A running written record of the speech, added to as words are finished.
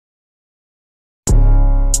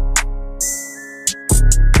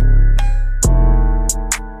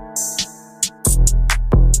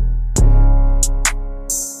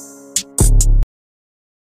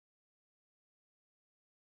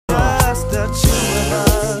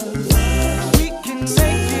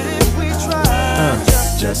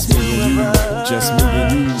Just me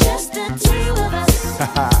and you. Just the two of us.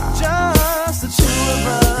 Just the two of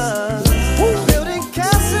us. Building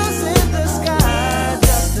castles in the sky.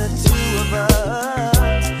 Just the two of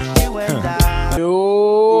us. You and I.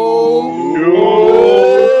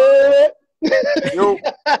 Yo.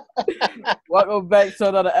 Welcome back to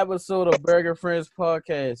another episode of Burger Friends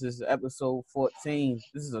Podcast. This is episode 14.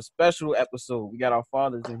 This is a special episode. We got our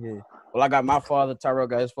fathers in here. Well, I got my father, Tyrell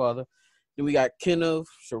got his father. Then we got Kenneth,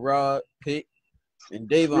 Sherrod, Pitt, and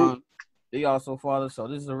Davon. They also fathers, so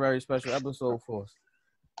this is a very special episode for us.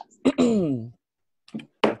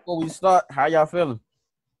 Before we start, how y'all feeling?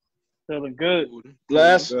 Feeling good.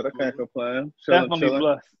 Blessed. Good, I can't complain. Definitely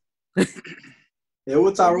blessed. Yeah,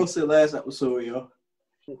 what Tyrell said last episode, yo.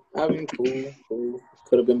 I mean, cool.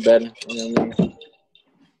 Could have been better. You know what I mean?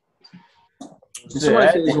 Somebody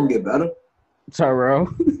said it's gonna get better. Tyrell.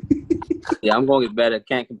 Yeah, I'm going to get better.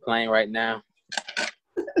 Can't complain right now.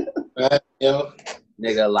 Yo.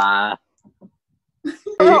 Nigga lie.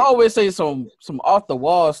 I always say some off the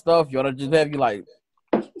wall stuff, yo, to just have you like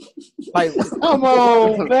Come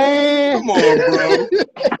on, man. Come on, bro.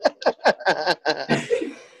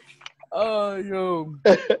 oh yo.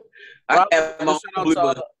 I can have my own blue.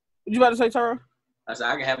 What you about to say, Tyrell? I said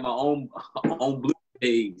I can have my own blue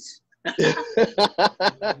page.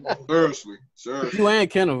 Seriously. You and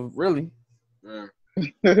Kenneth, really. Yeah.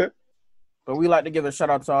 But we like to give a shout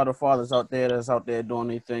out to all the fathers out there that's out there doing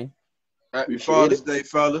their thing. Happy Father's Day,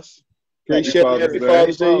 fellas. Appreciate it. Happy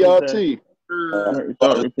Father's Day, y'all, too.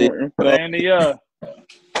 Playing the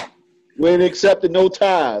We ain't accepting no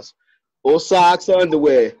ties or socks or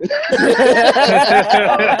underwear.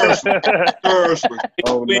 Seriously.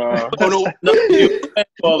 Oh, no.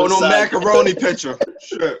 Oh, no macaroni picture.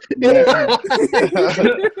 Shit.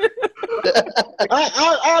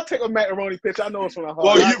 I'll take a macaroni picture. I know it's from the heart.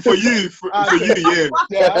 Well, for you,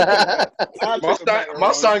 yeah.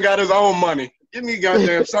 My son got his own money. Give me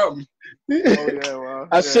goddamn something. Oh, yeah, well.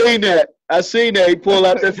 I seen that. He pulled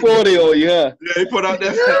out that 40 on you, huh? Yeah, he put out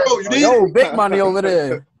that. Oh, you need Yo, it? big money over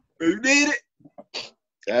there. You need it?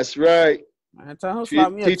 That's right. Man, tell him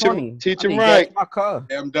slap me a 20. Teach him right. My car.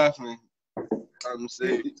 Yeah, I'm definitely. I'm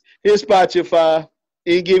saying. He'll spot you 5.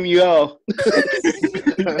 He ain't giving you all.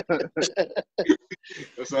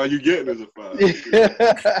 That's all you getting is a 5.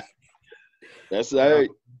 That's right.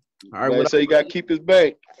 All right, So you got to keep his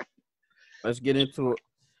bank. let's get into it.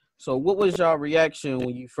 So what was y'all reaction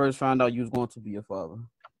when you first found out you was going to be a father?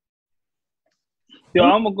 Yo,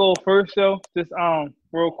 I'm gonna go first, yo. Just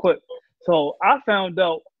real quick. So I found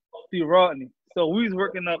out through Rodney. So we was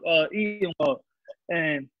working up eating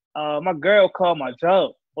and my girl called my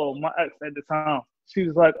job, or my ex at the time. She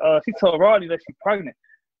was like, she told Rodney that she's pregnant.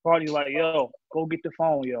 Rodney like, yo, go get the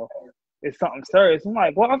phone, yo. It's something serious. I'm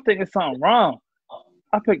like, well, I'm thinking something wrong.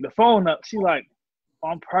 I picked the phone up. She like,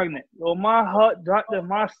 I'm pregnant. Yo, my heart dropped in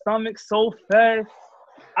my stomach so fast.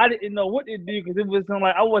 I didn't know what to do because it wasn't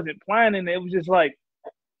like I wasn't planning it. It was just like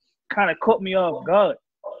kind of caught me off guard.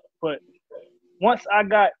 But once I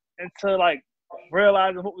got into like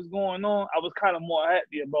realizing what was going on, I was kind of more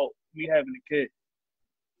happy about me having a kid.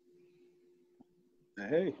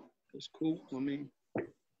 Hey, that's cool. I mean,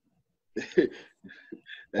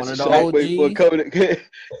 One that's of a the shock way for OGs. coming.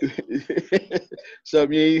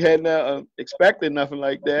 Something you hadn't expected nothing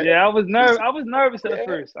like that. Yeah, I was nervous. I was nervous Yeah. at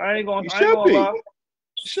first. I ain't gonna You should lie. be.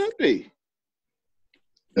 You should be.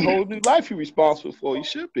 The whole new life you're responsible for. You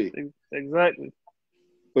should be. Exactly.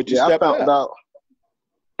 But you Yeah, I stepped found up. out.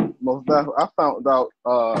 I found out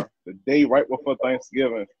the day right before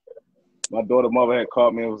Thanksgiving. My daughter's mother had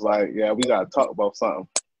called me and was like, "Yeah, we gotta talk about something."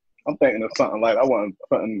 I'm thinking of something like I wasn't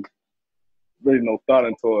putting really no thought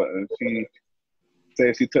into it, and she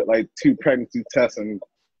said she took like 2 pregnancy tests and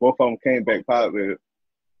both of them came back positive.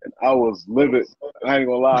 And I was livid. I ain't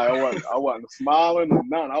gonna lie. I wasn't smiling or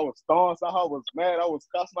nothing. I was throwing stuff. I was mad. I was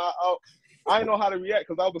cussing her out. I didn't know how to react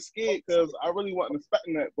because I was scared because I really wasn't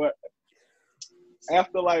expecting that. But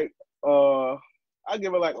after like I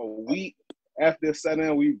give it like a week after it set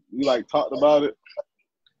in, we like talked about it.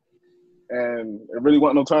 And it really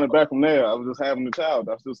wasn't no turning back from there. I was just having a child.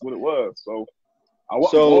 That's just what it was. So I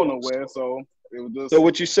wasn't going nowhere. So it was just. So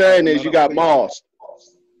what you're saying is you got mossed.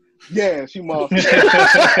 Yeah, she mossed me. She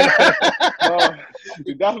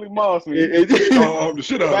definitely mossed me. The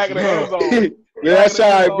shit out. Back in the end zone. Yeah, that's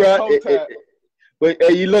all right, bro. But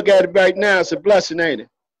you look at it right now, it's a blessing, ain't it?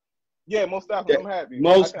 Yeah, most definitely. I'm happy.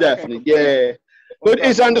 Most definitely, yeah. But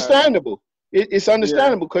it's understandable. It's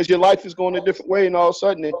understandable because your life is going a different way, and all of a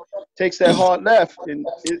sudden it takes that hard left, and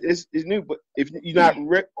it's new. But if you're not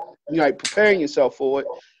preparing yourself for it,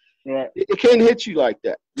 right, it can't hit you like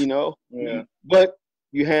that, you know. Yeah. But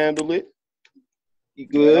You handle it. You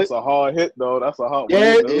Yeah, good. that's a hard hit though. That's a hard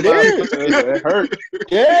Yeah, one. it is. It hurt.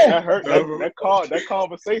 Yeah. That hurt. That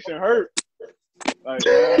conversation hurt. Like,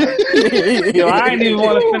 Yo, I ain't even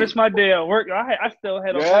want to finish my day at work. I still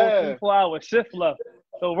had a whole 24 hour shift left.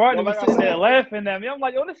 So Rodney was sitting there laughing at me. I'm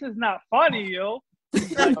like, yo, this is not funny, yo.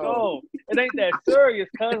 He's like, oh, it ain't that serious,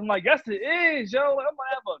 cuz. I'm like, yes, it is, yo. Like, I'm gonna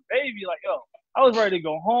have a baby. Like, yo, I was ready to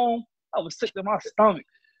go home. I was sick to my stomach.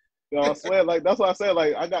 Yo, I swear, like that's what I said.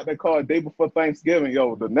 Like I got that call a day before Thanksgiving.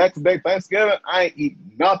 Yo, the next day Thanksgiving, I ain't eat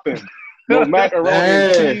nothing. No macaroni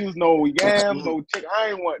and cheese, no yams, no chicken.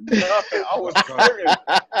 I ain't want nothing. I was hurting.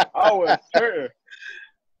 I was hurting.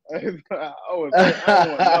 I ain't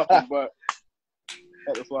want nothing, but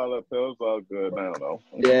had to swallow that pill. It's all good now, though.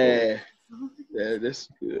 Yeah. Yeah, that's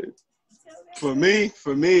good. For me,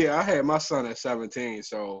 I had my son at 17,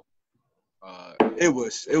 so it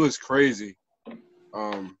was crazy.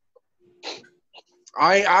 I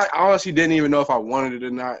honestly didn't even know if I wanted it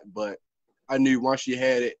or not, but I knew once she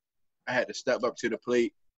had it, I had to step up to the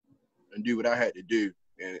plate and do what I had to do.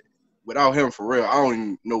 And without him, for real, I don't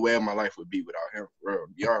even know where my life would be without him, for real,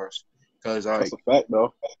 to be honest. Because that's a fact,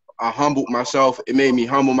 though. I humbled myself. It made me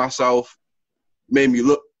humble myself. Made me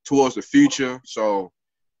look towards the future. So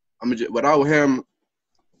without him,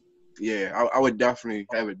 yeah, I would definitely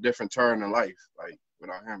have a different turn in life, like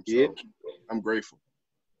without him. So Yeah. I'm grateful.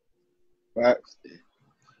 Facts.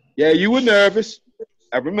 Yeah, you were nervous.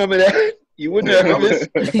 I remember that. You were nervous.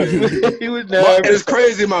 You were nervous. And it's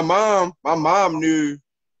crazy. My mom knew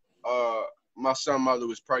my son's mother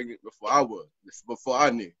was pregnant before I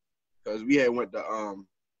knew, because we had went to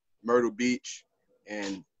Myrtle Beach,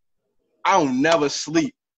 and I don't never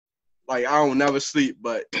sleep. Like, I don't never sleep,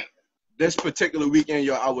 but this particular weekend,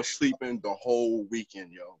 yo, I was sleeping the whole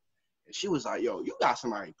weekend, yo. And she was like, yo, you got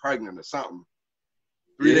somebody pregnant or something.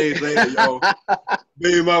 3 days later, yo,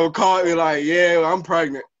 baby mama called me like, yeah, I'm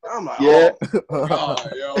pregnant. I'm like, yeah. Oh,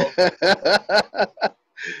 God, yo.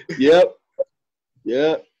 Yep.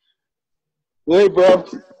 Yep. Wait, bro.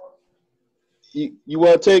 You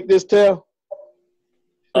want to take this, Tel?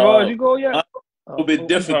 Bro, you go yet? A little bit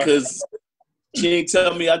different because she ain't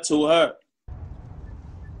tell me. I told her.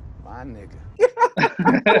 My nigga.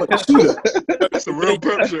 That's a real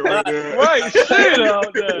pimp shit right there. Right, shit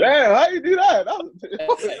out there. Damn, how you do that?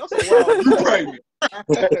 That's a wild. You pregnant.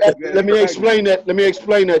 Let me explain that. Let me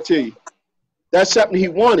explain that to you. That's something he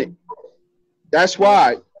wanted. That's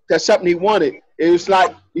why. That's something he wanted. It was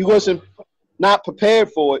like he wasn't not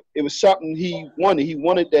prepared for it. It was something he wanted. He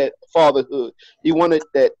wanted that fatherhood. He wanted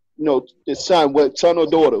that, the son, whether son or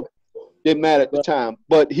daughter, didn't matter at the time.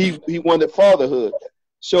 But he wanted fatherhood.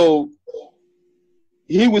 So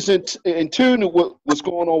he was in tune to what was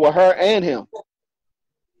going on with her and him.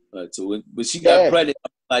 So when she got pregnant,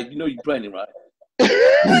 I'm like, you're pregnant, right?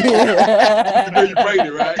 You're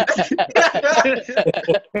pregnant, right?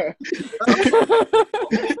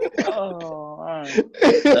 Oh, all right.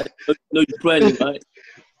 You're pregnant, right?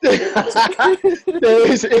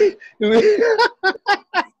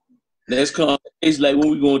 Next conversation, like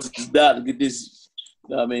when we going to this doctor, get this,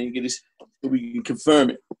 get this, so we can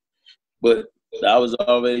confirm it. But I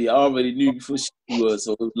already knew before she was,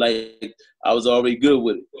 so it was like I was already good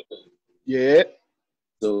with it. Yeah.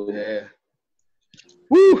 So yeah.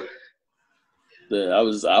 Woo. I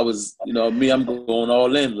was, me, I'm going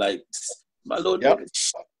all in, like my little yep. nigga.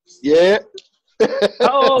 Yeah.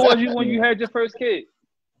 How old was you when you had your first kid?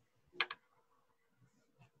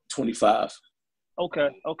 25. Okay.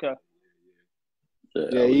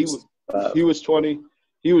 Yeah, he was 20.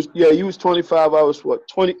 He was 25. I was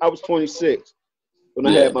 20. I was 26 when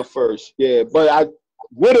I had my first. Yeah, but I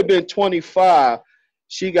would have been 25.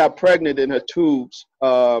 She got pregnant in her tubes.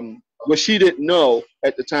 What she didn't know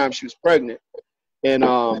at the time she was pregnant, and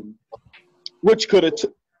which could have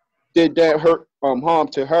did that hurt harm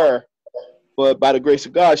to her, but by the grace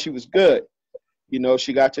of God, she was good.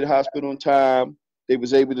 She got to the hospital in time. They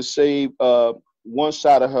was able to save one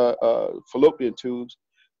side of her fallopian tubes,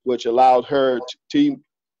 which allowed her to,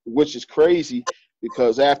 which is crazy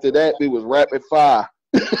because after that it was rapid fire.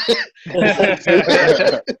 It's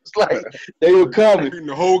like they were coming.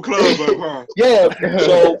 The whole club up, huh? Yeah.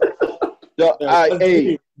 So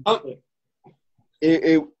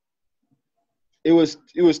it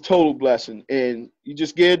was total blessing, and you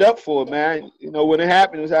just geared up for it, man. When it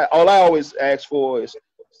happened, all I always ask for is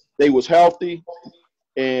they was healthy,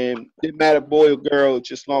 and didn't matter boy or girl,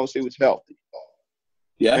 just as long as they was healthy.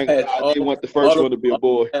 Yeah, I didn't want the first one to be a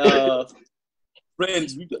boy.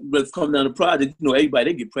 Friends, we come down the project.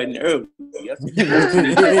 Everybody they get pregnant early.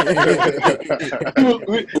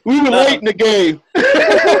 we were late in the game.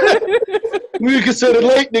 We considered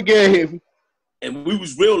late in the game. And we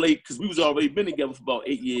was real late because we was already been together for about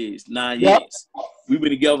 8 years, 9 Yep. years. We've been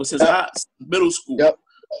together since middle school. Yep.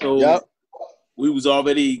 So Yep. we was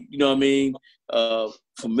already, you know what I mean,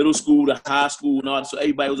 from middle school to high school and all that. So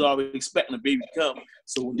everybody was already expecting a baby to come.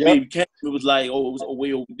 So when the baby came, it was like, oh, it was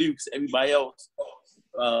way overdue because everybody else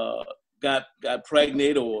got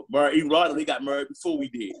pregnant or married. Even Rod, they got married before we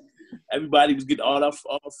did. Everybody was getting all our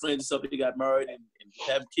friends and stuff. They got married and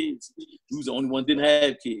have kids. We was the only one that didn't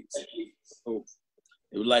have kids. So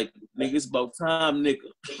it was like, nigga, it's about time, nigga.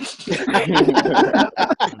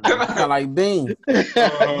 Kinda like Bean.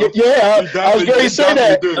 Yeah, I was going to say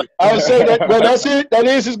that. I was saying that. Well, that's it. That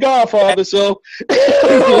is his godfather. So He's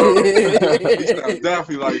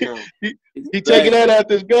definitely like him. He taking that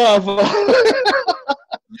after his godfather.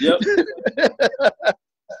 Yep.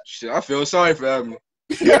 Shit, I feel sorry for Ebony.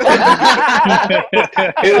 Here we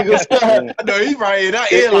go. I know he's right in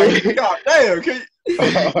that ear like, God damn.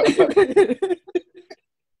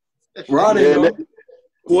 Ronnie,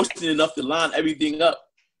 Fortunate enough to line everything up.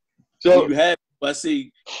 So you have, I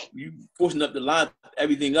say, you fortunate enough to line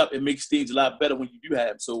everything up. It makes things a lot better when you do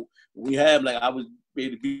have. So when we have, like, I was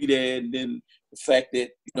able to be there, and then the fact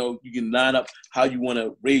that you can line up how you want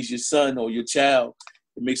to raise your son or your child.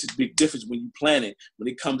 It makes a big difference when you plan it. When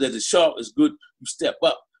it comes as a shark, it's good you step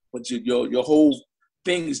up, but your whole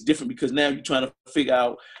thing is different because now you're trying to figure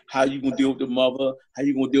out how you gonna deal with the mother, how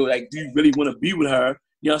you gonna deal with, like, do you really want to be with her?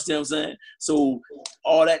 You understand what I'm saying? So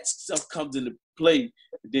all that stuff comes into play.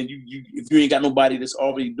 Then you if you ain't got nobody that's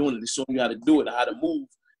already doing it, that's showing you how to do it, how to move,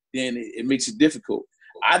 then it makes it difficult.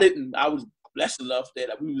 I was blessed enough that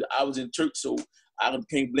I was in church, so I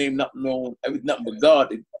can't blame nothing but God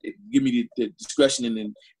to give me the discretion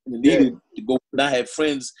and the need to go. And I had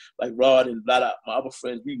friends like Rod and a lot of my other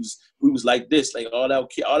friends. We was like this, like all our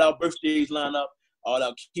birthdays line up, all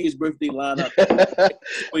our kids' birthday line up. For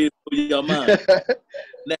your mind.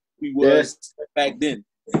 That's we was back then.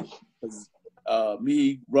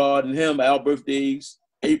 Me, Rod, and him, our birthdays,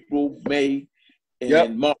 April, May,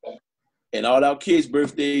 and March. And all our kids'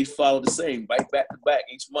 birthdays follow the same, right back to back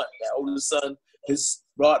each month. Our oldest son, his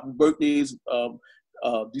Rod birthdays,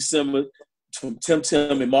 December, from Tim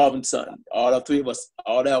and Marvin's son. All our three of us,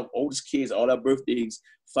 all our oldest kids, all our birthdays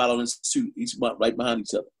following suit each month, right behind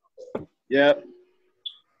each other. Yep.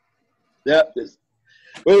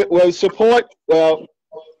 Well, support. Well,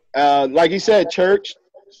 like you said, church,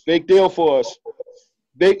 big deal for us.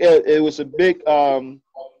 It was a big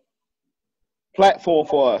platform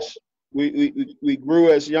for us. We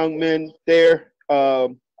grew as young men there.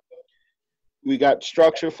 We got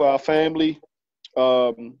structure for our family,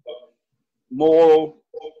 moral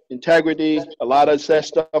integrity. A lot of that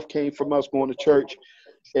stuff came from us going to church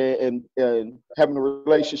and having a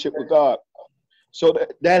relationship with God. So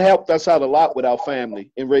that helped us out a lot with our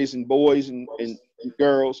family in raising boys and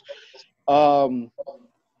girls. And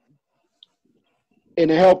it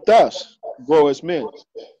helped us grow as men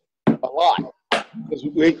a lot. Because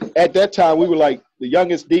at that time, we were like the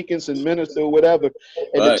youngest deacons and ministers or whatever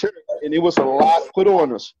in the church, and it was a lot put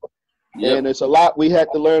on us. Yep. And it's a lot we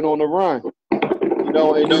had to learn on the run.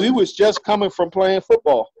 And we was just coming from playing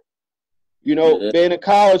football. Being in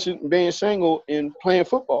college and being single and playing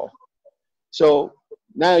football. So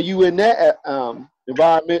now you in that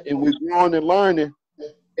environment, and we're growing and learning.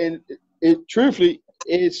 And it truthfully,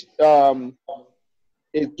 it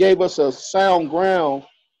gave us a sound ground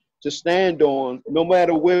to stand on, no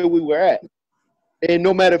matter where we were at, and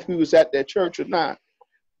no matter if we was at that church or not.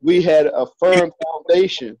 We had a firm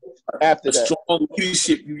foundation after that. Strong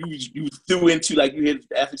leadership you threw into, like you hit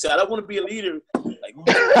the athlete side. I want to be a leader. Like you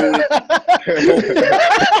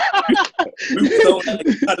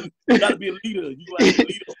gotta be a leader. You gotta be a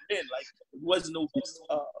leader of men. Like it wasn't no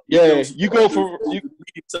you go for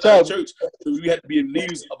church. So you had to be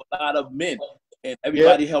leaders of a lot of men, and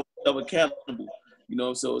everybody held them accountable.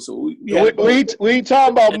 So we ain't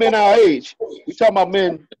talking about men our age. We talking about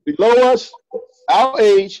men below us, our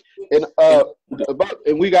age, and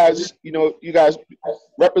we guys, you guys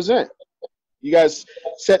represent. You guys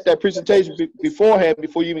set that presentation beforehand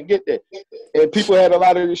before you even get there, and people had a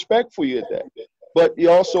lot of respect for you at that. But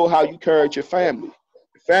you also how you carried your family.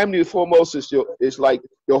 Family foremost is like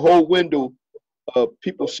your whole window of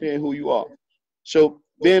people seeing who you are. So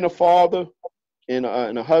being a father and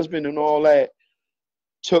a husband and all that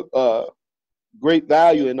took great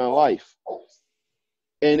value in our life,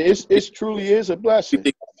 and it truly is a blessing.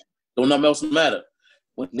 Don't nothing else matter.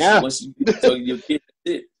 Once you tell your kid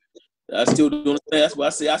it, I still don't understand. That's why I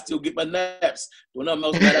say I still get my naps. Don't nothing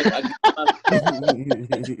else matter.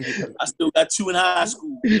 I still got 2 in high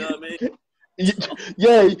school. You know what I mean?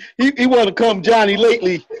 Yeah, he want to come Johnny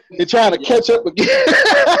lately and trying to catch up again.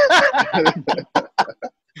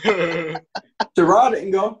 Gerard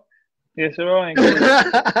didn't go. Yeah, sure ain't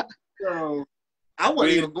good. So I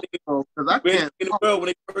wasn't even going because I can't. In the world, when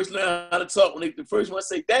they first learn how to talk, when they the first one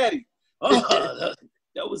say "daddy," that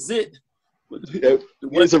was it. But the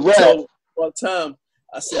one It's a that wrap. told me all the time,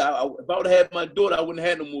 I said, if I would have had my daughter, I wouldn't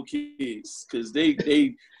have no more kids because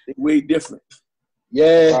they way different.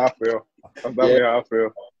 Yeah. How I feel. That's definitely how I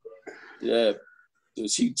feel. Yeah, so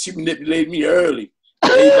she manipulated me early.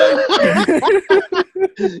 Everybody,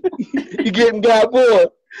 You getting got bored.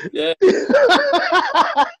 yeah.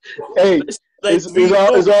 Hey, Like,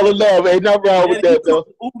 it's all in love. Ain't nothing wrong with that though.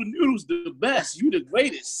 Ooh, the noodles the best. You the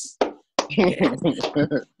greatest.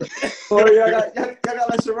 Oh, y'all got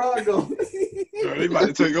let Gerard go. They about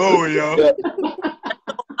to take over, y'all. Yeah.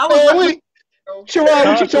 Man, wait. Sherrod,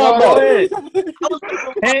 what you talking about?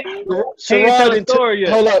 Sherrod and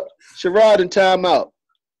hold up. Sherrod and timeout.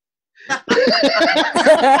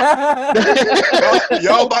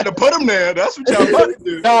 Y'all about to put him there. That's what y'all about to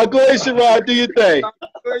do. Nah, go ahead, Sherrod. Do your thing.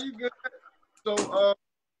 You good? So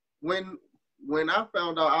when I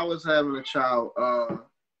found out I was having a child,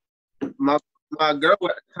 my girl at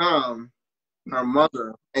the time, her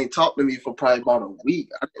mother ain't talked to me for probably about a week.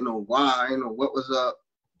 I didn't know why. I didn't know what was up.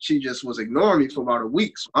 She just was ignoring me for about a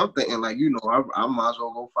week. So I'm thinking, like, I might as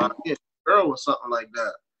well go find me a girl or something like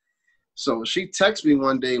that. So she texted me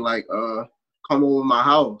one day, like, come over to my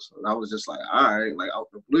house. And I was just like, all right, like out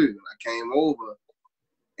the blue. And I came over.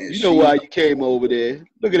 And you know why you came over there.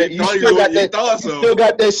 Look at that. You still got that. You still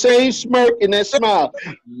got that same smirk and that smile.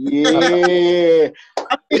 Yeah.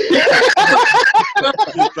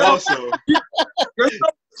 You thought so. You're so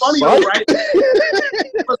funny, right?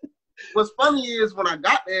 What's funny is when I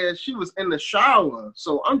got there, she was in the shower.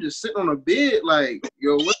 So I'm just sitting on a bed like,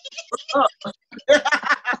 yo, what's up? I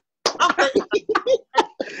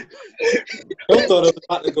thought it was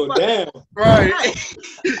about to go down. Right.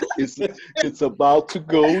 It's about to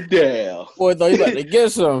go down. Boy, thought you about to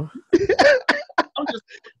get some. So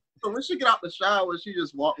when she get out the shower, she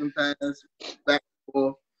just walking past back and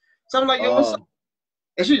forth. So I'm like, yo, what's up?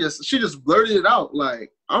 And she just blurted it out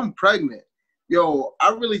like, I'm pregnant. Yo, I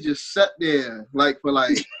really just sat there like for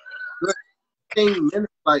like 15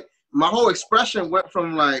 minutes. Like my whole expression went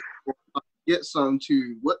from like get some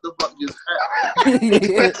to what the fuck just happened.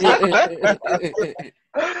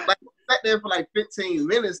 Like sat there for like 15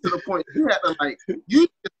 minutes to the point she had to like you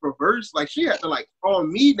just reverse. Like she had to like calm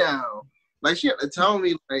me down. Like she had to tell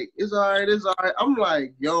me like it's all right, it's all right. I'm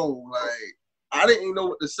like, yo, like I didn't even know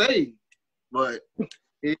what to say, but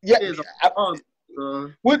it is.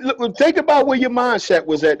 Think about where your mindset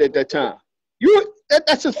was at that time.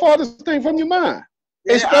 That's the farthest thing from your mind.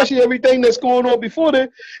 Yeah, especially everything that's going on before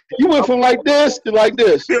that. You went from like this to like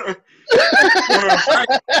this.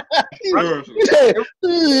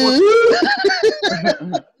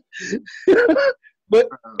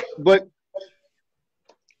 But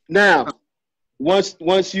now,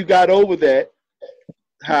 once you got over that,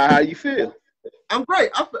 how you feel? I'm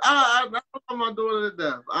great. I love my daughter to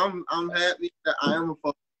death. I'm happy that I am a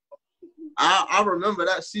father. I remember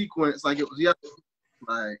that sequence like it was yesterday.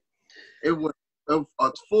 Like it was a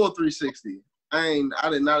full 360. I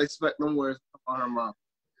did not expect no words on her mom.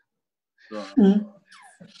 So,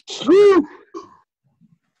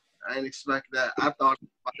 I didn't expect that. I thought I was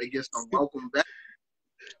about to get some welcome back.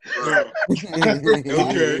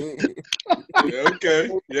 Okay. Yeah, okay.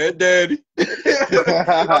 Yeah, daddy.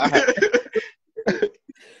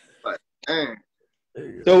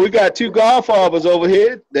 So we got two godfathers over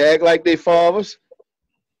here. They act like they fathers.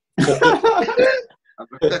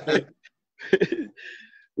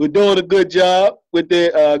 We're doing a good job with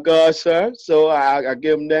their godson, so I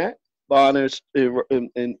give them that. Bonner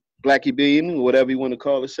and Blackie Bean, whatever you want to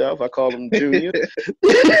call herself. I call him Junior.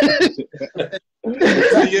 Yeah,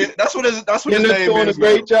 that's what his name is. Doing a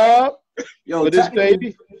great job with his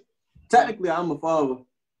baby. Technically, I'm a father.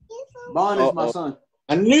 Bond is my son.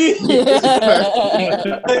 I knew it.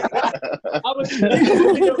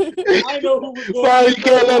 I know who was going. Bro, you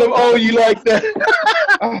can't let him own you like that.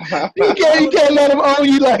 You can't let him own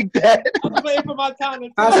you like that. I'm waiting for my time to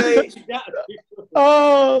tell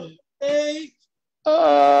Oh. Hey.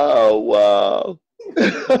 Oh, wow.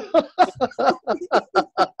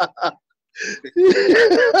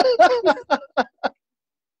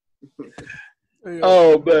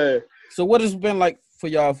 Oh, man. So what has it been like for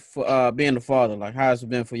y'all for being a father? Like how has it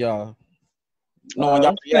been for y'all? Knowing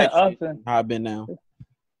y'all how it been now?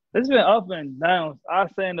 It's been up and down. I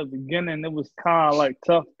say in the beginning it was kind of like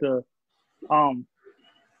tough to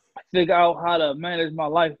figure out how to manage my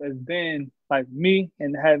life as being like me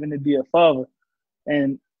and having to be a father.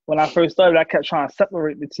 And when I first started, I kept trying to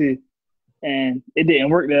separate the two, and it didn't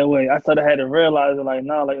work that way. I started had to realize that, like,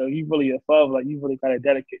 no, like, oh, you really a father, like, you really gotta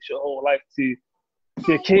dedicate your whole life to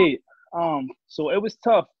your kid. So it was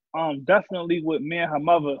tough. Definitely with me and her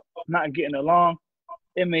mother not getting along,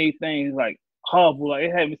 it made things like horrible. Like,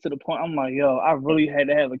 it had me to the point I'm like, yo, I really had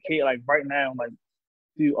to have a kid like right now. Like,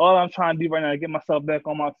 dude, all I'm trying to do right now is get myself back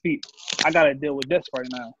on my feet. I gotta deal with this right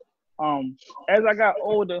now. As I got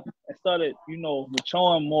older and started,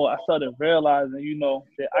 maturing more, I started realizing,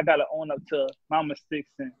 that I gotta own up to my mistakes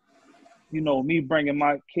and, me bringing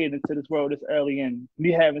my kid into this world this early and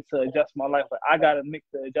me having to adjust my life. Like, I gotta make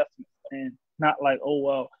the adjustments and not like, oh,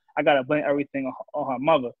 well, I gotta blame everything on her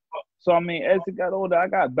mother. So, I mean, as it got older, I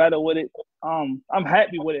got better with it. I'm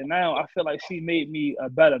happy with it now. I feel like she made me a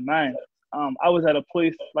better man. I was at a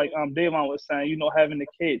place, like Davon was saying, having a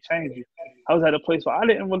kid change you. I was at a place where I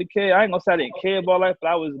didn't really care. I ain't gonna say I didn't care about life, but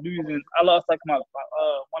I lost like my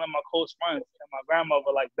one of my close friends and my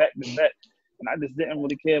grandmother like back to back. And I just didn't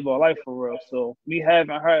really care about life for real. So me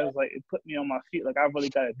having her is like, it put me on my feet. Like, I really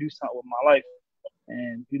gotta do something with my life.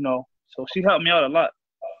 And, so she helped me out a lot.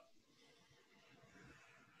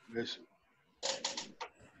 Yes.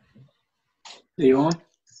 Dion?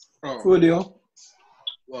 Oh, Cool, Dion.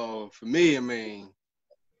 well, for me, I mean,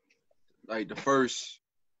 like the first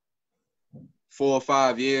 4 or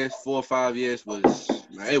 5 years was,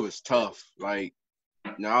 man, it was tough. Like,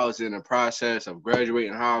 I was in the process of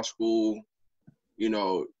graduating high school.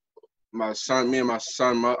 My son, me and my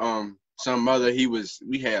son mother,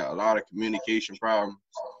 we had a lot of communication problems.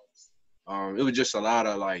 It was just a lot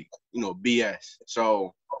of like, BS.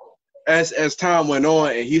 So as time went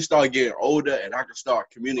on and he started getting older and I could start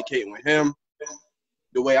communicating with him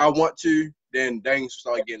the way I want to, then things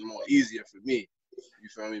started getting more easier for me. You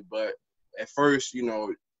feel me? But at first, me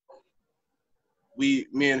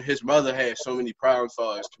and his mother had so many problems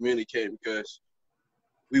for us communicating because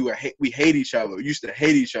we hate each other. We used to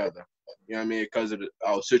hate each other. You know what I mean? Because of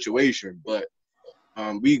our situation. But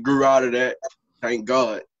we grew out of that, thank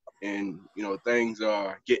God. And, things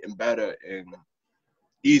are getting better. And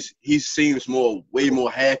he seems way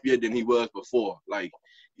more happier than he was before. Like,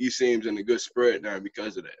 he seems in a good spirit now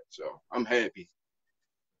because of that. So I'm happy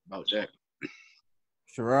about that.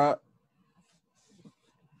 Sherrod?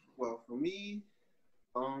 Well, for me,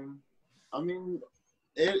 I mean,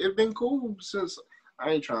 it been cool since. I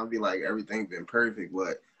ain't trying to be like everything been perfect,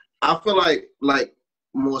 but I feel like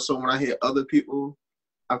more so when I hear other people,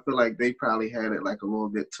 I feel like they probably had it like a little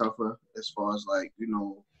bit tougher as far as like,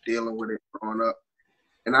 dealing with it growing up.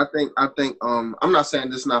 And I think I'm not saying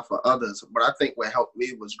this not for others, but I think what helped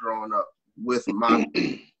me was growing up with my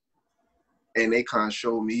and they kind of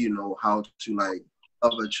showed me, how to like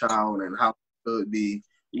love a child and how it could be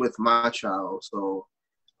with my child. So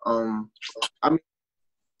I mean,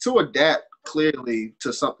 to adapt clearly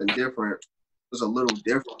to something different was a little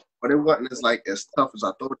different, but it wasn't as tough as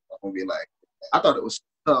I thought it was gonna be. Like, I thought it was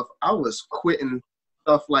tough. I was quitting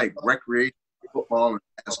stuff like recreation, football, and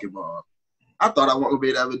basketball. I thought I wasn't gonna be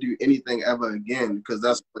able to ever do anything ever again because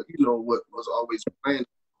that's what was always planned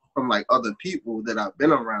from like other people that I've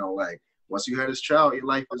been around. Like, once you had this child, your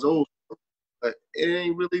life is over. But it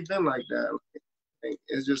ain't really been like that. Like,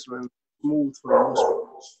 it's just been smooth for the most part.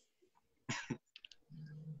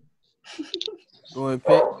 Go ahead,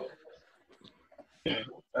 Pick.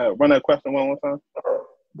 Run that question one more time.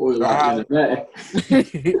 Boy, locked in the back.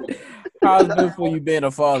 How's it been for you being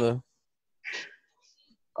a father?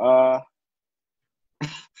 I've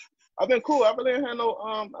been cool. I really had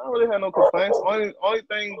no complaints. Only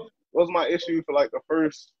thing was my issue for like the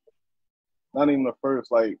first, not even the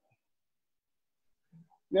first, like,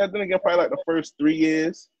 yeah, then again, probably like the first 3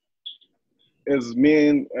 years is me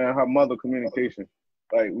and her mother communication.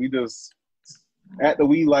 Like, we just, after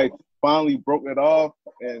we like finally broke it off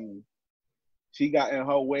and she got in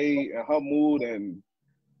her way and her mood and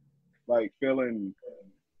like feeling,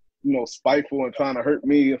 spiteful and trying to hurt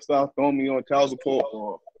me and stuff, throwing me on child support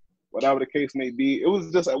or whatever the case may be. It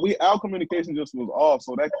was just our communication just was off,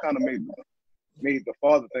 so that kind of made the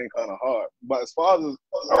father thing kind of hard. But as far as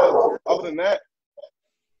other than that,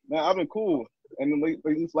 man, I've been cool. And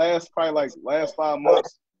these last 5 months,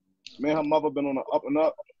 me and her mother been on the up and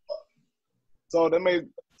up. So that made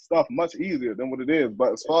stuff much easier than what it is.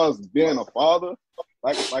 But as far as being a father,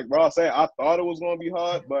 like Ross said, I thought it was gonna be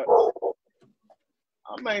hard, but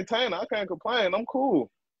I maintain. I can't complain. I'm cool.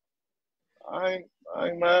 I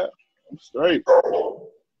ain't mad. I'm straight.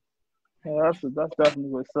 Yeah, that's definitely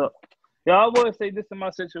what's up. Yeah, I would say this in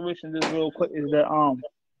my situation, just real quick, is that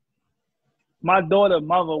my daughter's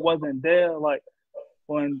mother wasn't there. Like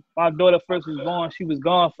when my daughter first was born, she was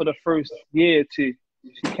gone for the first year or two.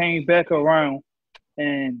 She came back around,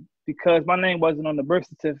 and because my name wasn't on the birth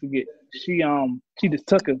certificate, she just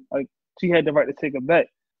took her. Like she had the right to take her back.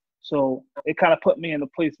 So it kind of put me in a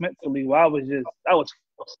place mentally where I was just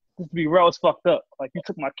to be real, I was fucked up. Like you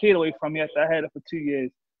took my kid away from me after I had her for 2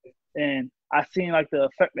 years, and I seen like the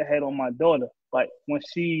effect it had on my daughter. Like when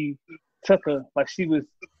she took her, like she was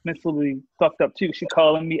mentally fucked up too. She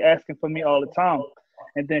calling me, asking for me all the time.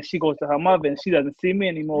 And then she goes to her mother and she doesn't see me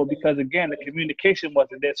anymore because again, the communication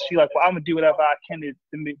wasn't there. So she like, well, I'm gonna do whatever I can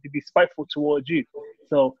to be spiteful towards you.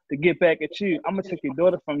 So to get back at you, I'm gonna take your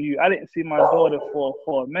daughter from you. I didn't see my daughter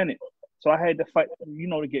for a minute. So I had to fight,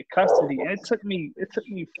 to get custody. And it took me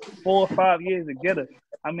 4 or 5 years to get her.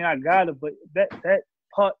 I mean, I got her, but that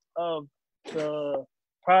part of the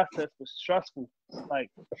process was stressful. Like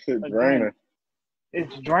draining.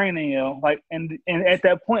 It's draining, Like, and at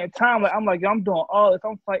that point in time, like I'm like, I'm doing all this.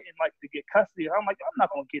 I'm fighting like to get custody. I'm like, I'm not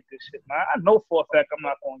gonna get this shit, man. I know for a fact I'm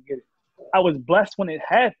not gonna get it. I was blessed when it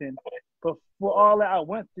happened, but for all that I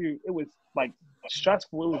went through, it was like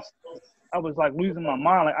stressful. I was like losing my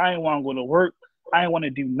mind. Like I didn't want to go to work. I didn't want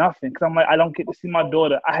to do nothing because I'm like, I don't get to see my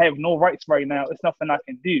daughter. I have no rights right now. It's nothing I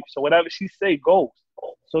can do. So whatever she say goes.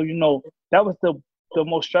 So that was the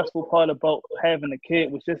most stressful part about having a kid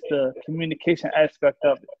was just the communication aspect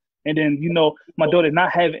of it. And then, my daughter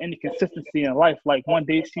not having any consistency in life. Like one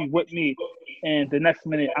day she's with me and the next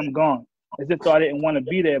minute I'm gone. As if though I didn't want to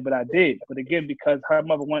be there, but I did. But again, because her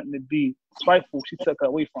mother wanted to be spiteful, she took her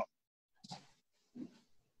away from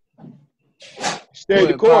me. You stayed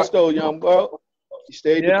the course though, young bro. You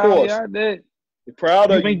stayed the course. Yeah, I did. You're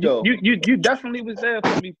proud of you though. You definitely was there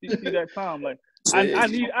for me through that time. Like I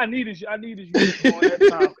needed you during that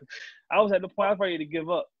time. I was at the point I was ready to give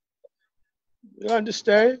up. You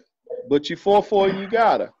understand? But you fought for it and you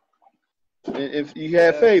got her. And if you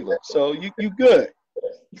had favor. So you good.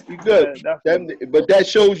 You good. Yeah, but that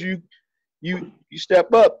shows you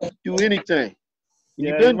step up, do anything.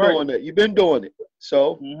 You've been doing it. You've been doing it.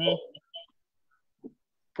 So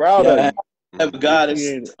proud of you. I have a guy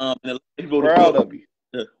that's proud of you.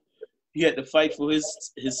 He had to fight for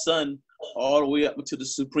his son all the way up into the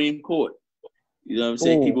Supreme Court. You know what I'm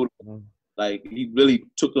saying? He really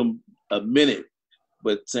took him a minute,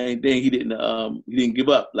 but same thing, he didn't give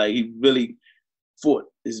up. Like he really fought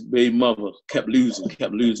his baby mother, kept losing.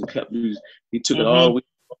 He took it all the way to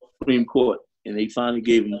the Supreme Court, and they finally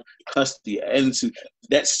gave him custody. And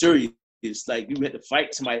that's serious. It's like you had to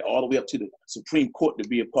fight somebody all the way up to the Supreme Court to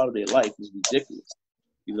be a part of their life. It's ridiculous.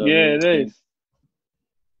 You know it is.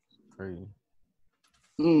 Crazy.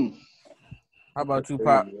 How about you,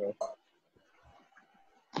 Pop?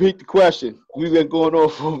 Repeat the question. We've been going on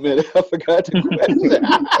for a minute. I forgot the question.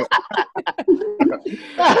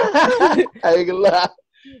 I ain't gonna lie.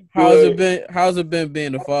 How's it been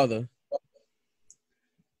being a father?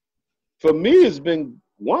 For me, it's been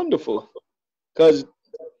wonderful because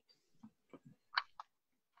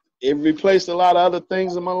it replaced a lot of other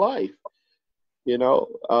things in my life.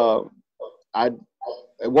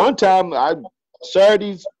 At one time,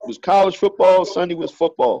 Saturdays was college football, Sunday was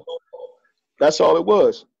football. That's all it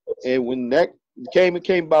was. And when that came, it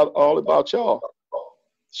came all about y'all.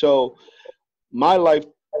 So my life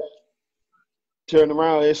turned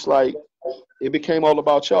around. It's like it became all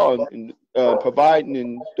about y'all and providing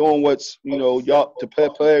and doing what's, y'all to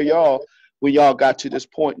prepare y'all when y'all got to this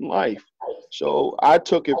point in life. So I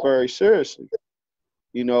took it very seriously,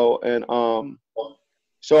 and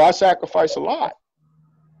so I sacrificed a lot.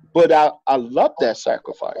 But I love that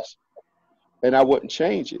sacrifice, and I wouldn't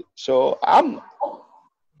change it. So I'm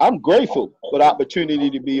grateful for the opportunity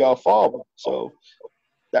to be your father. So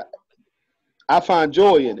I find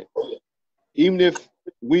joy in it, even if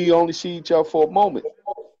we only see each other for a moment.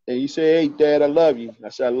 And you say, "Hey, Dad, I love you." I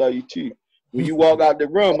say, "I love you too." When you walk out the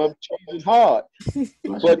room, I'm cheesing hard,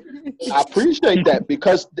 but I appreciate that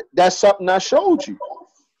because that's something I showed you.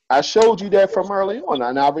 I showed you that from early on,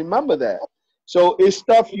 and I remember that. So it's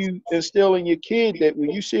stuff you instill in your kid that when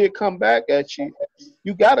you see it come back at you,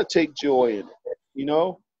 you got to take joy in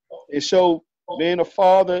it, And so being a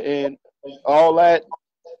father and all that,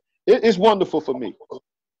 it's wonderful for me.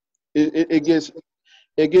 It gives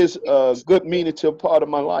good meaning to a part of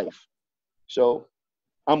my life. So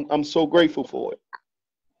I'm so grateful for it.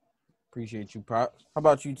 Appreciate you, Pop. How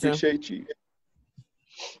about you, Tim? Appreciate you.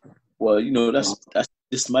 Well, that's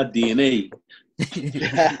just my DNA.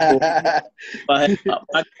 My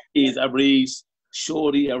kids, I raised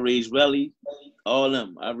Shorty, I raised Relly, all of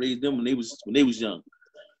them. I raised them when they was young.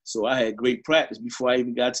 So I had great practice before I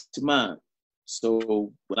even got to mine.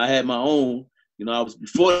 So when I had my own, You know,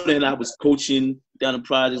 before then I was coaching down in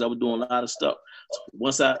projects. I was doing a lot of stuff.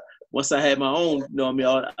 Once I had my own, you know what I mean,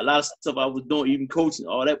 a lot of stuff I was doing, even coaching,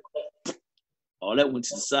 all that went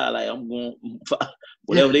to the side. Like, I'm going,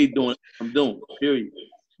 whatever they doing, I'm doing, period.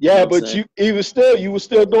 Yeah, You know what I'm but saying? you were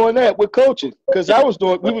still doing that with coaching, because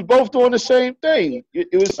we was both doing the same thing.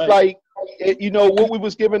 It was Right. like, you know, what we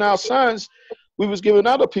was giving our sons, we was giving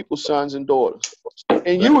other people's sons and daughters,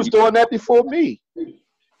 and you was doing that before me.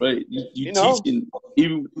 Right, you know? teaching,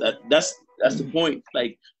 even that's the point.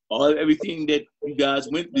 Like, everything that you guys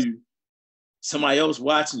went through, somebody else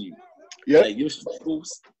watching you. Yeah. Like, your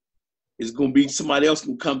struggles is gonna be somebody else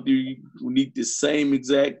gonna come through who need the same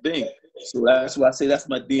exact thing. So that's why I say that's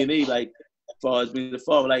my DNA. Like, as far as being the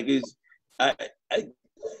father, like, now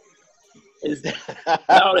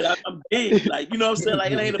that I'm big, like, you know what I'm saying?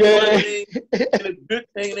 Like, it ain't a bad thing, it ain't a good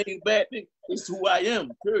thing, it ain't a bad thing. It's who I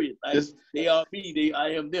am, period. Like, they are me, I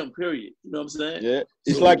am them, period. You know what I'm saying? Yeah.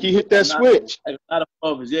 It's so, like you hit that switch. Like, a lot of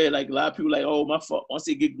fathers, yeah, like a lot of people like, oh, my fault. Once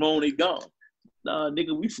they get grown, they gone. Nah,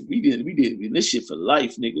 nigga, we did this shit for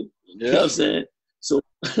life, nigga. You know what I'm saying? So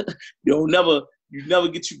you never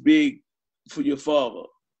get too big for your father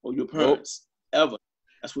or your parents, ever.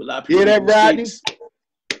 That's what a lot of people hear that, Rodney?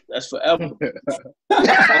 That's forever.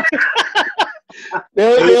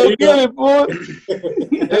 They don't get it, boy.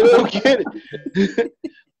 They don't get it.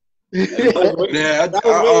 Yeah, I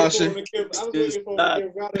was waiting for him to give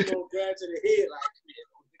Rodney a little grab to the head,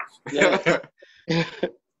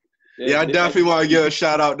 like, yeah, I definitely want to give a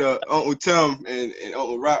shout out to Uncle Tim and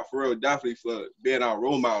Uncle Rock, for real, definitely for being our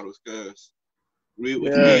role models, because we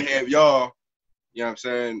didn't have y'all, you know what I'm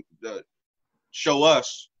saying, to show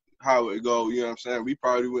us how it go, you know what I'm saying, we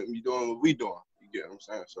probably wouldn't be doing what we doing, you get what I'm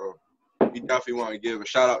saying, so we definitely want to give a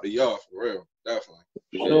shout out to y'all, for real, definitely.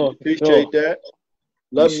 Sure, appreciate that.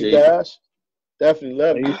 Love you guys. Definitely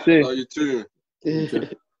love you. Love you too.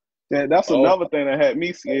 Yeah, that's another thing that had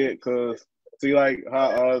me scared, because see, like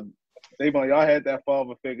how Davon, y'all had that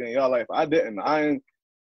father figure in y'all life. I didn't. My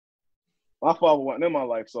father wasn't in my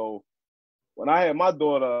life, so when I had my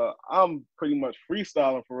daughter, I'm pretty much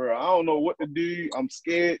freestyling for real. I don't know what to do. I'm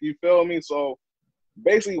scared. You feel me? So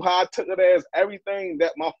basically, how I took it as everything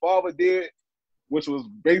that my father did, which was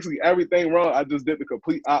basically everything wrong, I just did the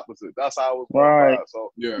complete opposite. That's how I was. Right.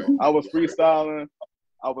 So I was freestyling.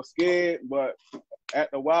 I was scared, but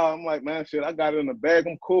after a while, I'm like, man, shit, I got it in the bag.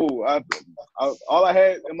 I'm cool. All I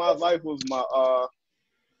had in my life was my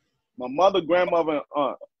mother, grandmother, and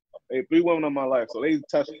aunt. They 3 women in my life, so they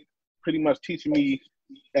pretty much teaching me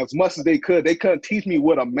as much as they could. They couldn't teach me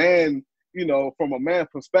what a man, you know, from a man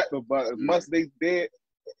perspective, but as much as they did,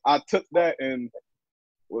 I took that and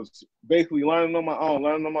was basically learning on my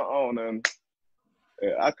own, and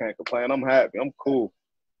yeah, I can't complain. I'm happy. I'm cool.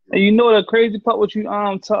 And you know the crazy part, what you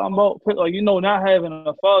talking about, like, you know, not having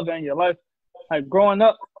a father in your life, like growing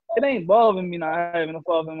up, it ain't bothering me not having a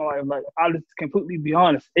father in my life. Like, I'll just completely be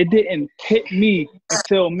honest, it didn't hit me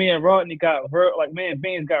until me and Rodney got me and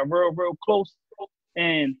Beans got real close,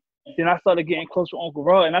 and then I started getting close with Uncle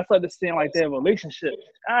Rod, and I started seeing like their relationship.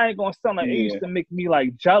 I ain't gonna sound like it used to make me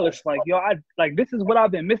like jealous, like, yo, this is what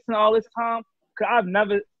I've been missing all this time, cause I've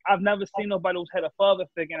never seen nobody who's had a father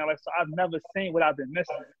figure in their life, so I've never seen what I've been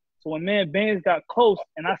missing. So when me and Beans got close,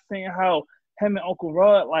 and I seen how him and Uncle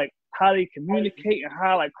Rod, like, how they communicate and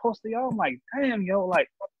how, like, close they are, I'm like, damn, yo, like,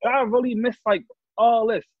 I really miss, like, all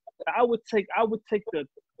this. I would take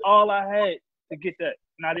all I had to get that,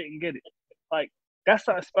 and I didn't get it. Like, that's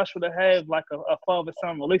something special to have, like, a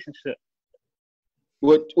father-son relationship.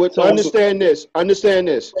 Understand this.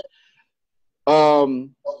 I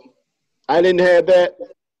didn't have that,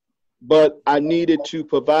 but I needed to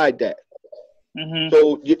provide that.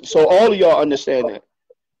 Mm-hmm. So all of y'all understand that.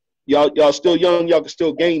 Y'all still young. Y'all can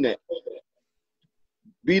still gain that.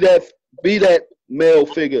 Be that male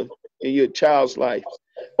figure in your child's life,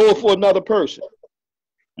 or for another person.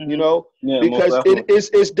 You know, because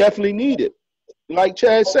it's definitely needed. Like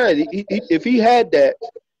Chad said, if he had that,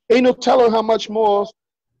 ain't no telling how much more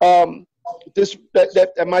that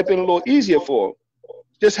might have been a little easier for him.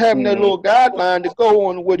 Just having that little guideline to go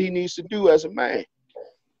on what he needs to do as a man.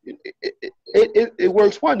 It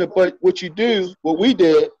works wonder. But what we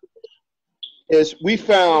did is we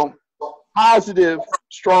found positive,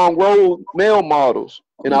 strong role male models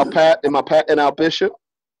in our bishop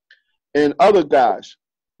and other guys.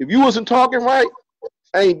 If you wasn't talking right,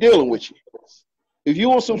 I ain't dealing with you. If you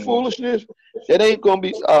want some foolishness that ain't gonna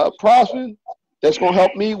be prospering, that's gonna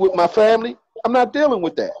help me with my family, I'm not dealing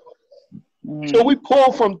with that. So we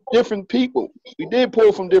pull from different people. We did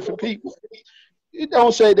pull from different people. It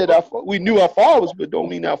don't say that we knew our fathers, but don't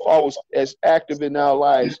mean our fathers as active in our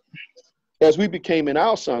lives as we became in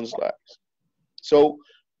our sons' lives. So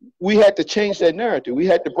we had to change that narrative. We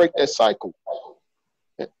had to break that cycle.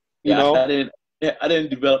 You know, I didn't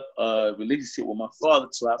develop a relationship with my father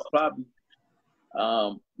until I probably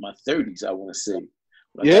my 30s, I want to say.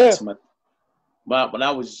 When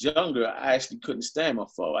I was younger, I actually couldn't stand my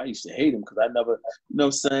father. I used to hate him because I never, you know what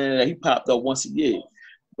I'm saying, he popped up once a year.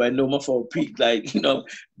 But I know my father peaked, like, you know,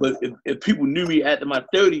 but if people knew me after my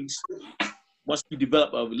 30s, once we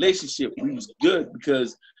developed a relationship, we was good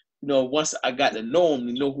because, you know, once I got to know him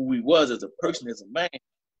and know who he was as a person, as a man,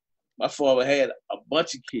 my father had a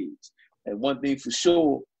bunch of kids. And one thing for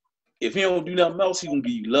sure, if he don't do nothing else, he gonna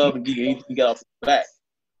give you love and give you anything you got off the back.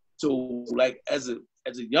 So, like, as a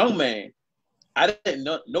young man, I didn't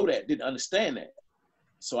know that, didn't understand that.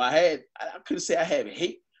 So I couldn't say I had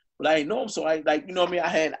hate, but I didn't know him. So I, like, you know what I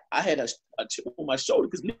mean? I had a chip on my shoulder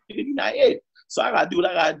because nigga, you not here. So I gotta do what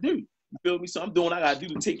I gotta do. You feel me? So I'm doing what I gotta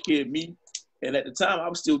do to take care of me. And at the time, I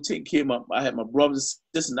was still taking care of I had my brothers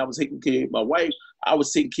and sisters, and I was taking care of my wife. I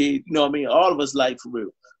was taking care, you know what I mean? All of us, like, for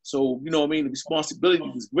real. So, you know what I mean? The responsibility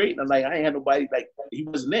was great. And I'm like, I ain't had nobody, like, he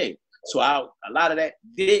wasn't there. So a lot of that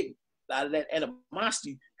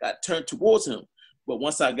animosity got turned towards him. But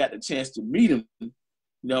once I got the chance to meet him, you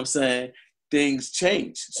know what I'm saying, things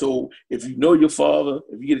changed. So if you know your father,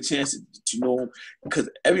 if you get a chance to know him, because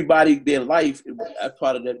everybody, their life, as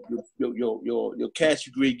part of that, your cash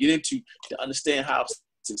you grade get into to understand how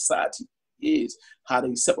society is, how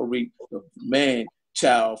they separate the man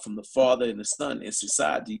child from the father and the son in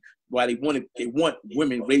society, why they want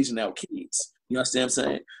women raising our kids. You understand what I'm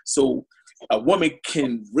saying? So a woman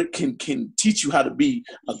can teach you how to be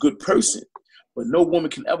a good person, but no woman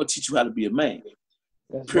can ever teach you how to be a man.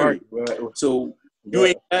 Period. Right. So you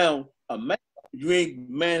ain't now a man. You ain't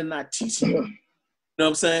man not teaching you. You know what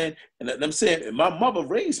I'm saying? And I'm saying my mother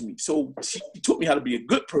raised me, so she taught me how to be a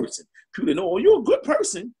good person. People know, oh, you're a good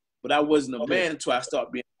person, but I wasn't a man until I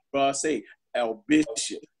started being, bro, say, Al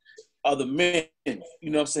Bishop, other men, you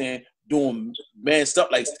know what I'm saying, doing man stuff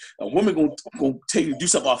like a woman gonna tell you to do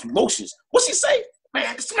something off emotions. What she say?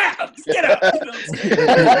 Man, smack her, get up. You know what I'm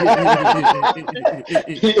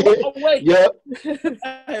saying? Oh, wait. Yep.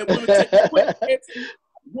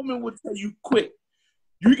 Woman would tell you quick.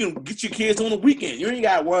 You can get your kids on the weekend. You ain't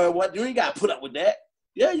got to worry what. You ain't got to put up with that.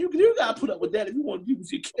 Yeah, you got to put up with that if you want to do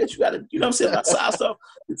with your kids. You got to, you know what I'm saying, outside stuff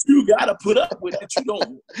that you got to put up with that you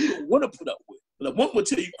don't want to put up with. But a woman will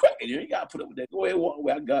tell you quick, and you ain't got to put up with that. Go ahead, walk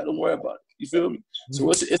away. I got it. Don't worry about it. You feel me? So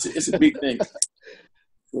it's a big thing.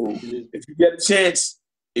 So if you get a chance,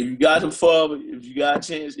 if you got him father, if you got a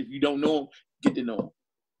chance, if you don't know him, get to know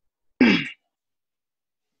him.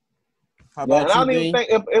 How about you, I don't even think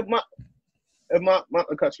if my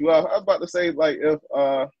to cut you off, I was about to say, like, if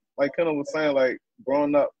like Kendall was saying, like,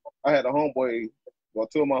 growing up, I had a homeboy. Well,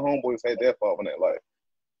 two of my homeboys had their father in their life,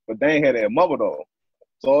 but they ain't had their mother though.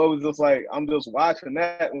 So it was just like I'm just watching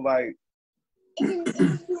that and like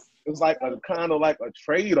it's like a kind of like a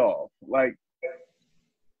trade off. Like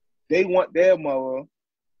they want their mother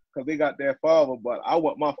because they got their father, but I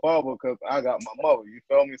want my father because I got my mother. You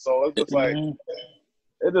feel me? So it's just like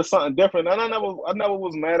it's just something different. And I never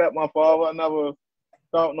was mad at my father. I never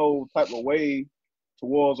felt no type of way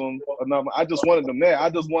towards him. I just wanted them there. I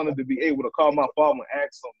just wanted to be able to call my father and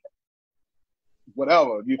ask him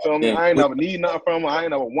whatever. You feel me? I ain't never need nothing from him. I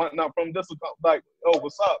ain't never want nothing from him. This is like, oh,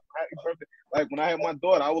 what's up? Happy birthday. Like when I had my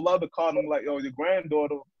daughter, I would love to call them like, yo, your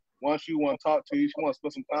granddaughter wants you, want to talk to you, she wants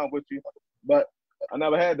to spend some time with you. But I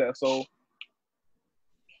never had that. So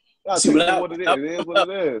see, what it is what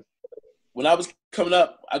it is. When I was coming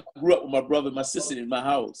up, I grew up with my brother and my sister in my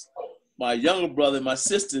house. My younger brother and my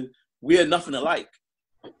sister, we had nothing alike.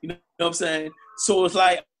 You know what I'm saying? So it's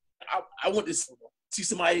like I want to see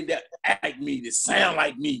somebody that act like me, that sound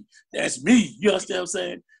like me. That's me. You understand what I'm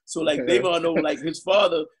saying? So like they all know, like his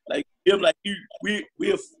father, like him, like you. We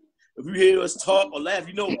if you hear us talk or laugh,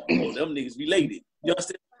 you know, oh, them niggas related. You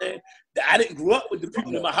understand what I'm saying? I didn't grow up with the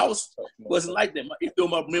people in my house. It wasn't like that. Even though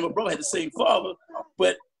my brother had the same father,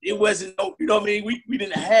 but it wasn't no, you know what I mean? We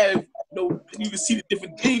didn't have no. You can see the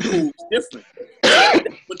different gene codes different.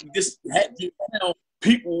 But just had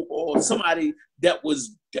people or somebody that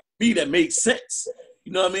made sense.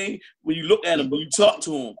 You know what I mean? When you look at them, when you talk to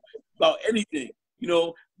them about anything, you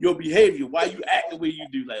know, your behavior, why you act the way you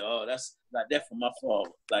do, like, oh, that's not that from my father.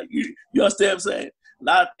 Like, you understand what I'm saying? A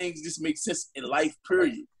lot of things just make sense in life,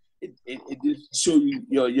 period. It just show you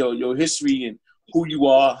your history and who you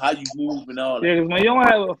are, how you move and all that. Yeah, because when you don't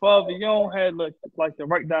have a father, you don't have like the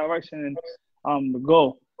right direction and to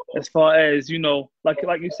go. As far as, you know, like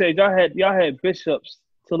you said, y'all had bishops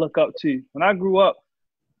to look up to. When I grew up,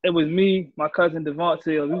 it was me, my cousin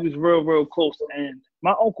Devontae. We was real close, and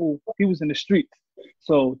my uncle, he was in the streets,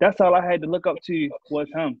 so that's all I had to look up to was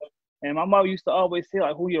him. And my mom used to always say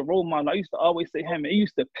like, "Who your role model?" I used to always say him, and it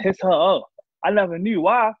used to piss her off. I never knew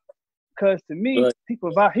why, because to me, Right. he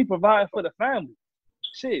provided for the family.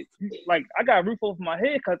 Shit, like I got a roof over my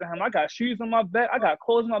head because of him. I got shoes on my back. I got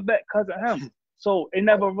clothes on my back because of him. So it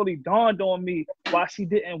never really dawned on me why she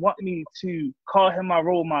didn't want me to call him my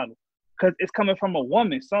role model. Because it's coming from a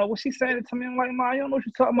woman. So when she saying it to me, I'm like, "Ma, you don't know what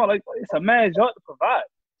you're talking about. Like, it's a man's job to provide.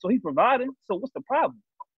 So he providing. So what's the problem?"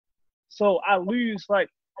 So I lose like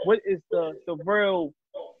what is the real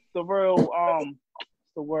the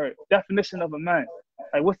word definition of a man?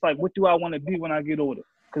 Like what do I want to be when I get older?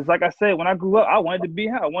 Because like I said, when I grew up, I wanted to be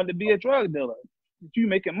him. I wanted to be a drug dealer. You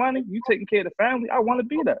making money, you taking care of the family. I want to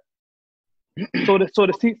be that. So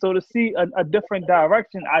to see a different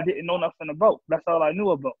direction, I didn't know nothing about. That's all I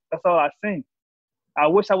knew about. That's all I seen. I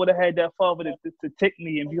wish I would have had that father to take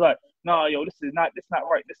me and be like, "No, yo, this not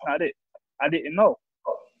right. This not it." I didn't know.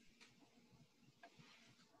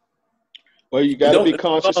 Well, you got to be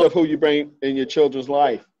conscious of who you bring in your children's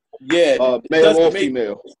life, Yeah, male or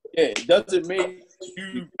female. Yeah, it doesn't make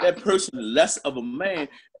you that person less of a man.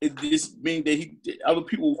 It just means that other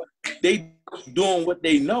people, they doing what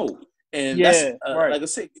they know, and that's right. like I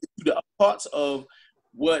said, the parts of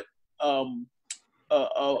what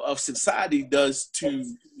of society does to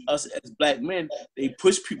us as black men. They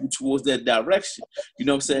push people towards that direction. You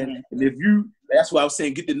know what I'm saying? And if you, that's why I was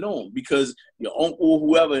saying get to know them, because your uncle or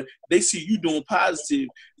whoever, they see you doing positive,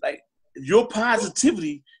 like your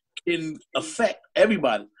positivity can affect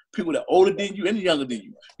everybody. People that are older than you and younger than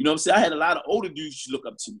you. You know what I'm saying? I had a lot of older dudes to look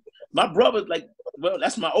up to. My brother, like, well,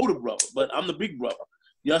 that's my older brother, but I'm the big brother.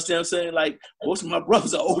 You understand what I'm saying? Like, most of my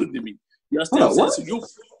brothers are older than me. You understand what I'm saying?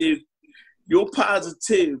 So your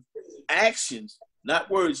positive actions, not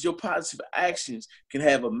words, your positive actions can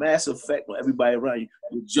have a massive effect on everybody around you.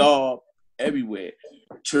 Your job, everywhere.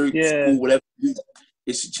 Church, school, whatever.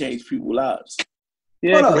 It should change people's lives.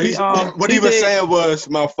 Yeah, what he was saying was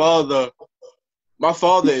my father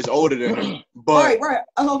is older than him, but right.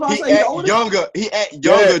 he act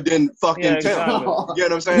younger than fucking Tim. exactly. You know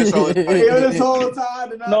what I'm saying? So it's like, this whole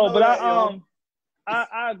time. No, but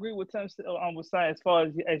I agree with Tim was saying as far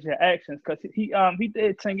as your actions, because he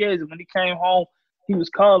did 10 years, and when he came home, he was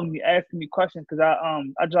calling me, asking me questions, because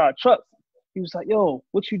I drive trucks. He was like, "Yo,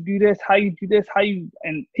 what you do this? How you do this? How you?"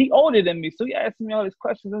 And he older than me, so he asked me all these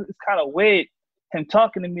questions. It's kind of weird him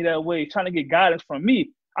talking to me that way, trying to get guidance from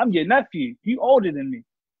me. I'm your nephew. You older than me,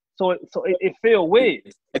 so it feel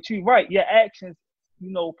weird. But you're right. Your actions,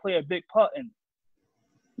 play a big part in it.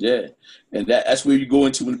 Yeah, and that's where you go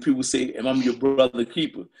into when people say, "And I'm your brother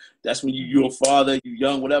keeper." That's when you're a father, you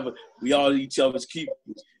young, whatever. We all each other's keepers.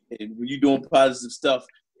 And when you're doing positive stuff,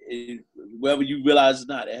 whether you realize or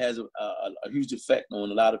not, it has a huge effect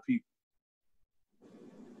on a lot of people.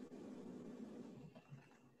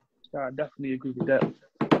 I definitely agree with that.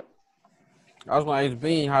 I was going to ask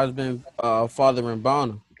Bean how it's been fathering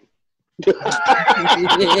Bonner.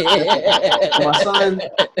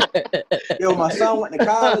 my son went to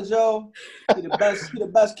college, yo. He the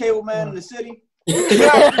best cable man in the city.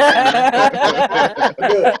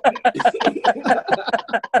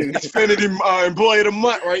 Xfinity employee of the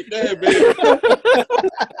month right there, baby.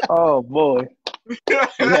 Oh boy. Yeah,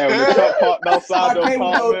 the truck parked outside the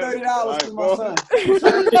apartment. $30 to my son.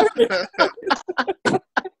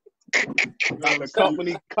 The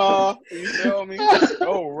company car, you feel me?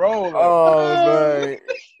 Oh, rolling. Oh, man.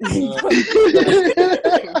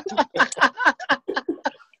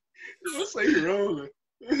 Let's say you're rolling.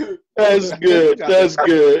 That's good. That's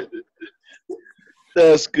good.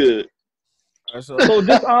 That's good. So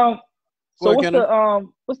just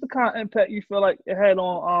what's the kind of impact you feel like it had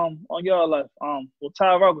on your life? Well,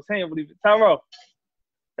 Tyrell was saying, Tyrell,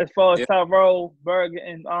 as far as Tyrell, Berger,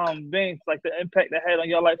 and Beans, like the impact that had on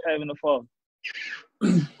your life having a father.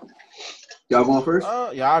 Y'all going first?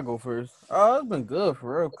 Yeah, I'll go first. It's been good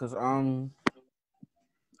for real, because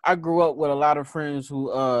I grew up with a lot of friends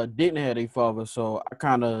who didn't have a father, so I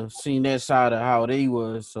kind of seen that side of how they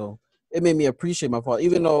was, so it made me appreciate my father.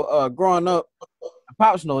 Even though growing up,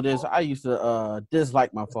 Pops know this, I used to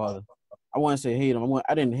dislike my father. I wouldn't say hate him.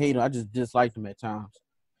 I didn't hate him. I just disliked him at times.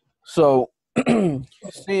 So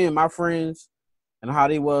seeing my friends and how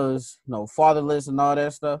they was, fatherless and all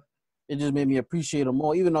that stuff, it just made me appreciate him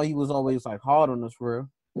more. Even though he was always like hard on us for real,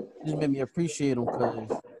 it just made me appreciate him because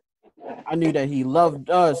I knew that he loved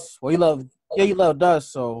us. Well, he loved us.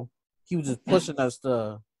 So he was just pushing us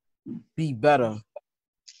to be better.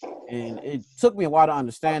 And it took me a while to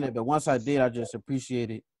understand it, but once I did, I just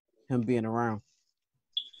appreciated him being around.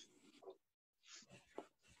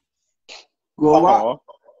 Go what?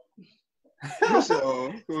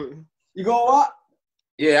 So, You go what?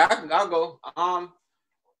 Yeah, I'll go.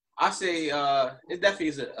 I say it definitely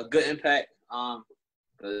is a good impact.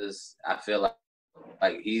 Because I feel like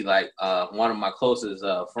he one of my closest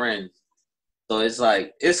friends. So it's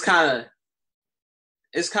like it's kind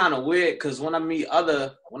of weird because when I meet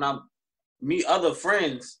other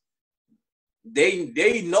friends,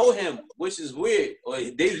 they know him, which is weird, or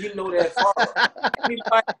he know their father.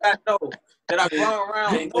 Anybody I know that I've run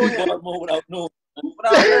around and know him without knowing. I'm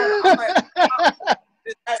like,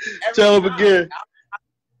 Tell him again.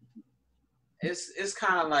 It's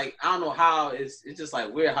kind of like I don't know how it's just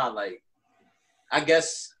like weird how like I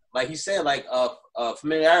guess like he said like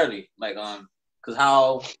familiarity like because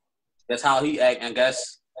that's how he act and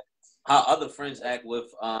guess how other friends act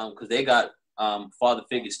with because they got father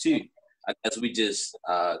figures too. I guess we just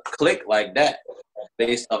click like that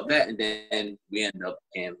based off that, and then we end up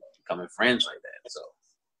becoming friends like that. So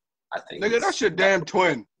I think nigga, that's your damn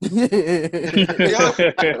twin.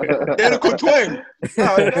 Identical twin.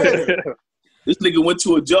 God damn. This nigga went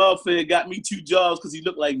to a job fair, got me 2 jobs because he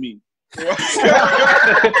looked like me.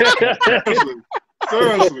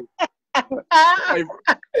 Seriously.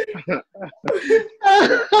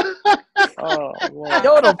 Oh, wow.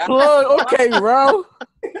 Yo, the plug. Okay, bro.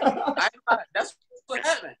 That's what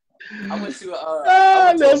happened. I went to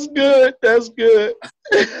that's good. That's good.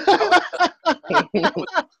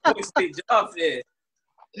 state job fair.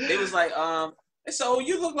 It was like so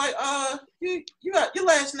you look like you got your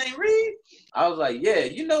last name Reed? I was like, yeah,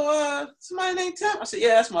 you know somebody named Tim? I said,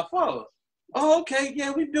 yeah, that's my father. Oh, okay,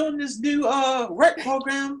 yeah, we building this new rec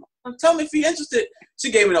program. Tell me if you're interested.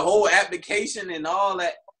 She gave me the whole application and all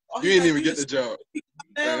that. You didn't even get the job.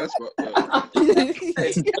 Yeah, that's fucked up.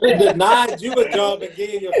 They denied you a job and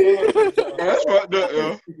gave your father a job. That's fucked up,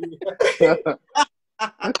 yo.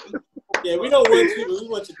 Yeah, we don't want you, but we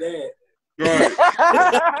want your dad. Right.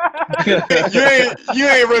 you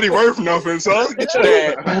ain't really worth nothing, so let's get your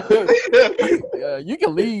dad. Yeah, you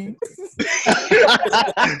can leave.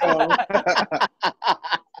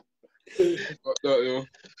 Fucked up, yo.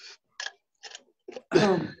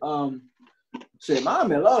 Shit,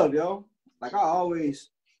 mom in love, yo. Like I always,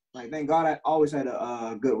 like thank God I always had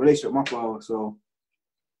a good relationship with my father. So,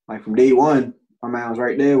 like from day one, my man was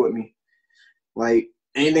right there with me. Like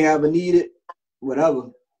anything I ever needed, whatever.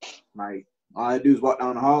 Like all I do is walk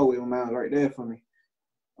down the hallway, my man was right there for me.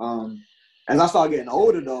 As I started getting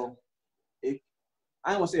older, though, I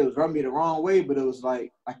don't want to say it was rubbing me the wrong way, but it was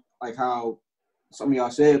like how some of y'all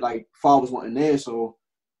said, like fathers wasn't there, so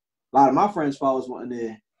a lot of my friends' fathers wasn't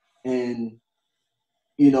there, and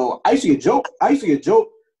you know, I used to get joke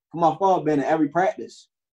for my father being at every practice,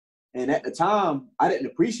 and at the time I didn't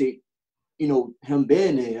appreciate, you know, him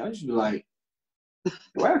being there. I just be like,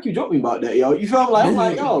 why you keep joking about that, yo? You feel me? Like I'm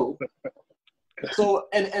like, yo. So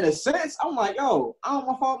in a sense, I'm like, yo, I don't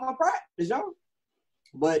want my father in my practice, yo.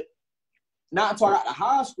 But not until I got to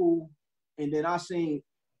high school, and then I seen,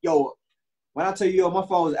 yo, when I tell you, yo, my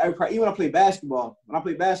father was at every practice. Even when I played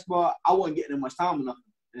basketball, I wasn't getting that much time enough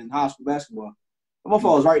in high school basketball. But my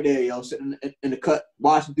father was right there, yo, sitting in the cut,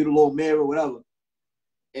 watching through the little mirror, whatever.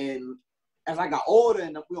 And as I got older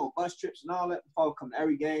and we on bus trips and all that, my father come to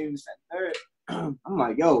every game, second, third. I'm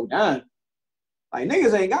like, yo, damn. Like,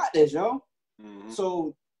 niggas ain't got this, yo. Mm-hmm.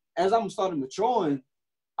 So as I'm starting maturing,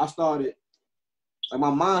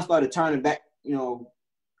 my mind started turning back, you know,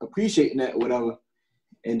 appreciating that, whatever.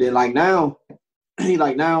 And then now, you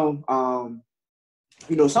know,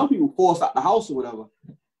 some people forced out the house or whatever.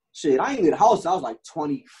 Shit, I ain't in the house. I was like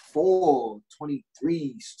 24,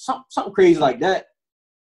 23, something crazy like that.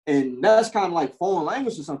 And that's kind of like foreign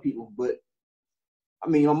language to some people. But I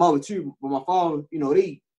mean, my mother too, but my father, you know,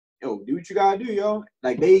 do what you gotta do, yo.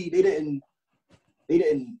 Like they didn't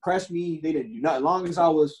press me. They didn't do nothing. As long as I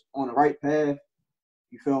was on the right path,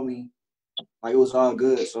 you feel me? Like it was all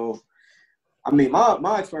good. So, I mean,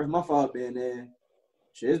 my experience, my father being there,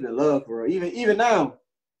 shit, it's been love for her. Even now,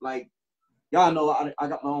 like. Y'all know I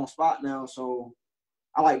got my own spot now, so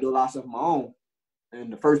I like to do a lot of stuff on my own.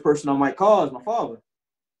 And the first person I might call is my father.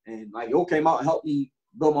 And like, yo came out and helped me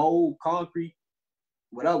build my old concrete,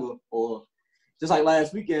 whatever. Or just like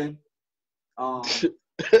last weekend, I'm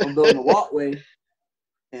building a walkway.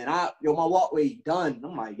 And my walkway done.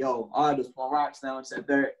 I'm like, yo, I just put rocks down and sat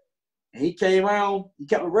there. And he came around, he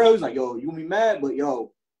kept it real. He's like, yo, you gonna be mad, but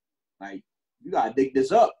yo, like, you gotta dig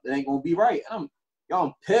this up. It ain't gonna be right.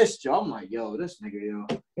 I'm pissed, yo. I'm like, yo, this nigga, yo.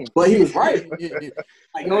 But he was right. Like, he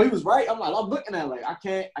was right. I'm looking at it like,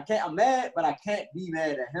 I'm mad, but I can't be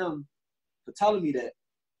mad at him for telling me that.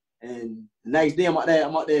 And the next day I'm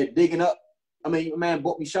out there digging up, man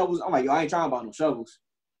bought me shovels. I'm like, yo, I ain't trying to buy no shovels.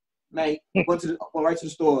 Man, went right to the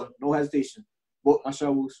store, no hesitation. Bought my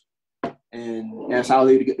shovels, and that's how I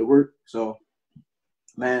leave to get to work. So,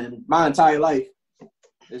 man, my entire life,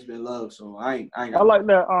 it's been love. So I ain't got. I like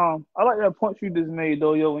that. I like that point you just made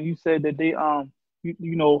though, yo. When you said that they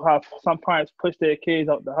you know how some parents push their kids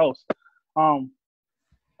out the house.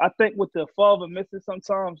 I think with the father missing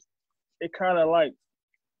sometimes, it kind of like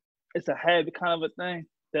it's a habit kind of a thing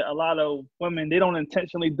that a lot of women, they don't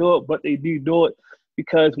intentionally do it, but they do it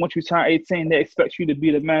because once you turn 18, they expect you to be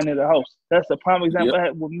the man of the house. That's a prime example I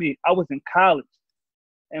had with me. I was in college,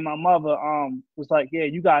 and my mother was like, yeah,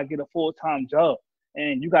 you got to get a full-time job,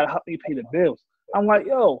 and you got to help me pay the bills. I'm like,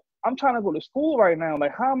 yo, I'm trying to go to school right now.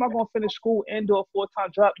 Like, how am I going to finish school and do a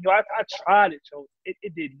full-time job? Yo, I tried it, yo.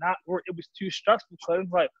 It did not work. It was too stressful because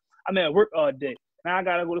it's like, I'm at work all day. Now I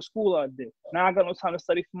got to go to school all day. Now I got no time to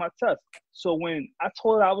study for my test. So when I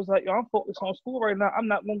told her, I was like, yo, I'm focused on school right now. I'm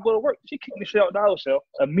not going to go to work. She kicked me shit out the house, yo,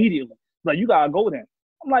 immediately. Like, you got to go then.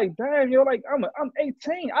 I'm like, damn, yo, like, I'm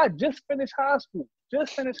 18. I just finished high school.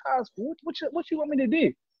 What you want me to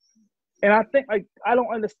do? And I think, like, I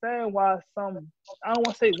don't understand why I don't want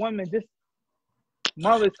to say women, just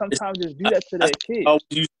mothers sometimes just do that to their kids. I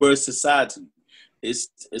use the word society. It's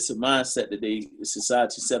a mindset that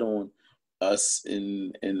society set on us,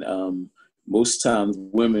 and most times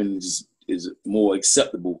women is more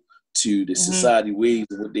acceptable to the society ways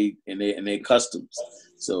of what they and their customs.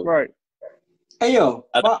 So right. Hey yo,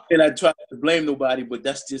 I try to blame nobody, but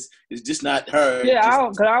it's just not her. Yeah, I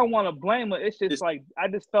don't want to blame her. It's just like I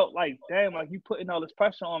just felt like, damn, like you putting all this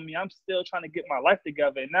pressure on me. I'm still trying to get my life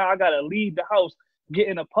together, and now I gotta leave the house, get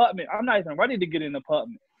an apartment. I'm not even ready to get an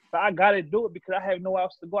apartment, but I gotta do it because I have nowhere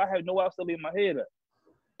else to go. I have nowhere else to leave my head up.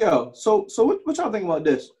 Yo, so what y'all think about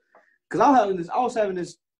this? Because I was having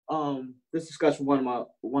this discussion with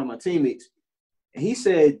one of my teammates, and he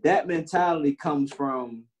said that mentality comes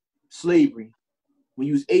from slavery. When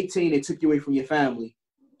you was 18, they took you away from your family,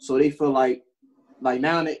 so they feel like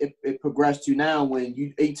now it progressed to now when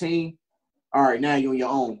you 18. All right, now you're on your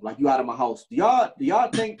own, like you out of my house. Do y'all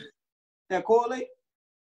think that correlate?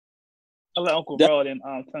 I'll let Uncle Rod and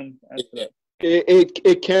Tim answer that.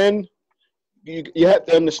 It can. You have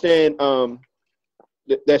to understand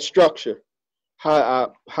that structure,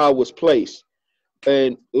 how it was placed,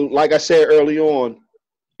 and like I said early on,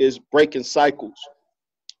 is breaking cycles,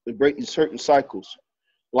 and breaking certain cycles.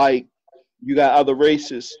 Like you got other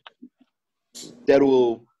races that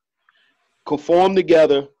will conform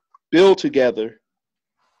together, build together.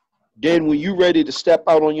 Then when you're ready to step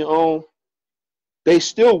out on your own, they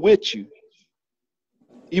still with you,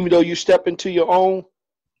 even though you step into your own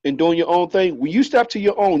and doing your own thing. When you step to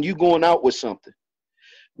your own, you going out with something.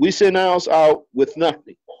 We send ours out with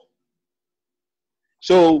nothing.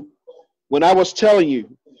 So when I was telling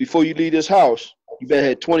you, before you leave this house, you better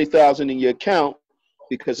have 20,000 in your account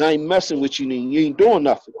because I ain't messing with you and you ain't doing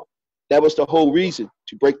nothing. That was the whole reason,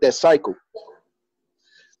 to break that cycle.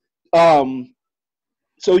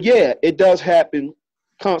 So yeah, it does happen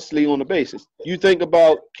constantly on the basis. You think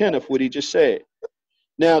about Kenneth, what he just said.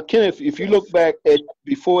 Now, Kenneth, if you look back at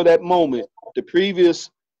before that moment, the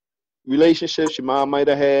previous relationships your mom might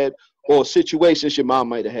have had or situations your mom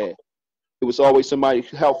might have had, it was always somebody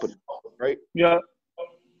helping, right? Yeah,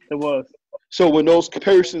 it was. So when those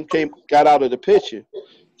persons got out of the picture,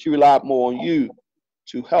 she relied more on you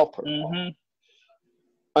to help her. Mm-hmm.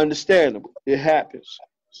 Understandable. It happens.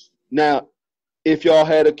 Now, if y'all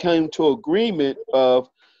had come to agreement of,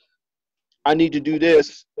 I need to do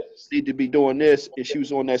this, need to be doing this, and she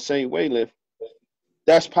was on that same wavelength,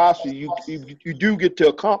 that's possible. You do get to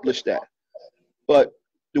accomplish that. But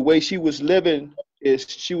the way she was living is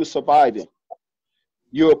she was surviving.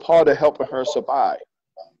 You're a part of helping her survive.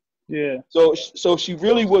 Yeah. So she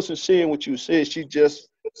really wasn't seeing what you said. She just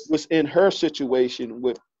was in her situation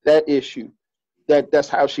with that issue. That's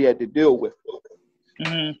how she had to deal with it.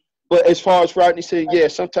 Mm-hmm. But as far as Rodney said, yeah,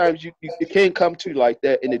 sometimes it can come to like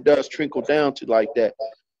that, and it does trickle down to like that.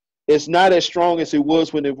 It's not as strong as it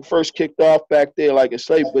was when it first kicked off back there, like a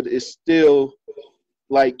slave, but it's still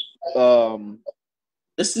like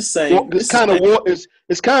it's the same. It's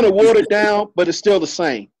kind of watered down, but it's still the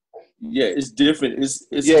same. Yeah, it's different. It's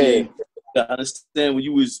yeah. I understand when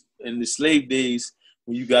you was in the slave days,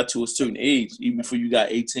 when you got to a certain age, even before you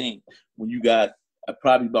got 18, when you got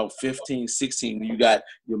probably about 15, 16, when you got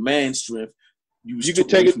your man strength, you could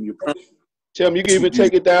take it from your parents. Tell me, you can even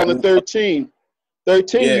take it down to 13.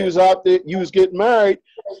 13, yeah. You was out there, you was getting married,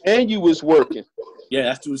 and you was working. Yeah,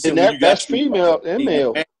 that's what and that's female and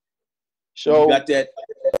male. So you got that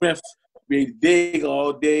strength, be dig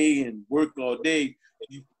all day and work all day.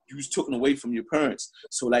 You you was taken away from your parents.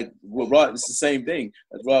 So like with Rod, it's the same thing.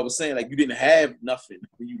 As Rod was saying, like you didn't have nothing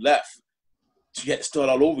when you left. So you had to start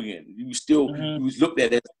all over again. You was still you was looked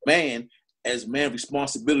at as man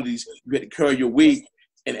responsibilities. You had to carry your weight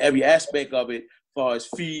in every aspect of it, as far as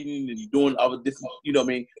feeding and doing other different,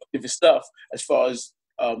 different stuff. As far as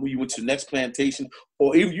when you went to the next plantation,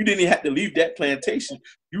 or even you didn't even have to leave that plantation.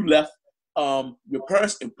 You left your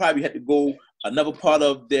parents and probably had to go another part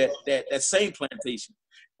of that same plantation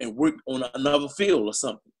and work on another field or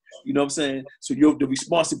something. You know what I'm saying? So the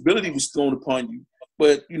responsibility was thrown upon you,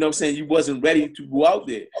 but you know what I'm saying, you wasn't ready to go out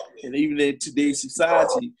there. And even in today's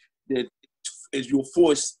society, that as you're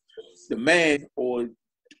forced, the man or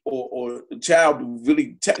the child,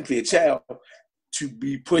 really technically a child, to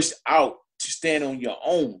be pushed out to stand on your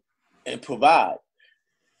own and provide.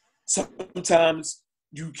 Sometimes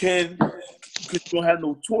you can, because you don't have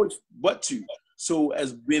no choice but to. So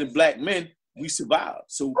as being black men, we survive.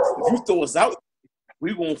 So if you throw us out,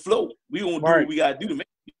 we're gonna float. We're gonna do what we gotta do to make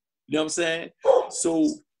it. You know what I'm saying? So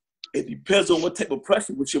it depends on what type of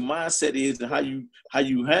pressure, what your mindset is, and how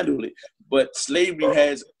you handle it. But slavery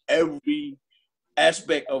has every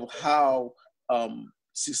aspect of how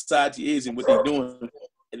society is and what they're doing.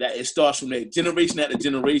 And that it starts from that generation after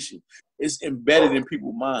generation. It's embedded in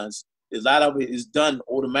people's minds. A lot of it is done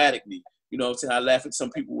automatically. You know what I'm saying? I laugh at some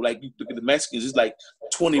people, like you look at the Mexicans, it's like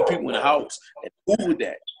 20 people in the house and cool with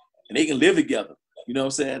that. And they can live together. You know what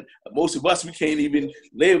I'm saying? Most of us, we can't even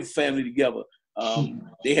live family together.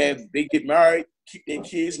 They get married, keep their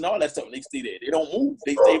kids and all that stuff, and they stay there. They don't move.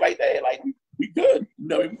 They stay right there. Like, we good. You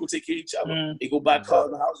know, we go take care of each other. They go buy cars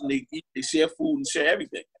in the house and they eat, they share food and share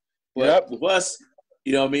everything. But with us,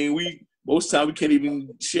 you know what I mean? Most time we can't even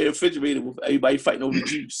share a refrigerator with everybody fighting over the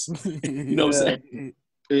juice. You know what I'm saying?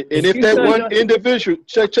 And if that one individual,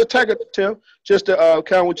 just to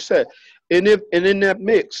count what you said, and in that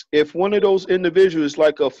mix, if one of those individuals,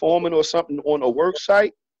 like a foreman or something on a work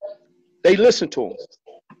site, they listen to him.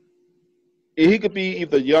 And he could be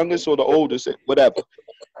either the youngest or the oldest, whatever.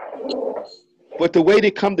 But the way they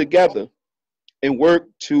come together and work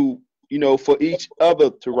to, for each other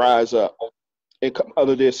to rise up and come out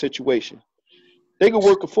of their situation. They could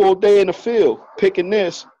work a full day in the field picking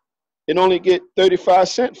this and only get 35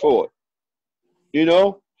 cents for it.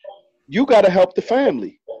 You got to help the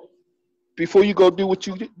family before you go do what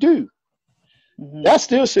you do. That's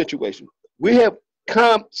their situation. We have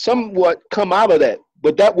somewhat come out of that,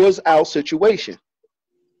 but that was our situation.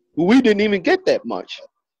 We didn't even get that much.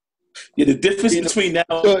 Yeah, the difference between now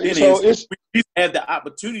and then is we had the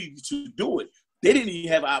opportunity to do it. They didn't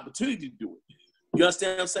even have an opportunity to do it. You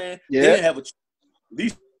understand what I'm saying? Yeah. They didn't have at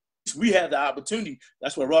least we have the opportunity.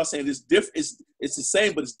 That's what Ross saying. It's different. It's the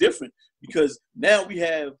same, but it's different because now we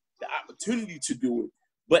have the opportunity to do it.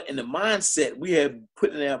 But in the mindset, we have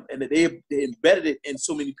put in them, and they embedded it in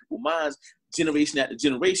so many people's minds, generation after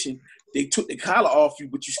generation. They took the collar off you,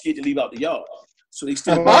 but you're scared to leave out the yard. So they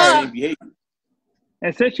still do the same behavior.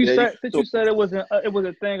 And since you said it was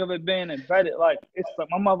a thing of it being embedded, like it's like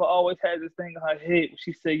my mother always had this thing in her head.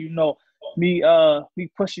 She said, me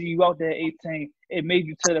pushing you out there at 18, it made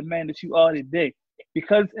you to the man that you are today.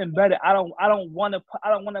 Because it's embedded, I don't ever want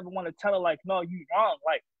to tell her like, no, you wrong.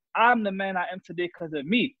 Like I'm the man I am today because of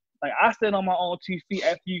me. Like I stood on my own 2 feet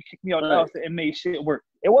after you kicked me out the house and made shit work.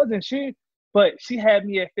 It wasn't shit, but she had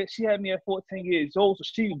me at 14 years old, so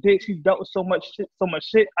she dealt with so much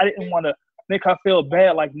shit. I didn't want to make her feel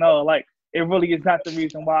bad. Like no, like it really is not the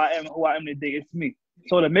reason why I am who I am today. It's me.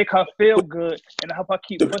 So to make her feel good and to help her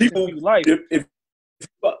keep pushing through life.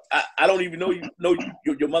 I don't even know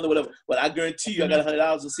your mother, whatever, but I guarantee you, I got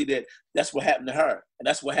 $100 to see that's what happened to her, and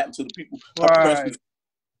that's what happened to the people. Right.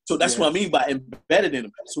 So that's what I mean by embedded in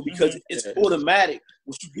them. So because it's automatic,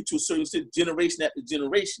 once you get to a certain state, generation after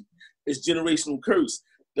generation, it's generational curse.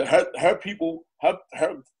 Her people, her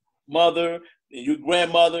mother, and your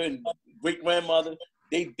grandmother and great grandmother,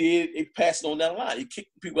 they passed it on down the line. They kicked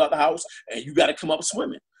people out the house, and you got to come up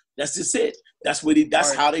swimming. That's just it. That's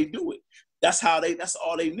how they do it. That's all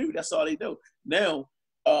they knew. That's all they do. Now,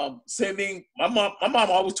 same thing. My mom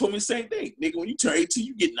always told me the same thing. Nigga, when you turn 18,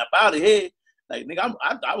 you getting up out of here. Like, nigga,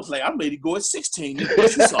 I was like, I'm ready to go at 16. Nigga,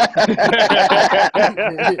 what you saw?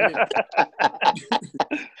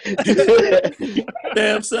 You know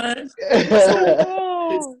what I'm saying?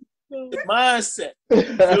 So, it's mindset. You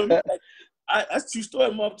feel me? Like, that's a true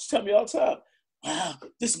story. Mom just tell me all the time. Wow,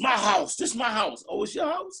 this is my house. This is my house. Oh, it's your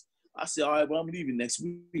house? I said, all right, well, I'm leaving next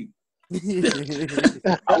week.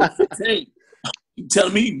 I was 15. You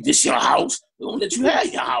telling me this your house? They won't let you have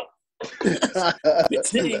your house.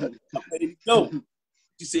 15, I'm ready to go.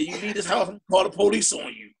 She said, you leave this house, I'm gonna call the police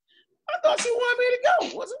on you. I thought you wanted me to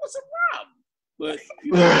go. What's the problem? But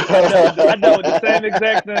you I dealt with the same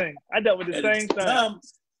exact thing. I dealt with the at same the thing. time,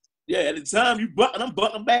 yeah, at the time you bucking, I'm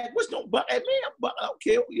bucking back. What's don't buck at me? I don't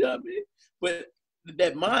care. You know what I mean? But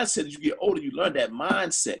that mindset, as you get older, you learn that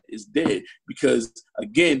mindset is dead because,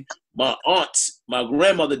 again, my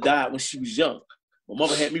grandmother died when she was young. My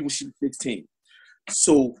mother had me when she was 16.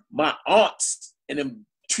 So my aunts and them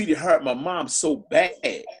treated my mom so bad,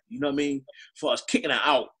 you know what I mean? For us kicking her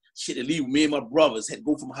out, she had to leave with me and my brothers, had to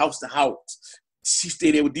go from house to house. She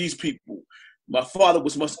stayed there with these people. My father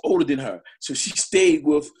was much older than her, so she stayed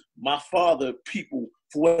with my father people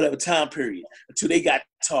for whatever time period until they got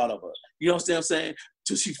tired of her. You know what I'm saying?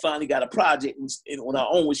 Until she finally got a project on her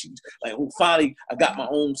own. When she like, finally, I got my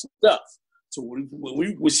own stuff. So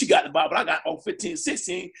when she got the Bible, I got 15,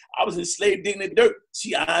 16. I was enslaved digging the dirt.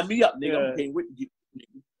 She eyed me up, nigga. I'm paying with you.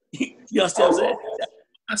 You understand what I'm saying?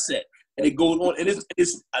 That's mindset, and it goes on, and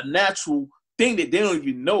it's a natural thing that they don't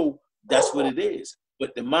even know that's what it is.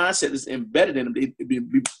 But the mindset is embedded in them.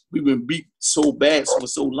 We've been beat so bad for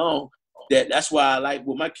so long that's why I like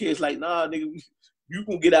with my kids. Like, nah, nigga, you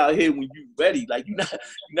gonna get out here when you ready. Like, you're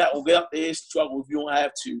not gonna get out there and struggle if you don't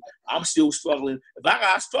have to. I'm still struggling. If I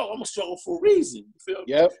gotta struggle, I'm gonna struggle for a reason. You feel me?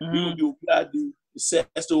 Yep. We gonna do what we gotta do. So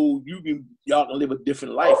y'all can live a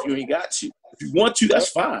different life. You ain't got to. If you want to, that's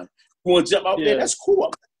fine. If you want to jump out there, that's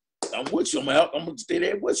cool. I'm with you. I'm gonna stay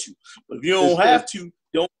there with you. But if you don't have to,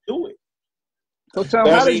 don't do it. So Tom,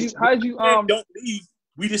 how did you don't leave?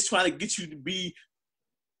 We just trying to get you to be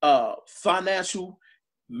financial,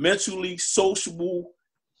 mentally, sociable,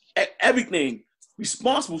 everything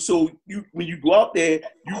responsible. So when you go out there,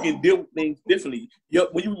 you can deal with things differently.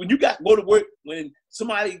 When you got to go to work, when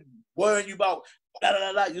somebody worrying you about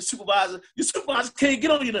your supervisor can't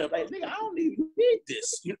get on you. Like, nigga, I don't even need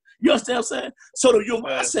this. You understand what I'm saying? So your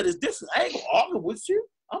mindset is different. I ain't gonna argue with you.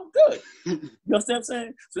 I'm good. You understand what I'm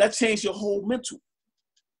saying? So that changed your whole mental.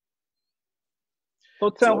 So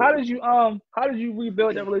Tim, how did you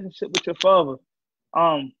rebuild that relationship with your father?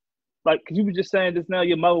 Like, cause you were just saying this now,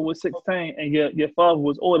 your mother was 16 and your father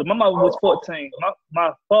was older. My mother was 14.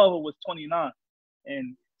 My father was 29.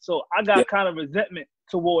 And so I got kind of resentment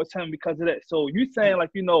towards him because of that. So you saying,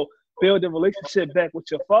 like, build a relationship back with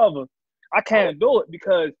your father. I can't do it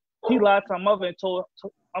because he lied to my mother and told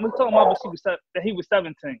my mother that he was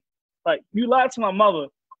 17. Like, you lied to my mother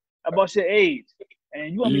about your age,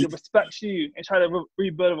 and you want me to respect you and try to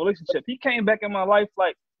rebuild a relationship. He came back in my life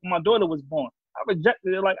like when my daughter was born. I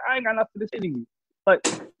rejected it. Like, I ain't got nothing to say to you. Like,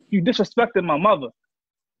 you disrespected my mother.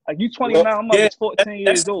 Like, you 29, my mother's 14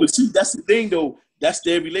 years old. But see, that's the thing, though. That's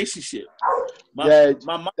their relationship. My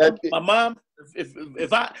mom.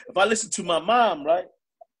 If I listen to my mom, right,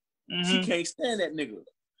 she can't stand that nigga.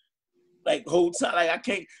 Like, whole time, like, I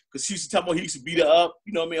can't, because she used to tell me he used to beat her up.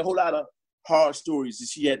 You know what I mean? A whole lot of hard stories that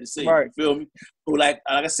she had to say. Right. You feel me? So, like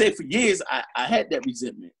I said, for years, I had that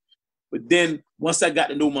resentment. But then once I got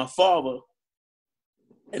to know my father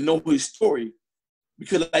and know his story,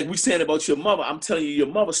 because like we saying about your mother, I'm telling you your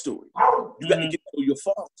mother's story. You got to get to know your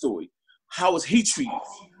father's story. How was he treated?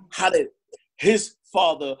 How did his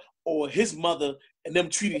father or his mother and them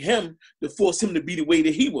treated him to force him to be the way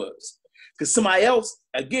that he was? Because somebody else,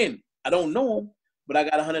 again, I don't know him, but I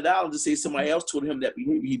got $100 to say somebody else told him that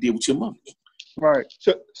behavior he did with your mother. Right.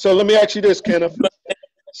 So let me ask you this, Kenneth.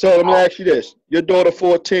 So let me ask you this. Your daughter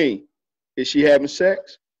 14, is she having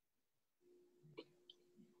sex?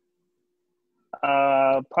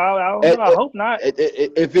 Probably. I don't know. I hope not.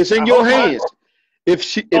 If it's in your hands,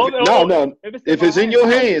 if it's in your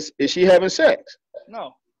hands, is she having sex?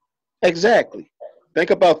 No. Exactly. Think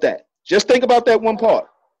about that. Just think about that one part.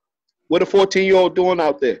 What a 14-year-old doing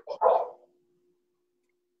out there?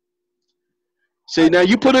 See, now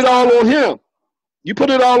you put it all on him. You put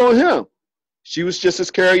it all on him. She was just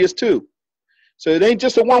as curious too. So it ain't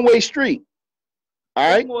just a one-way street. All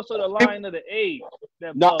right? It's more so the line of the age.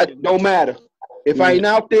 No, it don't matter. If I ain't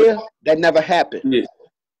out there, that never happened. Yeah.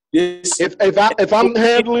 Yes. If I'm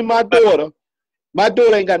handling my daughter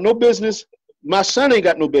ain't got no business. My son ain't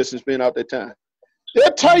got no business being out that time.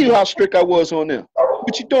 They'll tell you how strict I was on them.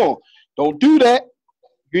 What you doing? Don't do that.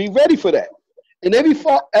 You ain't ready for that. And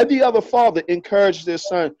every other father encourages their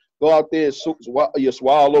son, go out there and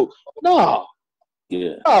swallow. No.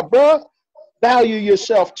 Yeah. Nah, bro. Value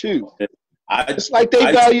yourself too. It's like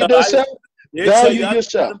they value themselves. Value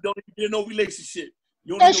yourself. Don't need no relationship.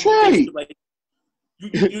 That's right. Like,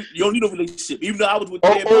 you don't need no relationship. Even though I was with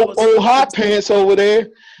old hot pants over there.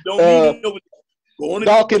 Don't need no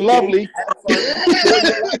dark and lovely.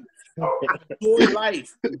 Enjoy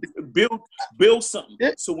life. Build something.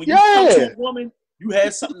 So when you come to a woman, you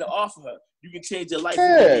had something to offer her. You can change your life.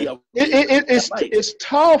 Yeah, it's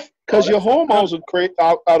tough because your hormones are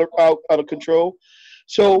out of control.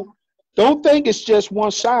 So don't think it's just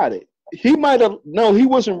one sided. He might have he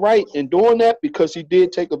wasn't right in doing that because he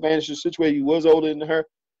did take advantage of the situation. He was older than her,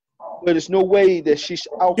 but there's no way that she's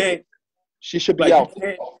out. She should be out.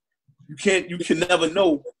 You can never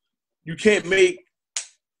know. You can't make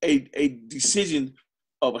a decision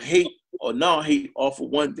of hate or non-hate off of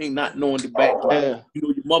one thing, not knowing the background. Yeah. You know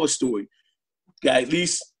your mother's story. At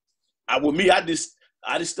least with me, I just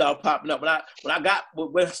started popping up. When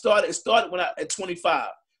it started when at 25.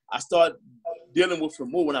 I started dealing with it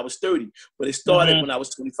more when I was 30, but it started when I was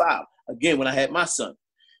 25. Again, when I had my son.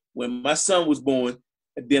 When my son was born,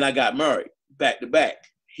 and then I got married back to back.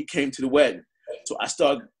 He came to the wedding, so I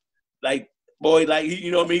started like, boy, like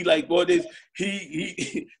you know what I mean, like boy, this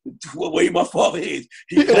he the way my father is.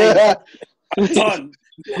 He claimed, son,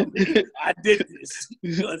 I did this.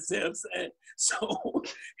 You know what I'm saying? So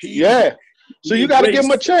so you got to give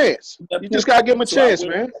him a chance. You just got to give him a chance,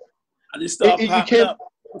 man. I just started popping up.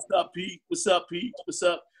 What's up, Pete? What's up, Pete? What's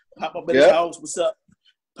up? Pop up at his house. What's up?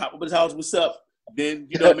 Pop up at his house. What's up? Then,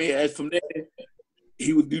 you know what I mean? And from there,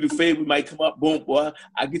 he would do the favor. We might come up, boom, boy.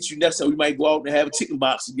 I get you next time. We might go out and have a chicken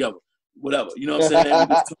box together. Whatever. You know what I'm saying?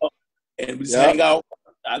 We just talk and we just hang out.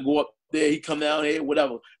 I go up there. He come down here,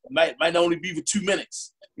 whatever. Might only be for 2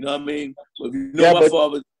 minutes. You know what I mean? But if you know my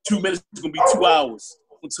father, 2 minutes is going to be 2 hours.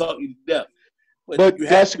 I'm talking you to death. But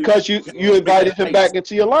that's because you invited him back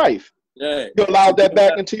into your life. Yeah. You allowed that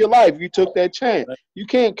back into your life. You took that chance. You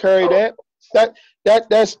can't carry that.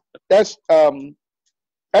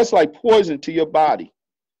 That's like poison to your body.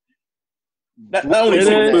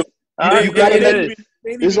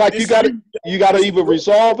 It's like you gotta either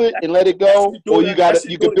resolve it and let it go, or you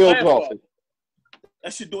can build off it.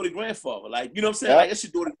 That's your daughter's grandfather. Like, you know what I'm saying? Like, that's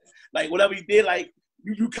your daughter. Like, whatever he did, like,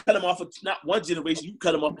 you cut him off of not one generation, you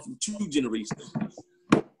cut him off from 2 generations.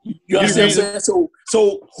 You know what I'm saying?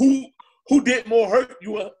 So who did more hurt,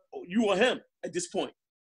 you or him at this point?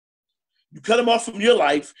 You cut him off from your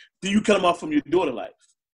life, then you cut him off from your daughter's life.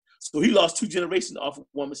 So he lost 2 generations off of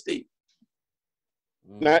one mistake.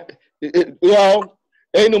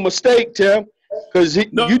 Ain't no mistake, Tim, because you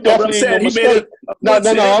definitely ain't no mistake. No.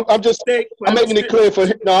 I'm making it clear for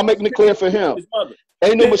him. No, I'm making it clear for him.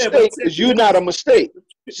 Ain't no mistake because you're not a mistake.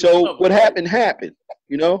 So what happened,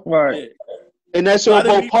 you know? Right. And that's on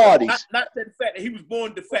both parties. Not the fact that he was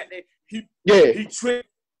born, the fact that he tricked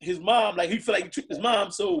his mom, like he felt like he tricked his mom.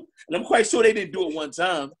 So, and I'm quite sure they didn't do it one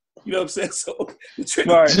time. You know what I'm saying? So, she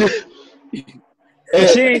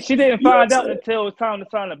didn't find out until it was time to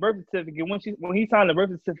sign the birth certificate. When he signed the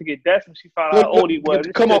birth certificate, that's when she found out how old he was.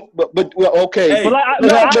 Come on, but okay. Hey, but I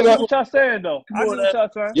see what y'all saying though. I see what y'all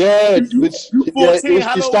saying. Yeah,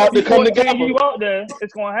 it's starting to come together. You out there,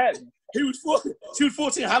 it's gonna happen. He was 14. She was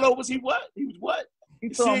 14. How old was he? What? He was what? He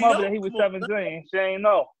told mother that he was 17. She ain't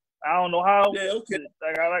know. I don't know how. Yeah, okay.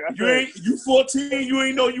 Like I said, you 14. You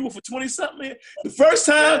ain't know you were for 20 something. The first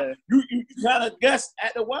time you kind of guessed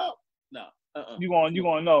at the while. No. You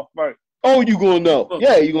gonna know, right? Oh, you gonna know?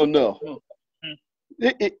 Yeah, you gonna know.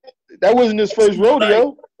 That wasn't his first rodeo.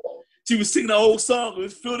 Like, she was singing the old song.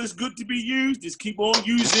 It feels good to be used. Just keep on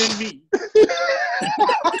using me.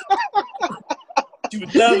 She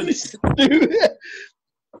was loving it.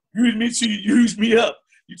 Use me up.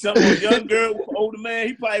 You tell me a young girl, older man,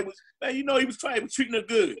 he probably was, man, you know, he was treating her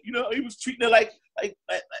good. You know, he was treating her like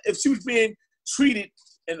if she was being treated,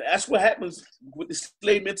 and that's what happens with the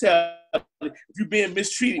slave mentality. If you're being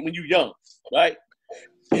mistreated when you're young, right?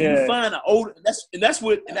 And you find an older, and that's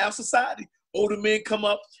what in our society, older men come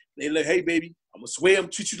up, they like, hey baby, I'm gonna swear I'm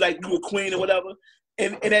treat you like you a queen or whatever.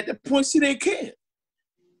 And at the point she didn't care.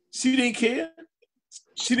 She didn't care.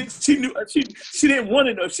 She didn't want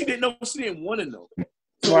to know. If she didn't know, she didn't want to know.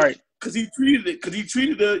 Right. Because he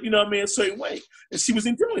treated her, you know what I mean, a certain way. And she was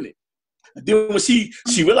enjoying it. And then when she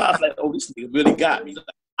realized, like, oh, this nigga really got me. Like,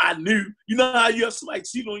 I knew. You know how you have somebody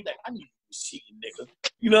cheating on you, like, I knew you was cheating, nigga.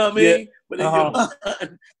 You know what I mean? Yeah. But in your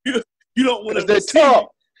mind, you don't want to they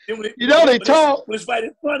talk. They talk. When it's right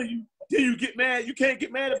in front of you, then you get mad. You can't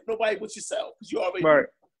get mad at nobody but yourself. Because you already right.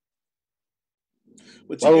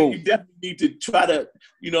 But you definitely need to try to,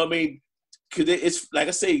 you know what I mean? Because it's, like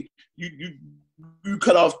I say, you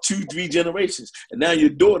cut off 2-3 generations. And now your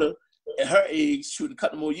daughter, at her age, she would have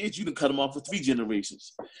cut them more years. You done cut them off for 3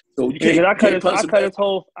 generations. So you can't. I cut his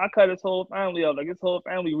whole family out. Like his whole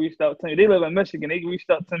family reached out to me. They live in Michigan. They reached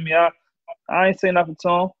out to me. I ain't saying nothing to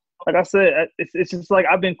them. Like I said, it's just like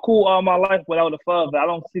I've been cool all my life without a father. I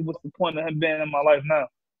don't see what's the point of him being in my life now.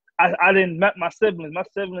 I didn't met my siblings. My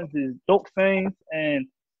siblings is dope things, and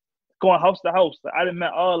going house to house. Like, I didn't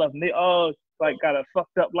met all of them. They all like got a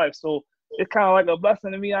fucked up life. So it's kind of like a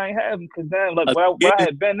blessing to me. I ain't have them because damn, like where I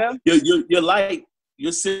had been them. You're like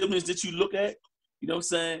your siblings that you look at. You know what I'm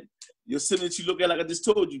saying? Your siblings you look at, like I just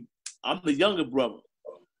told you. I'm the younger brother.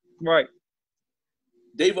 Right.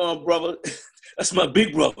 Davon brother, that's my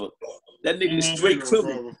big brother. That nigga is straight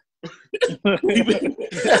criminal. That's what he is.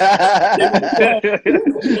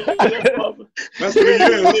 That's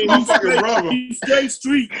my fucking brother. He's straight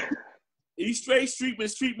street. He's straight street, been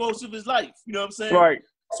street most of his life. You know what I'm saying? Right.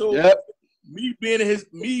 So me being in his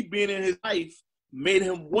life made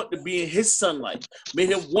him want to be in his sunlight. Made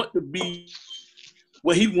him want to be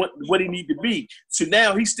what he need to be. So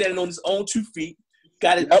now he's standing on his own 2 feet.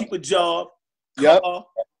 Got to keep a job. Car,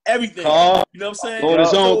 everything. You know what I'm saying? On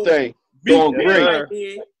his own thing. Doing great.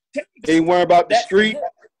 He ain't worried about the street.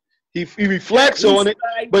 He reflects on it,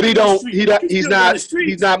 but he's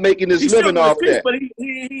not making his living off that. But he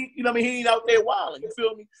you know what I mean? He ain't out there wilding. You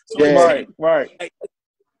feel me? So right.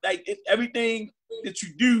 Like everything that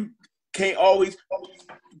you do can't always.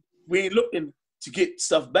 We ain't looking to get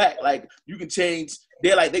stuff back. Like you can change.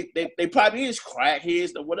 They're like they probably is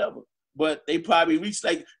crackheads or whatever, but they probably reach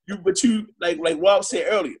like you. But you like Rob said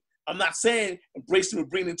earlier. I'm not saying embrace them and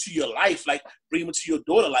bring them to your life, like bring them to your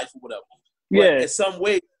daughter life or whatever. Yeah. But in some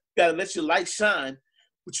way, you gotta let your light shine,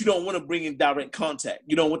 but you don't want to bring in direct contact.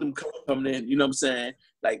 You don't want them coming in. You know what I'm saying?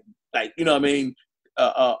 Like you know what I mean?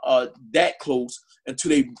 That close until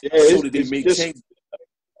they show that they make changes.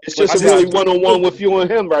 It's just a really one-on-one with you and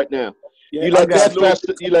him right now. Yeah, you let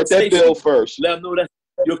that build first. Let them know that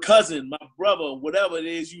your cousin, my brother, whatever it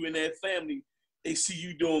is, you and that family, they see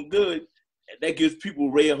you doing good. And that gives people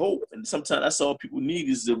rare hope. And sometimes that's all people need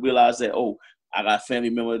is to realize that, oh, I got a family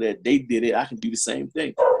member that they did it. I can do the same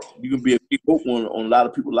thing. You can be a big hope on a lot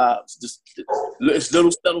of people's lives. Just it's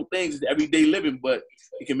little subtle things, everyday living, but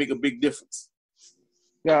it can make a big difference.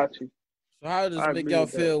 Got you. So how does it make y'all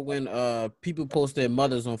feel when people post their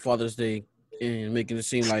mothers on Father's Day and making it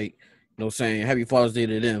seem like, you know, saying Happy Father's Day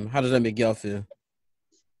to them? How does that make y'all feel?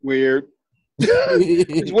 Weird.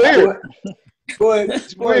 It's weird.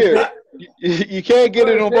 It's weird. You can't get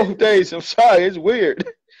it on both days. I'm sorry, it's weird.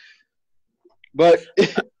 But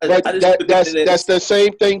that's the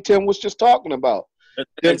same thing Tim was just talking about.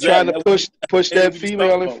 Them trying to push that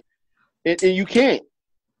female, and you can't.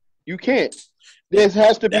 You can't. There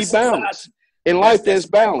has to be balance. In life, there's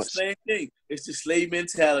balance. Same thing. It's the slave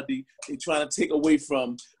mentality. They're trying to take away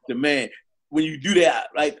from the man. When you do that,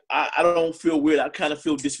 like I don't feel weird. I kind of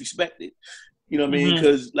feel disrespected. You know what I mean?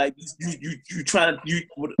 Because like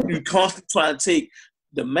you constantly trying to take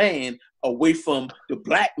the man away from the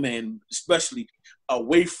black man, especially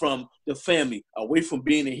away from the family, away from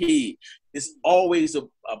being a head. It's always a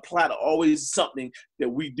plot, always something that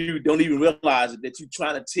we do. Don't even realize it, that you're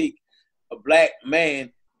trying to take a black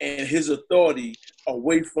man and his authority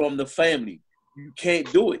away from the family. You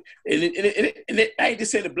can't do it. And I ain't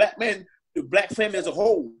just saying the black man, the black family as a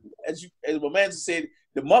whole. As my man said,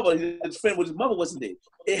 the mother, his friend with his mother wasn't there.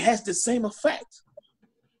 It has the same effect.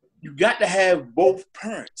 You got to have both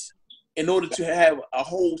parents in order to have a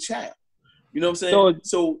whole child. You know what I'm saying?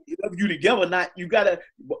 So if you together, you gotta.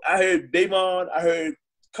 I heard Davon, I heard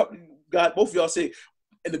both of y'all say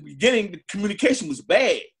in the beginning the communication was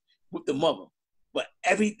bad with the mother, but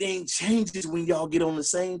everything changes when y'all get on the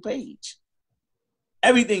same page.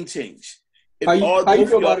 Everything changed. How you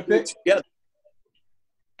feel about it, Pitt? Together.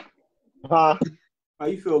 How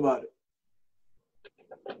you feel about it?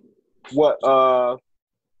 What?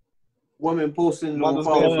 Women posting Mother's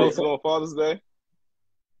on Day, Father's Day. on Father's Day.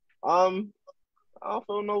 I don't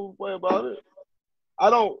feel no way about it. I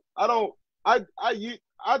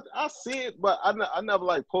see it, but I never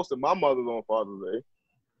like posted my mother's on Father's Day.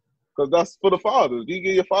 Cause that's for the fathers. You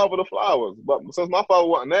give your father the flowers. But since my father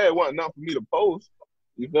wasn't there, it wasn't enough for me to post.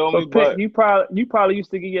 You feel me? But you probably used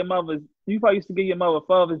to give your mother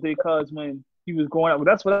Father's Day cards when you was growing up. But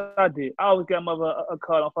that's what I did. I always got mother a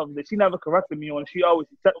card on Father's Day. She never corrected me on it. She always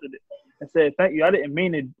accepted it and said, "Thank you. I didn't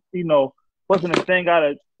mean it. You know, wasn't a thing out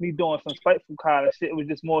of me doing some spiteful kind of shit. It was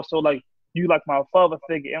just more so like you like my father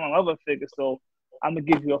figure and my mother figure. So I'm gonna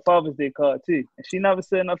give you a Father's Day card too." And she never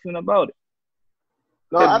said nothing about it.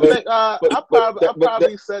 No, I think I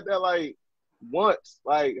probably said that like once,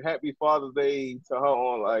 like Happy Father's Day to her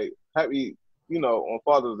on like happy, on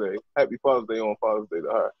Father's Day, Happy Father's Day on Father's Day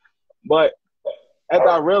to her. But after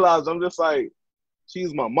I realized, I'm just like,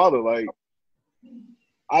 she's my mother. Like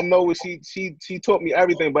I know what she taught me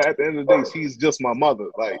everything, but at the end of the day, she's just my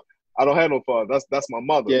mother. Like I don't have no father. That's my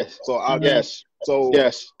mother. Yes. So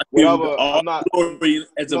Whatever. I'm not glory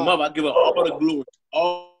as a mother. I give her all the glory.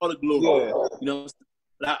 All the glory. Yeah. You know.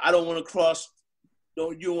 But I don't want to cross.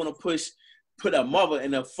 You want to put a mother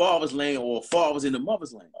in the father's lane or a father's in the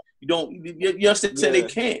mother's lane. You don't. You understand? They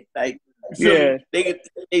can't. Like, you feel me?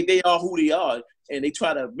 They are who they are, and they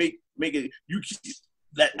try to make it.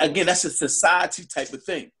 Again, that's a society type of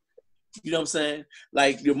thing. You know what I'm saying?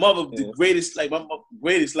 Like, your mother, the greatest. Like, my mother,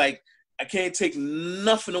 greatest. Like, I can't take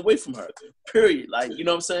nothing away from her. Period. Like, you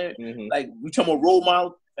know what I'm saying? Mm-hmm. Like, we talking about role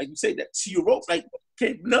model. Like you say that, she your role. Like,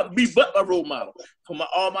 can't nothing be but my role model for my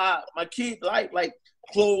kids. Like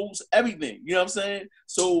clothes, everything. You know what I'm saying?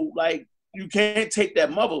 So, like, you can't take that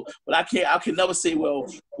mother, but I can never say, well,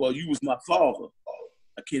 you was my father.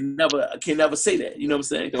 I can never say that. You know what I'm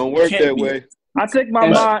saying? Don't work that way. I think my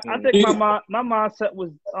mindset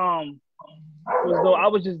was though I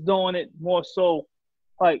was just doing it more so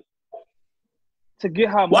like to get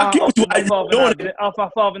her mom off my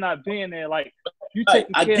father not being there. Like, you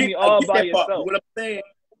taking care of me all by yourself. What I'm saying,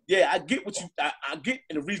 I get what I get,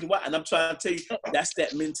 and the reason why, and I'm trying to tell you, that's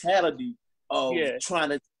that mentality of trying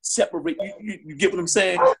to separate. You get what I'm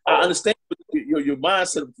saying? I understand your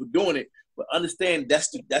mindset for doing it, but understand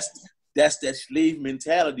that's that slave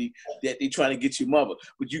mentality that they trying to get your mother.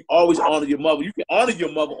 But you always honor your mother. You can honor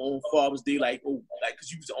your mother on Father's Day,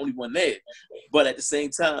 because you was the only one there. But at the same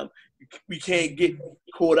time, we can't get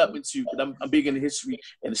caught up into. But I'm big into history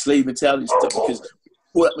and the slave mentality stuff, because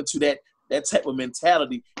caught up into that type of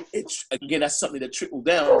mentality. It's again, that's something that trickle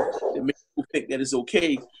down that makes people think that it's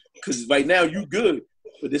okay. Because right now you good,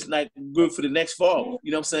 but it's not good for the next father.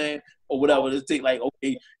 You know what I'm saying? Or whatever. They think like,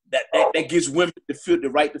 okay, that gives women the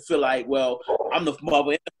right to feel like, well, I'm the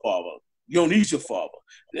mother and the father. You don't need your father.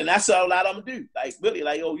 And that's all a lot of them do. Like, really,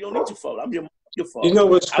 like, oh, you don't need your father. I'm your father. You know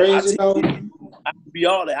what's crazy though? I can be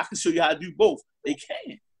all that. I can show you how to do both. They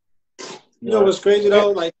can. You know what's crazy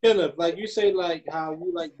though? Like, Kenneth, like you say, like how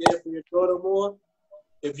you like there for your daughter more.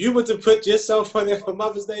 If you were to put yourself on there for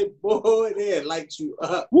Mother's Day, boy, they'd light you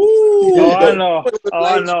up. Woo! Oh, I know.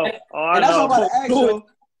 I know. And that's what I'm about to ask you.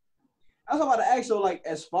 I was about to ask you, like,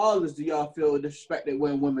 as fathers, do y'all feel disrespected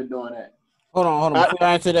when women doing that? Hold on. Before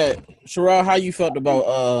I answer that, Sherrod, how you felt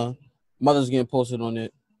about mothers getting posted on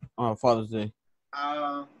it on Father's Day?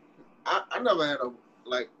 I never had a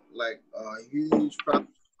huge problem.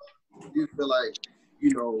 You feel like,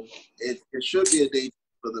 you know, it should be a day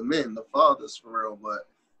for the men, the fathers, for real. But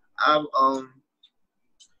I've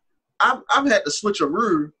had to switch a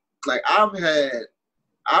rule. Like, I've had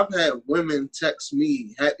women text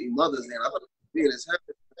me Happy Mother's Day, and I thought this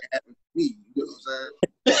happened to me. You know what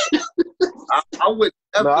I'm saying? I would.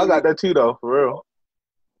 No, I got that too, though, for real.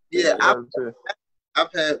 Yeah, I've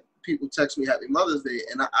had people text me Happy Mother's Day,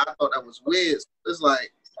 and I thought that was weird. It's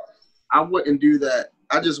like, I wouldn't do that.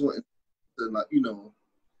 I just wouldn't,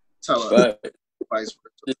 tell her. Vice versa.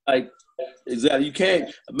 It's like, exactly. You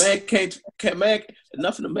can't. A man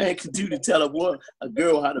nothing a man can do to tell a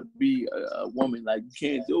girl how to be a woman. Like, you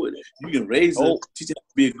can't do it. You can raise her, teach her to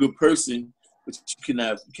be a good person, but you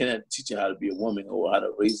cannot teach her how to be a woman or how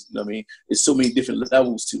to raise. You know what I mean? There's so many different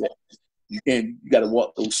levels to that. You got to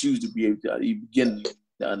walk those shoes to be able to begin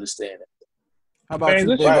to understand it. How about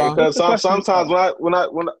you, right, because sometimes when I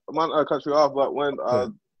cut you off, but when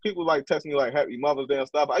people like text me like Happy Mother's Day and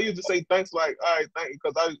stuff, I used to say thanks, like, all right, thank you,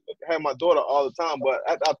 because I had my daughter all the time. But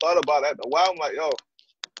I thought about it after a while. I'm like, yo,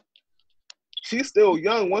 she's still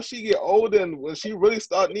young. Once she get older and when she really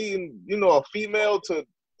start needing, a female to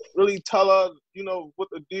really tell her, what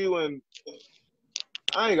to do, and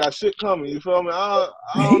I ain't got shit coming. You feel me? I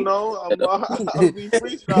don't know. I'll be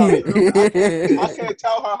freestyling. I can't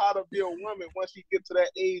tell her how to be a woman once she get to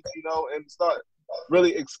that age, and start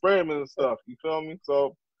really experimenting stuff. You feel me?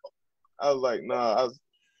 So I was like, nah, I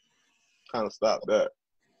kind of stopped that.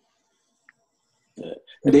 Yeah.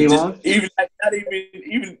 Even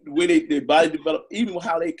the way their body develop, even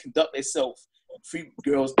how they conduct themselves, free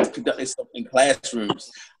girls conduct themselves in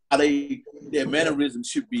classrooms, how their mannerisms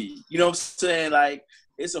should be. You know what I'm saying? Like,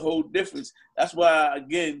 it's a whole difference. That's why,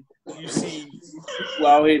 again, you see people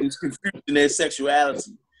out here that's confused in their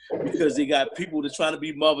sexuality, because they got people that's trying to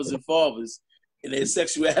be mothers and fathers, and their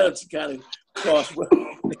sexuality kind of cross. You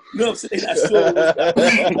know what I'm saying? That's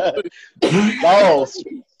laws,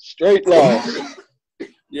 straight laws.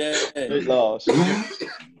 Yeah, straight laws.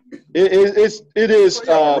 It is. Yeah,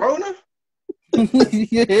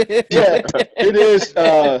 it is.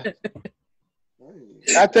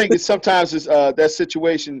 I think sometimes it's that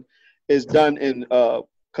situation is done in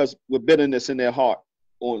because with bitterness in their heart,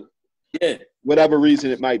 or whatever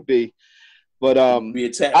reason it might be. But I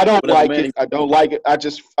don't like it. I don't like it.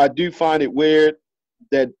 I do find it weird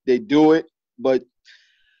that they do it, but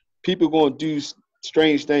people gonna do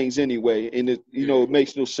strange things anyway, and it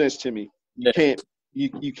makes no sense to me. You can't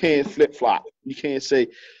You can't flip flop. You can't say,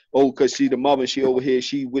 oh, because she the mother, she over here,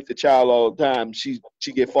 she with the child all the time. She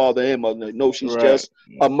get father and mother. No, she's Right. just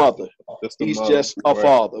a mother. Just the He's mother. just a Right.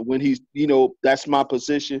 father. When he's, that's my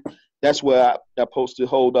position. That's where I'm supposed to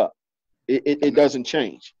hold up. It doesn't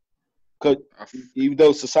change. Because even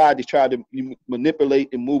though society tried to manipulate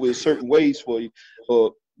and move in certain ways for you,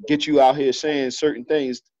 or get you out here saying certain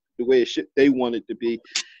things the way they want it to be,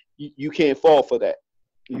 you can't fall for that.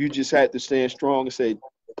 You just had to stand strong and say,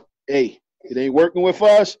 hey, it ain't working with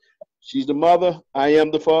us. She's the mother. I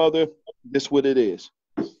am the father. This what it is.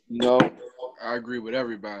 I agree with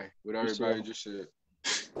everybody. What everybody just said.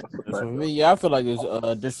 For me, yeah, I feel like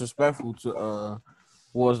it's disrespectful to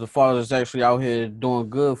towards the fathers actually out here doing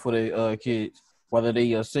good for their kids, whether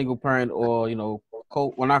they a single parent or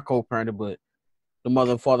not co-parented, but the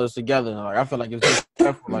mother and fathers together. Like I feel like it's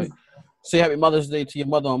disrespectful. Like say Happy Mother's Day to your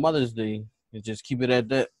mother on Mother's Day, and just keep it at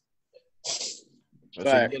that.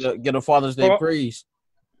 Get a Father's Day praise,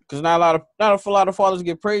 because not a lot of fathers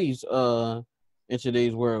get praised in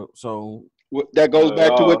today's world. So that goes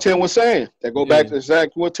back to what Tim was saying. That goes back to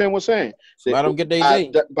exactly what Tim was saying. Let them get their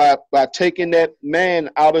day. By taking that man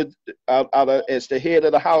out of as the head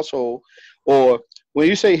of the household, or when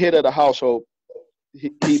you say head of the household,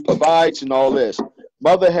 he provides and all this.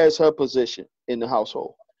 Mother has her position in the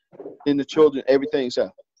household, in the children. Everything's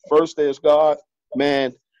up. First there's God,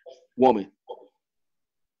 man, woman.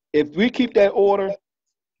 If we keep that order,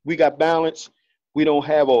 we got balance. We don't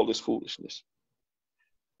have all this foolishness.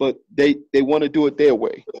 But they want to do it their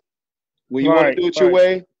way. When you want to do it your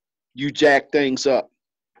way, you jack things up,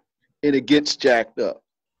 and it gets jacked up.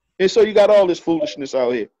 And so you got all this foolishness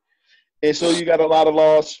out here. And so you got a lot of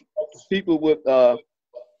lost people with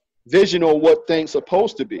vision on what things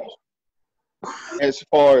supposed to be, as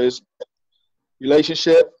far as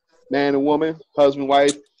relationship, man and woman, husband,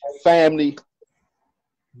 wife, family,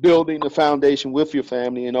 building the foundation with your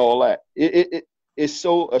family and all that. It's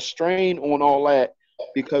so a strain on all that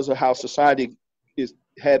because of how society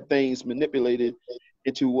had things manipulated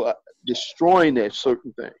into destroying that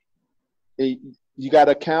certain thing. And you got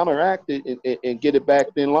to counteract it and get it back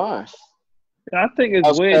in line. I think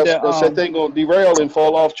it's weird that thing gonna derail and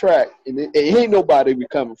fall off track, and it ain't nobody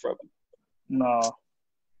recovering from it. No.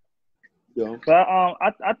 Yeah. But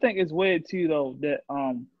I think it's weird too though that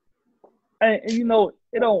and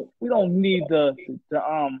we don't need the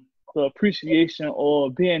appreciation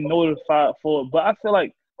or being notified for it, but I feel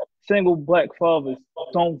like single black fathers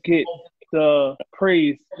don't get the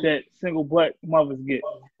praise that single black mothers get.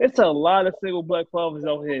 It's a lot of single black fathers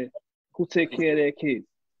out here who take care of their kids,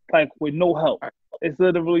 like with no help. It's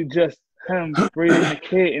literally just him raising the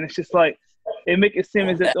kid, and it's just like it make it seem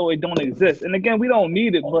as if though it don't exist. And again, we don't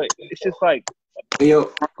need it, but it's just like,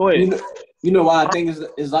 yo, go ahead. You know why I think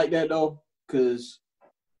it's like that though? Because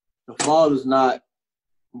the father's not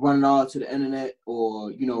running out to the internet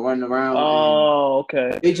or running around. Oh,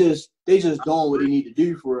 okay. They just doing what they need to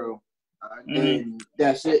do for real, and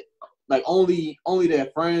that's it. Like only their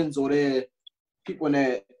friends or their people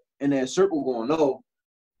in their circle gonna know.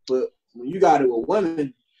 But when you got it with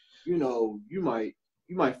women, you might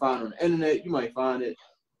find on the internet, you might find it,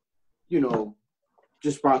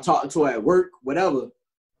 just by talking to her at work, whatever.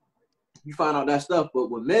 You find out that stuff,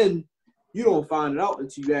 but with men, you don't find it out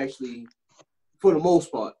until you actually, for the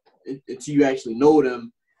most part, until you actually know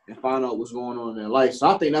them and find out what's going on in their life. So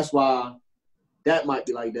I think that's why that might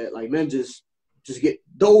be like that. Like men just get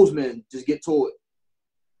told it.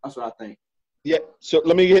 That's what I think. Yeah. So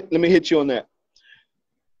let me hit you on that.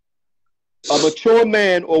 A mature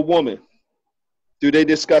man or woman, do they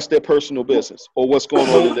discuss their personal business or what's going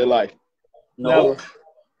on in their life? No.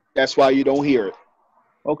 That's why you don't hear it.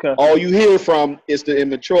 Okay. All you hear from is the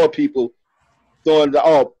immature people going,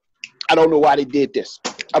 oh, I don't know why they did this.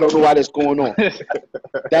 I don't know why that's going on.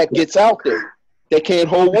 That gets out there. They can't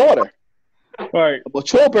hold water. Right. A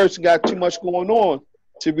mature person got too much going on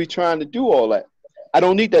to be trying to do all that. I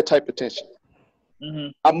don't need that type of attention. Mm-hmm.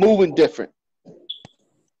 I'm moving different.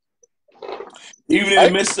 Even in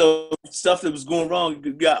the midst of stuff that was going wrong,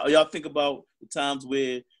 y'all think about the times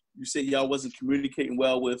where you said y'all wasn't communicating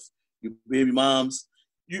well with your baby moms.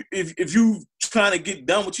 If you trying to get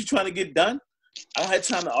done what you trying to get done, I don't have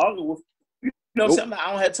time to argue with you. Know what I'm saying?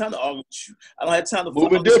 I don't have time to argue with you. I don't have time to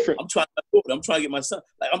moving different. I'm trying to get my son.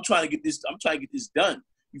 Like I'm trying to get this done.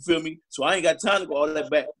 You feel me? So I ain't got time to go all that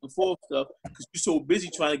back and forth stuff because you're so busy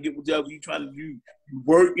trying to get whatever you trying to do. You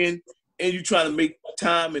working and you trying to make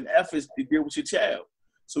time and efforts to deal with your child.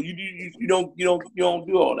 So you don't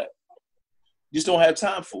do all that. You just don't have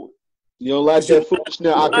time for it. You don't like that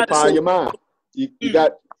foolishness occupying your mind.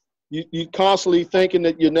 You constantly thinking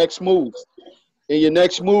that your next move. and your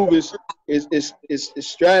next move is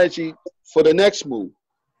strategy for the next move.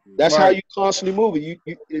 That's how you constantly move it.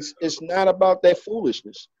 It's not about that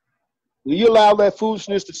foolishness. When you allow that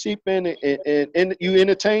foolishness to seep in and you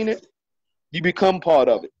entertain it, you become part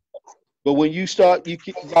of it. But when you start, you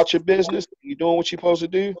keep about your business, you're doing what you're supposed to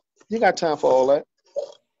do, you got time for all that.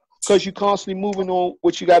 Because you're constantly moving on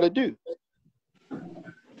what you got to do.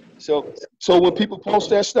 So when people post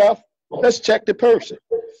that stuff, let's check the person.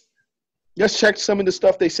 Let's check some of the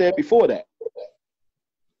stuff they said before that.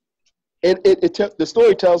 And the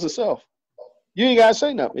story tells itself. You ain't got to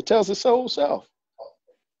say nothing. It tells its whole self.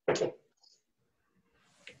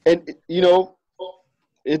 And, you know,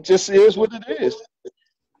 it just is what it is.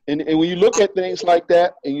 And when you look at things like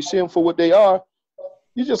that and you see them for what they are,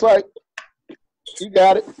 you just like, you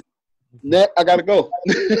got it. I got to go.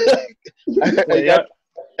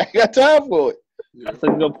 I got time for it. That's a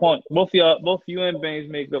good point. Both you and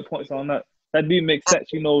Baines make good points on that. That do make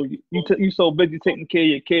sense. You know, you so busy taking care of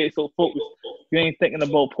your kids, so focused. You ain't thinking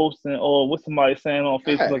about posting or what somebody's saying on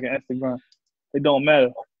Facebook and Instagram. It don't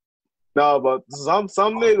matter. No, but some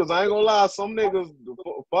niggas, I ain't gonna lie, some niggas,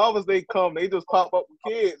 fathers they come, they just pop up with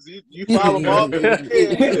kids. You follow them up with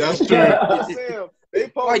kids. That's true. They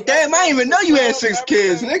post like, damn, I didn't even know you had 6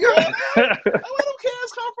 kids, nigga. Where them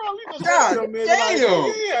kids come from? You just God them, nigga. damn.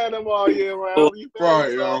 Like, you had them all year round.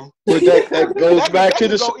 Right, yo. But that goes back to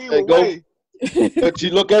the but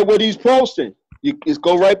you look at what he's posting. It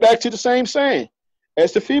go right back to the same saying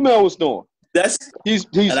as the female was doing. He's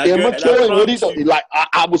immature in what he's doing. Like,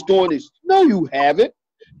 I was doing this. No, you haven't.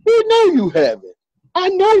 You know you haven't. I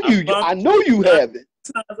know you haven't.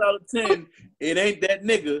 Times out of 10, it ain't that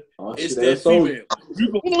nigga. It's that female.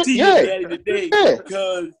 You gonna see it at the day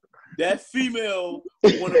because that female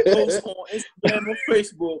want to post on Instagram or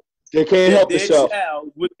Facebook. They can't help themselves.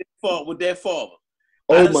 Child with their father.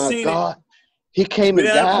 Oh my God. He came and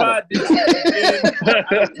got him.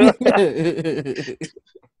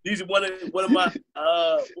 He's one of my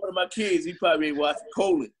kids. He probably ain't watching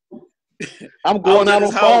Colin. I'm going out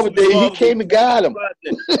on Father's Day. He came and got him.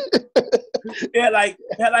 He had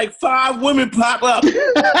like 5 women pop up. He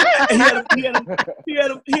had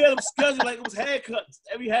them scheduled like it was haircuts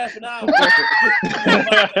every half an hour.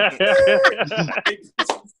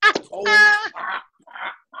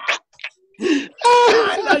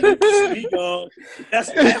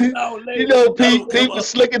 You know, Pete was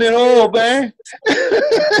slicking it all, man.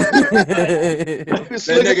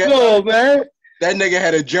 That nigga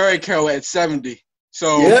had a Jerry curl at 70.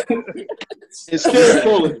 So it's still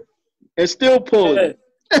pulling. It's still pulling.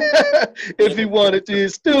 If he wanted to,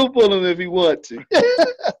 it's still pulling if he wanted to.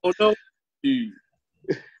 Oh no.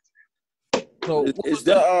 So it's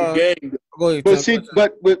the game. Go ahead,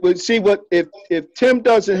 but see what if Tim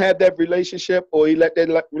doesn't have that relationship or he let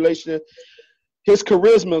that relationship, his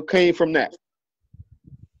charisma came from that.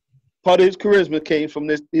 Part of his charisma came from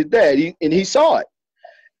his dad, and he saw it,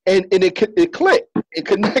 and it clicked, it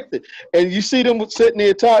connected, and you see them sitting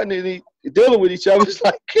there talking and dealing with each other. It's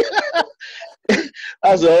like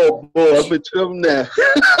I was like, oh boy, I've been to him now.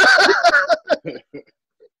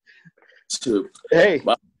 Hey,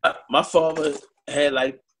 my father had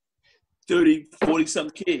like 30, 40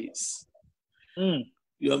 something kids. You know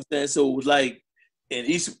what I'm saying? So it was like, and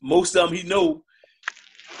most of them he know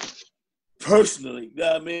personally. You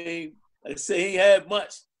know what I mean? Like I say, he ain't had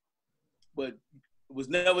much, but it was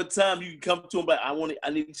never a time you can come to him like, I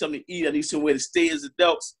need something to eat. I need somewhere to stay as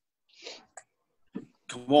adults.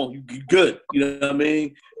 Come on, you good. You know what I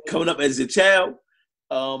mean? Coming up as a child,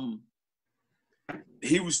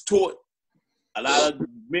 he was taught. A lot of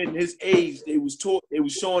men his age, they was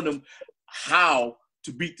showing them how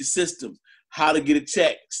to beat the system, how to get a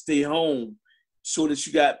check, stay home, so that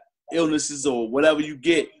you got illnesses or whatever you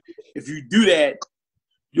get. If you do that,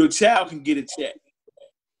 your child can get a check.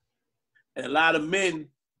 And a lot of men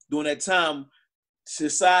during that time,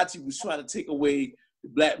 society was trying to take away the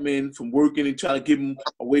black men from working and trying to give them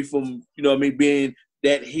away from, you know what I mean, being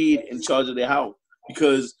that head in charge of their house.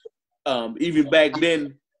 Because even back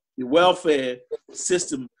then, the welfare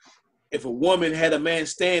system, if a woman had a man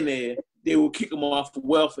stand there, they would kick him off for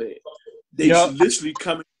welfare. They should literally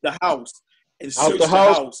come into the house and search the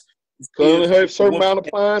house. Only have certain amount of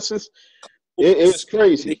appliances. It was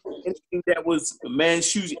crazy. Anything that was a man's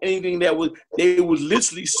shoes, anything that was, they would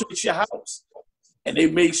literally search your house. And they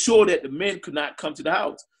made sure that the men could not come to the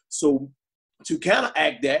house. So to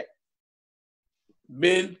counteract that,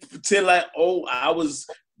 men pretend like, oh, I was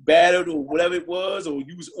battered or whatever it was, or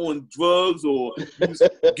you was on drugs, or you was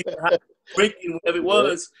getting high, drinking, whatever it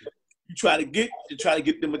was. You try to get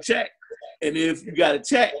them a check, and if you got a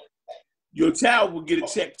check, your child will get a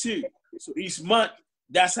check too. So each month,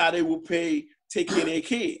 that's how they will take care of their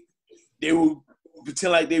kid. They will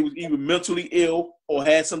pretend like they was either mentally ill or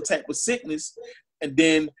had some type of sickness, and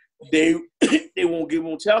then they won't give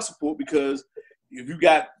them child support because if you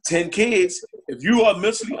got 10 kids, if you are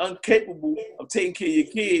mentally incapable of taking care of your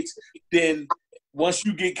kids, then once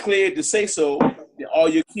you get cleared to say so, then all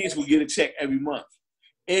your kids will get a check every month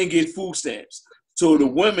and get food stamps. So the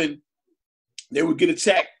women, they would get a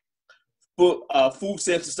check for food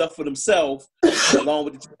stamps and stuff for themselves along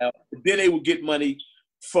with the child. Then they would get money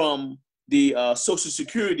from the Social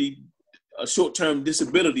Security short-term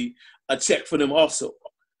disability, a check for them also.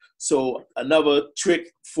 So another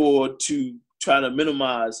trick to try to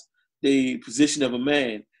minimize the position of a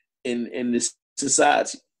man in this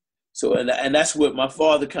society. So and that's what my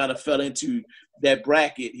father kind of fell into, that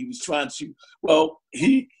bracket. He was trying to, well,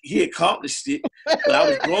 he accomplished it, but I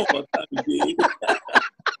was grown by the time he did.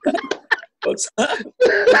 By the time he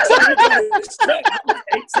got his check, I was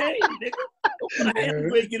 18, nigga. I had to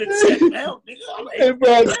go and get a check now, nigga. I'm like, Hey,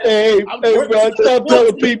 bro, stop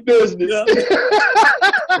telling Pete business.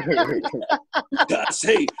 I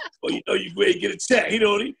say, well, you know, you go and get a check. You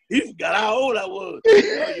know, he forgot how old I was.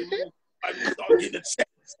 I start getting a check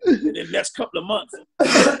in the next couple of months.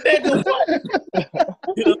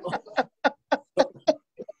 You know?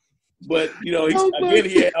 But, you know, he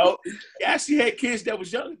actually had kids that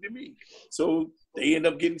was younger than me. So they end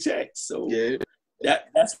up getting checks. So yeah.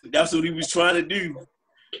 That's what he was trying to do.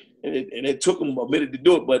 And it took him a minute to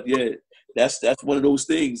do it. But yeah, that's one of those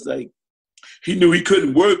things. Like, he knew he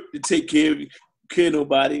couldn't work to take care of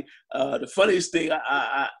nobody. The funniest thing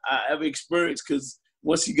I ever experienced, because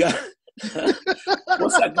once I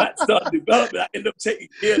got started developing, I ended up taking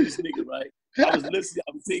care of this nigga, right? I was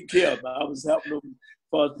taking care of him. I was helping him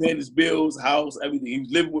for paying his bills, house, everything. He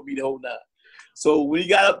was living with me the whole night. So when he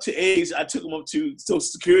got up to age, I took him up to Social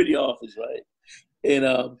Security office, right? And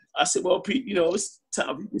I said, well, Pete, you know, it's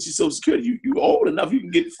time for you to get your Social Security. You old enough, you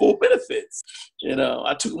can get full benefits. And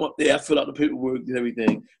I took him up there. I filled out the paperwork and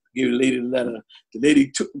everything. Gave the lady the letter. The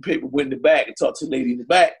lady took the paper, went in the back, and talked to the lady in the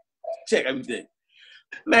back. Check everything.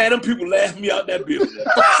 Man, them people laughed me out that building.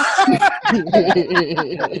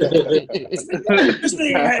 This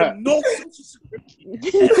thing had no Social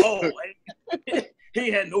Security at all.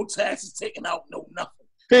 He had no taxes taken out, no nothing.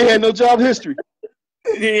 He had no job history.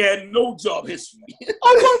 He had no job history.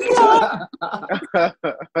 Oh my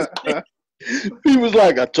God. He was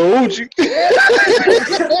like, I told you.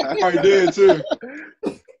 I did too.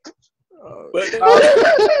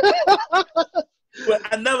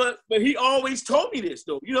 But he always told me this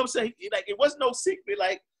though. You know what I'm saying? Like, it was no secret.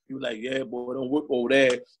 Like, he was like, yeah, boy, don't work over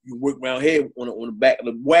there. You work around here on the back of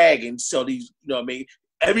the wagon. So these, you know what I mean?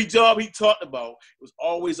 Every job he talked about was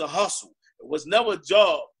always a hustle. It was never a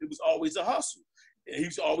job. It was always a hustle. And he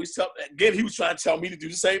was always he was trying to tell me to do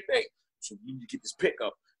the same thing. So we need to get this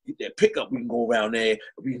pickup. Get that pickup. We can go around there.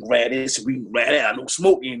 We can grab this. We can grab that. I know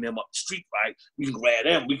Smokey and them up the street, right? We can grab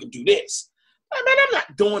them. We can do this. Man, I'm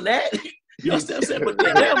not doing that. You understand what I'm saying? But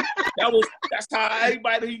then that's how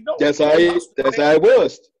everybody he knows. That's how it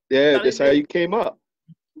was. Yeah, that's how you came up.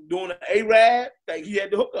 Doing an A-Rab, like he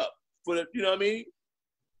had the hookup for the, you know what I mean?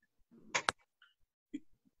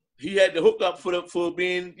 He had the hookup for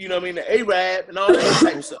being, you know what I mean, the A-Rab and all that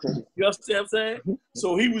type of stuff. You understand what I'm saying?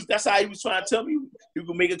 So that's how he was trying to tell me he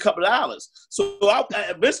could make a couple of dollars. So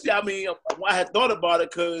eventually, I mean, I had thought about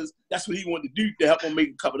it because that's what he wanted to do to help him make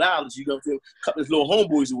a couple of dollars, you know what I'm saying? A couple of his little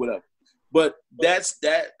homeboys or whatever. But that's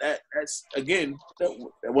again,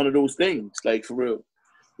 one of those things, like for real,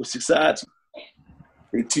 with society.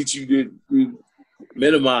 They teach you to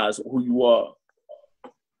minimize who you are.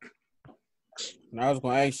 And I was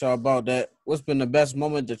gonna ask y'all about that. What's been the best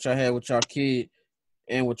moment that y'all had with y'all kid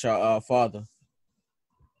and with your father?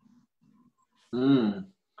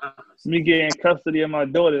 Me getting custody of my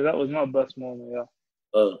daughter, that was my best moment,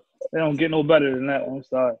 y'all. They don't get no better than that. I'm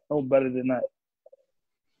sorry, no better than that.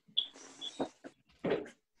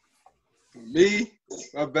 Me,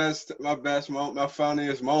 my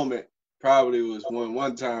funniest moment probably was when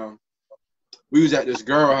one time we was at this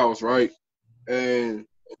girl house, right? And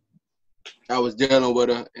I was dealing with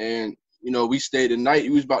her, and you know, we stayed the night. We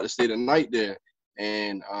was about to stay the night there,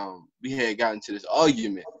 and we had gotten into this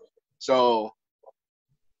argument. So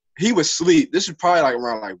he was asleep. This was probably like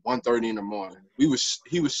around like 1:30 in the morning. He was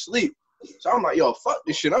asleep. So I'm like, yo, fuck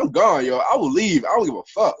this shit. I'm gone, yo. I will leave. I don't give a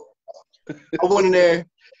fuck. I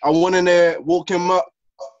went in there, woke him up.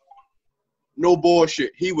 No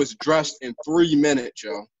bullshit. He was dressed in 3 minutes,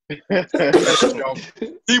 yo.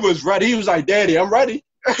 He was ready. He was like, Daddy, I'm ready.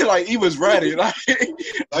 Like he was ready. Like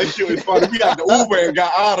shit was funny. We got the Uber and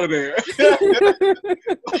got out of there.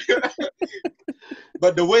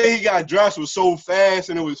 But the way he got dressed was so fast,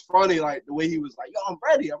 and it was funny. Like the way he was like, "Yo, I'm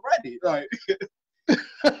ready. Like.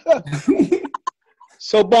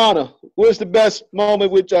 So Bonner, what's the best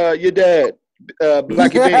moment with your dad,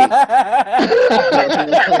 Blackie Bean?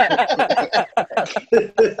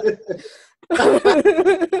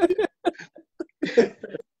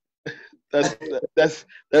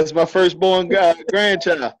 That's my firstborn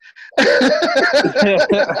grandchild.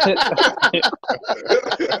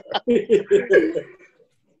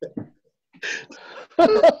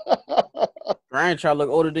 Grandchild look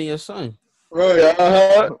older than your son. Right.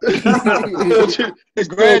 He's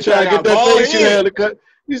still trying to get that facial hair to cut.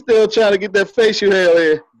 He's still trying to get that facial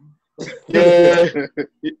hair in. Yeah.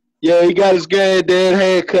 Yeah, he got his granddad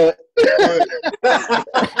haircut.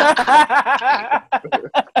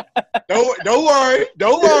 Don't worry.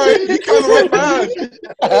 He coming right behind you.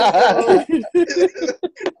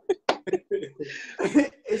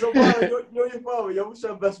 Hey, so Bob, you're your father, yo. What's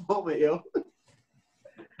your best moment, yo?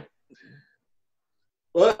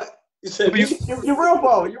 What? You said your real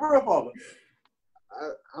father. Your real father.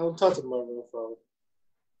 I don't talk to my real father.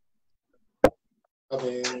 I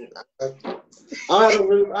mean, I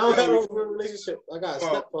don't have a real relationship. I got a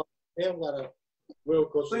stepfather. I haven't got a real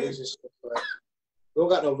close relationship, but we don't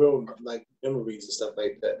got no real like memories and stuff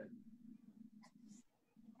like that.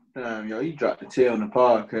 Damn, yo, you dropped the tail on the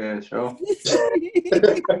podcast, yo.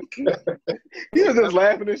 He was just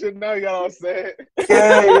laughing and shit. Now you got all sad.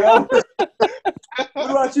 Yeah, yo.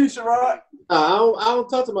 What about you, Sherrod? I don't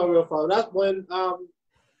talk to my real father. That's when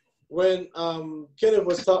Kenneth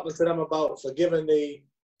was talking to them about forgiving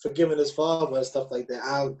his father and stuff like that.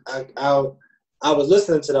 I was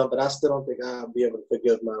listening to them, but I still don't think I'll be able to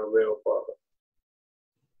forgive my real father.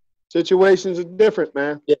 Situations are different,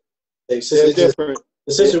 man. Yeah, they're different.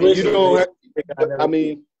 The situation. You don't. I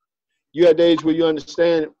mean, you at the age where you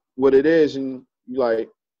understand what it is, and you're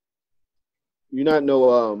not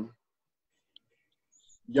no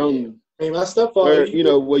young. I mean, my stepfather.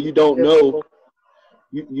 Where you don't know.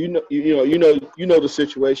 You know the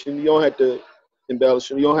situation. You don't have to embellish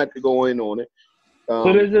it. You don't have to go in on it.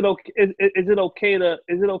 But is it okay? Is it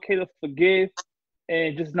okay to forgive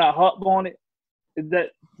and just not harp on it? Is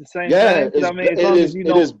that the same thing? It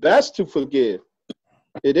is best to forgive.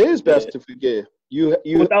 It is best to forgive. You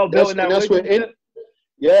without building that relationship.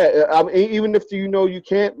 I mean, even if you know you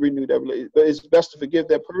can't renew that relationship, but it's best to forgive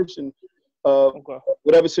that person,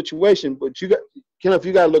 whatever situation. But you got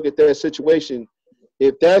to look at that situation.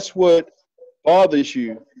 If that's what bothers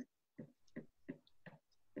you,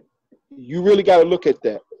 you really got to look at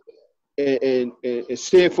that and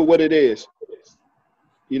see it for what it is.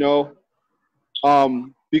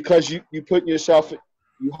 Because you putting yourself,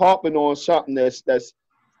 you harping on something that's.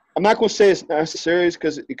 I'm not gonna say it's not serious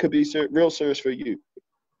because it could be real serious for you,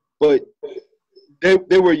 but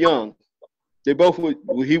they were young. They both were.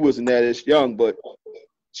 Well, he wasn't that as young, but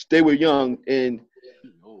they were young, and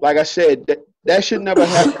like I said, that should never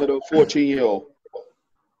happen to a 14-year-old.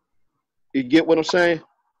 You get what I'm saying?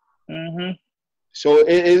 Mm-hmm. So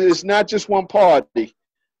it's not just one party.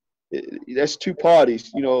 That's two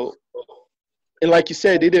parties, And like you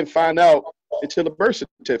said, they didn't find out until the birth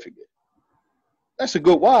certificate. That's a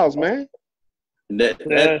good while, man.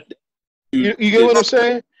 You get what I'm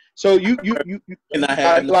saying? So you and I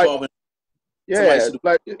had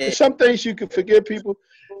some things you can forgive people,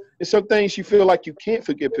 and some things you feel like you can't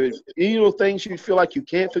forgive people. Things you feel like you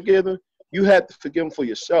can't forgive them, you have to forgive them for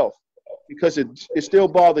yourself because it still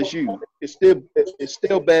bothers you. It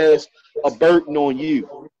still bears a burden on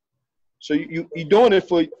you. So you're doing it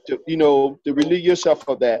to relieve yourself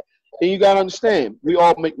of that. And you gotta understand, we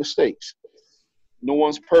all make mistakes. No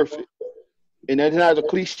one's perfect, and that's not a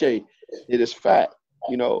cliche. It is fact,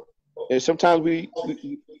 And sometimes we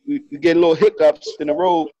get little hiccups in the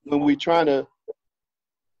road when we're trying to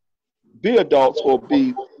be adults or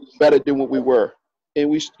be better than what we were, and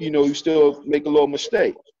we still make a little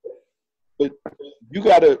mistake. But you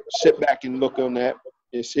got to sit back and look on that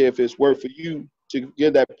and see if it's worth for you to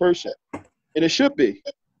give that person, and it should be,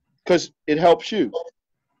 because it helps you.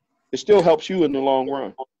 It still helps you in the long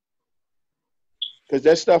run. Because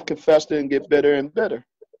that stuff can fester and get better and better.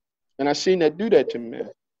 And I seen that do that to me,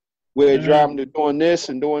 where it drive them to doing this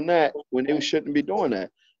and doing that when they shouldn't be doing that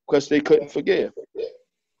because they couldn't forgive.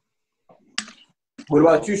 What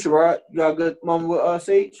about you, Sherrod? You got a good moment with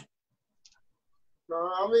Sage? No,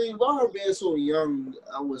 I mean, while her being so young,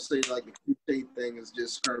 I would say like the cliche thing is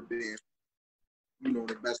just her being,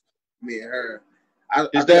 the best for me and her.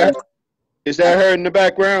 Is that her in the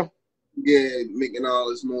background? Yeah, making all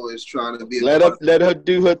this noise, trying to be. Let her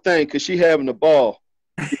do her thing, cause she having the ball.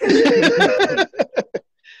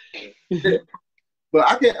 But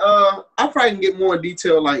I can I probably can get more in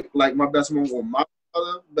detail like my best moment or my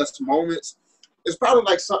other best moments. It's probably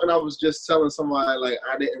like something I was just telling somebody like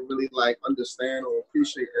I didn't really like understand or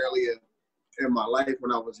appreciate earlier in my life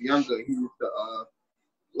when I was younger. He used to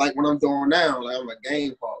like when I'm doing now, like I'm a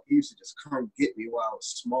game park, he used to just come get me while I was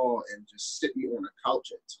small and just sit me on the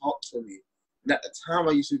couch and talk to me. And at the time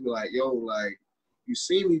I used to be like, yo, like you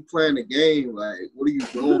see me playing the game, like what are you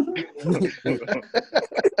doing?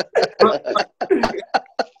 But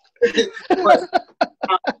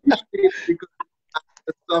I appreciate it because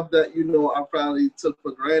the stuff that, you know, I probably took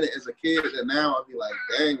for granted as a kid, and now I'd be like,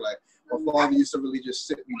 dang, like my father used to really just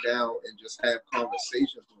sit me down and just have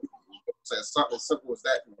conversations with me. So something as simple as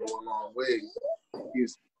that can go a long way.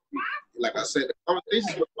 He's, like I said, the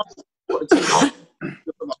conversations were important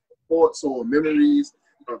about thoughts or memories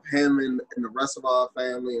of him and the rest of our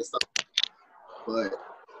family and stuff. But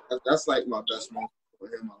that's like my best moment for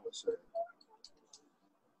him, I would say.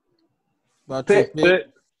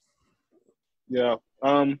 Yeah.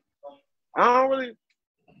 I don't really.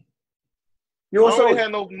 You I also don't really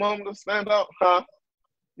have no moment to stand out, huh?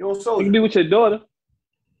 You also You can be with your daughter.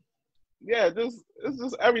 Yeah, it's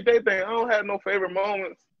just everyday thing. I don't have no favorite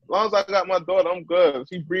moments. As long as I got my daughter, I'm good.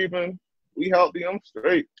 She breathing, we healthy, I'm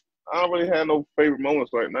straight. I don't really have no favorite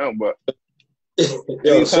moments right now, but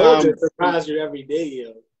yo, soldiers surprise you every day,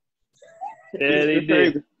 yo. Yeah, they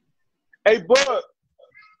did. Hey, Bud,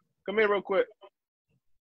 come here real quick.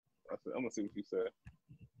 I'm gonna see what you said.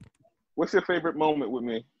 What's your favorite moment with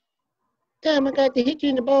me? Damn, I got to hit you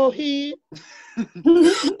in the bald head.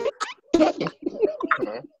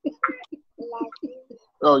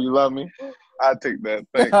 Oh, you love me? I take that.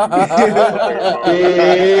 Thank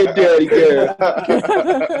Yeah, daddy girl.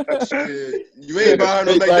 Shit, you ain't buying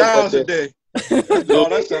no McDonald's today. That's all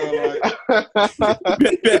that sound like.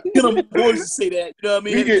 Get them boys to say that. You know what I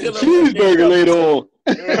mean? We get cheeseburger later on.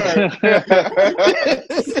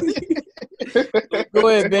 Go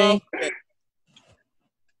ahead, Bean.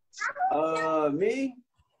 Me?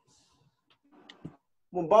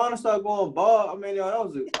 When Bonner started going bald, I mean, yo, that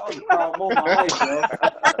was a proud moment of my life,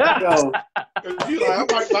 yo. You like, I'm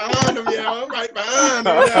right behind him, yo. I'm right behind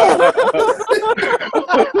him, yo.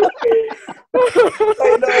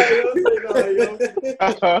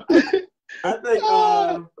 I think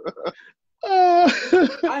I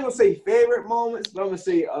ain't gonna say favorite moments, but I'm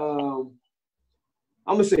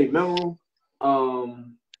gonna say memorable.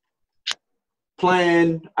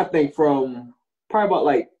 Playing, I think from probably about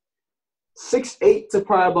like 6'8" to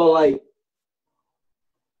probably about like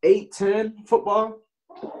 8'10" football.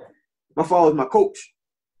 My father was my coach,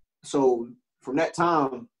 so from that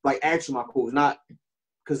time, like actually my coach, not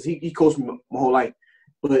because he coached me my whole life,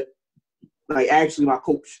 but like actually my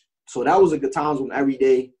coach. So that was a good times when every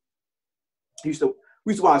day we used to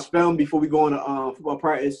watch film before we go into football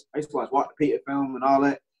practice. I used to watch Walter Payton film and all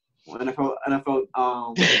that. NFL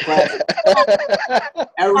class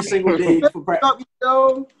every single day for practice.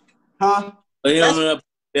 Huh? Yo,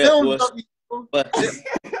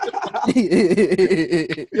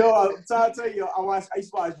 I'm trying to tell you, I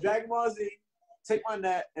used to watch Dragon Ball Z, take my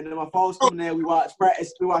nap, and then my phone was coming in. We watch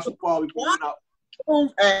practice. We watch football. We going out.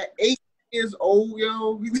 At 8 years old,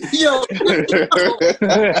 yo.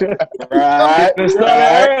 Right.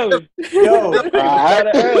 Early.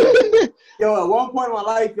 Yo, at one point in my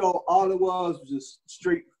life, yo, all it was just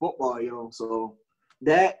straight football, yo. So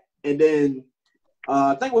that, and then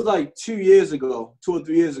I think it was like 2 or 3 years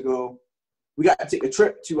ago, we got to take a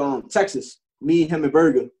trip to Texas. Me, him, and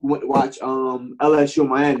Berger. We went to watch LSU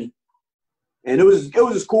Miami, and it was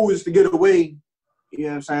just cool just to get away. You know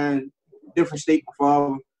what I'm saying? Different state, my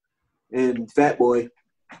father and Fat Boy,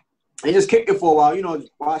 and just kick it for a while. You know,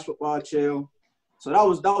 just watch football, chill. So that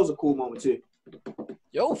was a cool moment too.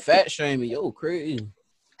 Yo, fat shaming. Yo, crazy.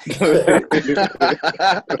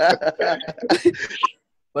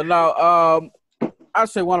 But now, I'd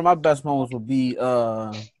say one of my best moments would be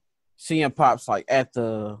seeing Pops like at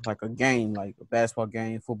a game, like a basketball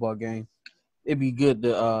game, football game. It'd be good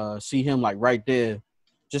to see him like right there,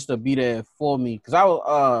 just to be there for me. Cause I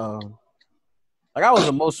was I was an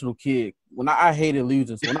emotional kid. When I hated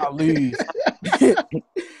losing. So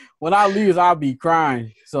when I lose, I'll be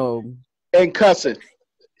crying. So and cussing,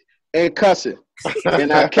 and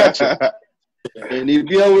I catch it. And he'd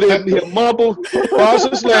be over there, he'll mumble, cross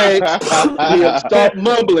his legs, he'll start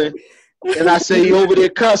mumbling, and I say, he over there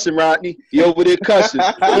cussing, Rodney. He over there cussing.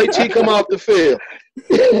 Wait till he come off the field.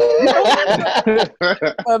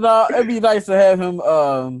 And it'd be nice to have him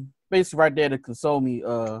basically right there to console me.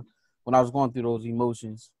 when I was going through those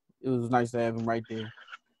emotions. It was nice to have him right there.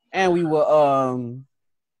 And we were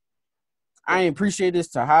I didn't appreciate this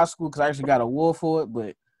to high school because I actually got an award for it,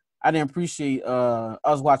 but I didn't appreciate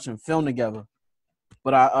us watching film together.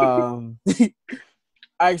 But I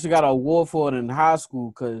I actually got an award for it in high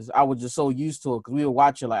school because I was just so used to it because we were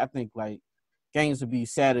watching like I think like games would be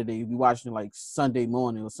Saturday, we watching like Sunday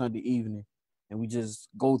morning or Sunday evening, and we just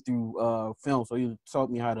go through film. So he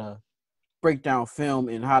taught me how to break down film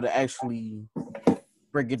and how to actually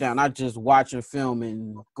break it down, not just watching film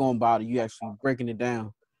and going about it. You actually breaking it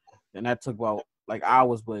down, and that took about like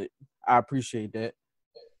hours, but I appreciate that.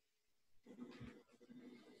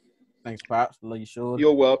 Thanks, Pops. Love you, sure.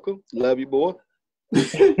 You're welcome. Love you, boy. All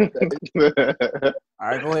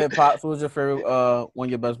right, go ahead, Pops. What was your favorite one of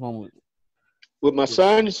your best moments? With my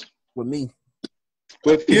sons? With me.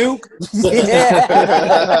 With you?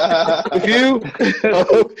 Yeah. With you?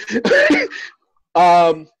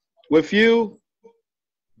 With you,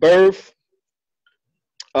 birth,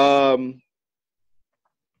 guiding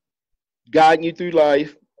you through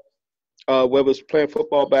life, whether it's playing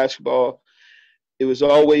football, basketball, it was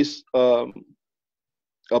always a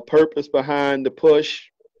purpose behind the push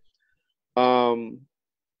to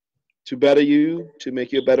better you, to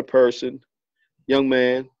make you a better person, young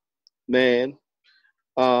man.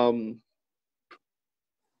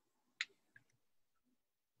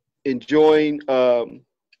 Enjoying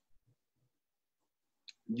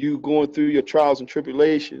you going through your trials and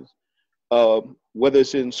tribulations, whether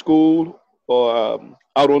it's in school or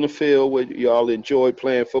out on the field where y'all enjoy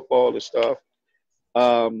playing football and stuff.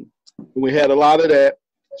 We had a lot of that.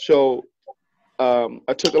 So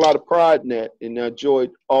I took a lot of pride in that, and I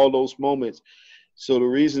enjoyed all those moments. So the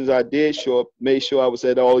reasons I did show up, made sure I was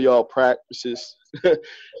at all y'all practices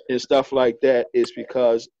and stuff like that, is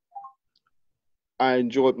because I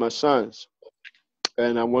enjoyed my sons,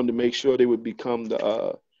 and I wanted to make sure they would become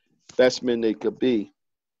the best men they could be.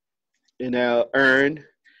 And Aaron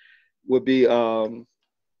would be having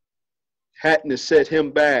to set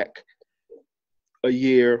him back a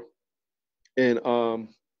year and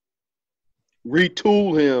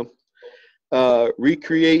retool him,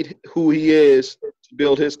 recreate who he is, to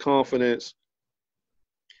build his confidence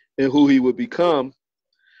and who he would become,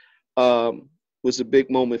 was a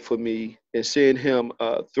big moment for me. And seeing him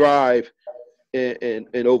thrive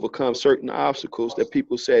and overcome certain obstacles that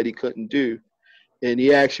people said he couldn't do. And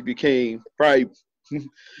he actually became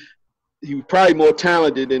he was probably more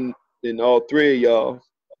talented than all three of y'all,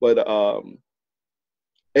 but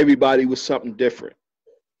everybody was something different.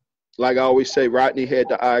 Like I always say, Rodney had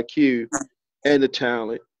the IQ and the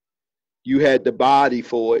talent. You had the body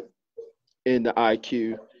for it and the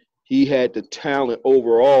IQ. He had the talent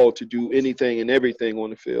overall to do anything and everything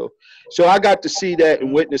on the field. So I got to see that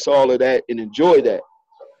and witness all of that and enjoy that.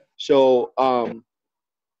 So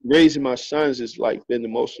raising my sons has like been the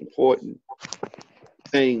most important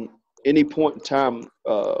thing. Any point in time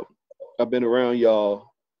I've been around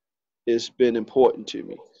y'all, it's been important to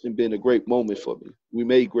me. It's been a great moment for me. We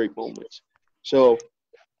made great moments. So,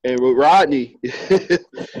 and with Rodney,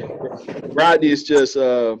 Rodney is just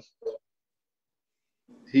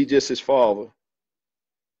he just his father,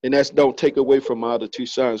 and that's don't take away from my other two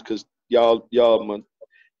sons, because y'all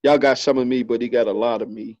got some of me, but he got a lot of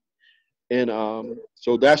me, and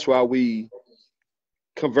so that's why we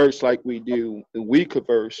converse like we do, and we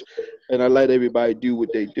converse, and I let everybody do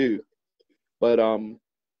what they do. But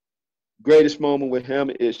greatest moment with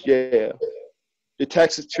him is the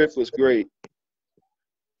Texas trip was great,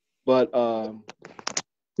 but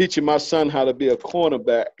teaching my son how to be a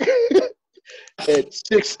cornerback at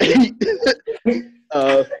 6'8"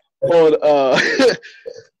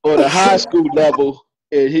 on the high school level,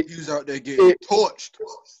 and he was out there getting torched.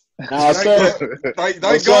 No, sir.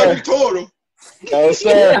 Thank God you told him. No,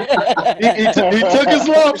 sir. He took his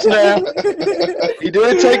lumps now. He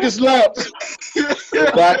did take his lumps.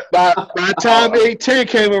 By the time 8-10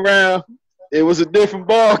 came around, it was a different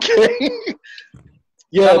ball game.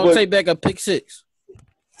 Yeah, don't take back a pick six.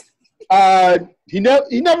 He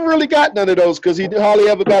never really got none of those because he hardly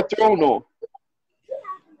ever got thrown on.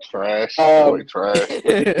 Trash. Boy, trash.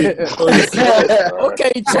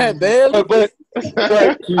 Okay, Chad, man. But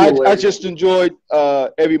I just enjoyed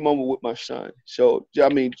every moment with my son. So, I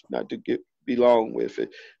mean, not to be long with it,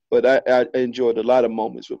 but I enjoyed a lot of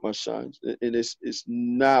moments with my sons. And it's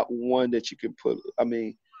not one that you can put. I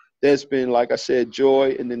mean, there's been, like I said,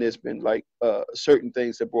 joy, and then there's been, like, certain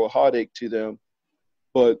things that brought heartache to them.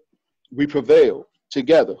 But we prevailed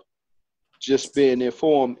together, just being there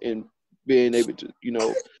for them and being able to,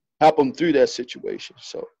 help them through that situation.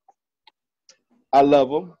 So I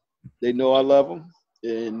love them. They know I love them.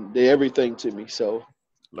 and they're everything to me. So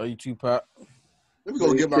love you too, Pop. Let me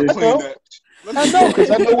go get my I clean know, that.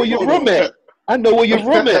 because I know where your room at. I know where your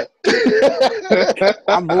room at.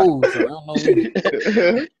 I moved, so I don't know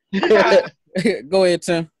you. Go ahead,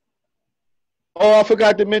 Tim. Oh, I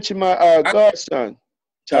forgot to mention my godson,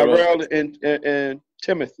 Tyrell and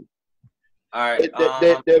Timothy. All right.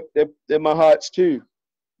 They're my hearts too.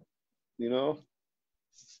 You know.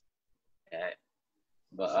 Yeah.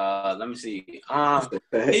 But let me see. He always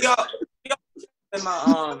been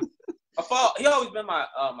my he always been my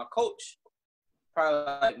my coach. Probably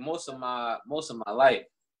like most of my life.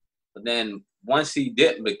 But then once he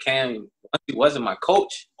wasn't my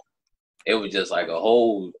coach, it was just like a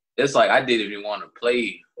whole. It's like I didn't even want to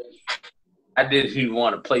play. I didn't even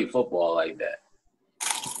want to play football like that.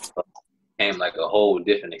 So it became like a whole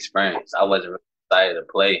different experience. I wasn't really excited to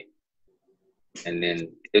play, and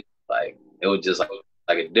then it was just like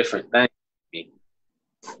a different thing for me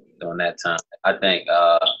during that time. I think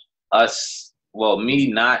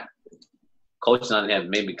me not coaching on him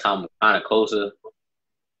made me come kind of closer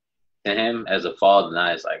to him as a father,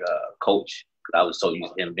 not as like a coach. Cause I was so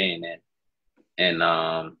used to him being there. And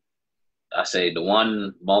I say the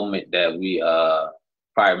one moment that we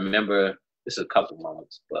probably remember, it's a couple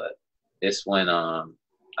moments, but it's when I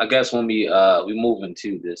guess when we moved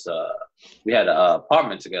into this we had an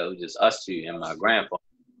apartment together. It was just us two and my grandfather.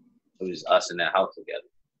 It was just us in that house together.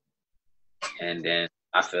 And then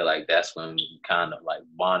I feel like that's when we kind of like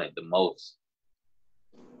bonded the most.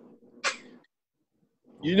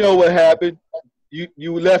 You know what happened?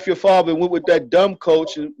 You left your father and went with that dumb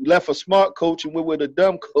coach, and left a smart coach and went with a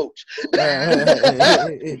dumb coach.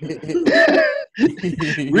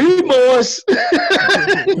 Remorse.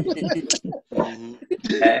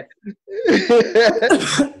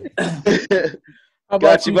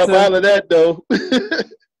 Got you up out of that though.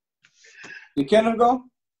 Did Kenneth go?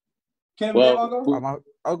 Kenneth go?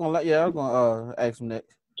 I was gonna ask him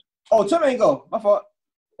next. Oh, Tim ain't go. My fault.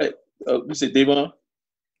 Hey, you said Davon?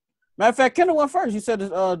 Matter of fact, Kenneth went first. He said his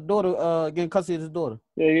daughter getting custody of his daughter.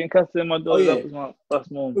 Yeah, getting custody of my daughter. Oh, yeah. That was my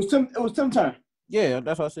first moment. It was Tim's turn. Yeah,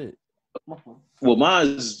 that's what I said. Well,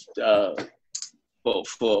 mine's for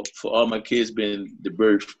all my kids been the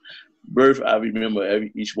birth. I remember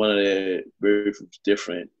each one of their birth was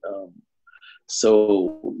different.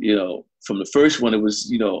 So from the first one, it was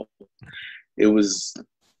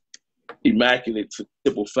immaculate for the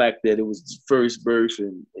simple fact that it was the first birth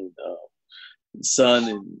and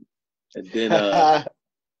son and then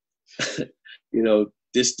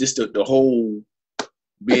this the whole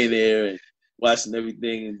being there and watching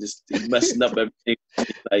everything and just messing up everything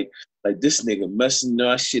like this nigga messing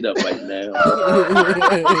our shit up right now.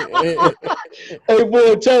 Hey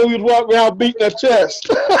boy, tell me to walk around beating her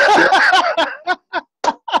chest.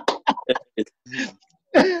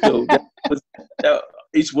 So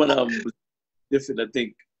each one of them was different. I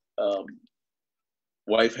think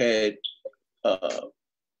wife had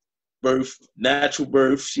birth, natural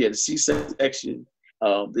birth. She had a C-section.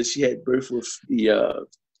 Then she had birth with the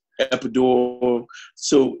epidural.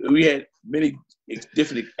 So we had many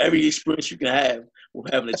different, every experience you can have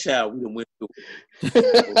with having a child, we done went through.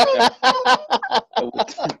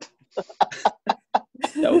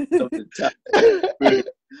 That was the top.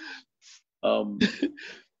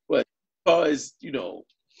 But as far as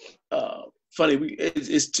funny,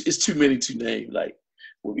 it's too many to name. Like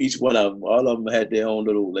with each one of them, all of them had their own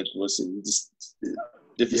little just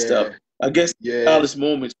different stuff. I guess the proudest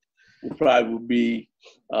moments would probably be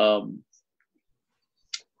and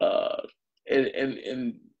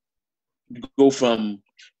go from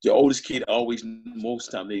the oldest kid always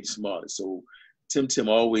most time they the smartest. So Tim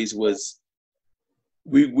always was.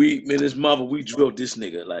 Me and his mother, we drilled this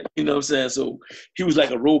nigga, like, you know what I'm saying? So he was like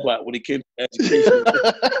a robot when it came to education.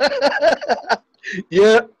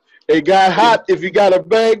 Yeah, it got hot if he got a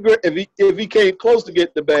bad grade, if he came close to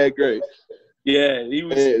get the bad grade. Yeah, he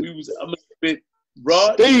was I'm a bit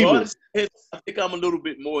Rod, I think I'm a little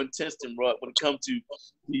bit more intense than Rod when it comes to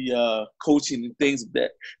the coaching and things like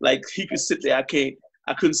that. Like he could sit there, I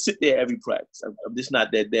couldn't sit there every practice. I'm just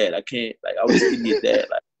not that dad. I can't, like I was an idiot dad.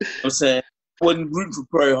 Like, you know what I'm saying? I wasn't rooting for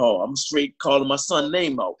Prairie Hall. I'm straight calling my son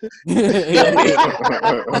name out. You know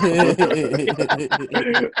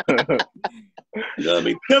what I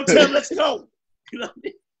mean? Tim, let's go. You know what I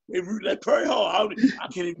mean? They root like Prairie Hall. I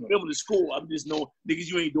can't even remember the school. I'm just knowing, niggas,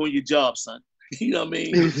 you ain't doing your job, son. You know what I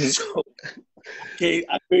mean? So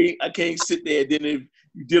I can't sit there. Then if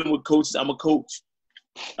you're dealing with coaches, I'm a coach.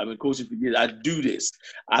 I've been coaching for years. I do this.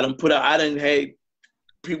 I done had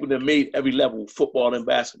people that made every level, football and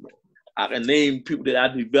basketball. I can name people that I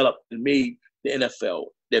developed and made the NFL,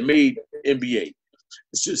 that made NBA.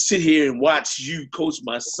 just sit here and watch you coach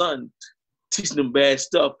my son, teaching them bad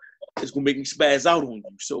stuff. It's gonna make me spaz out on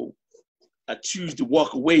you. So I choose to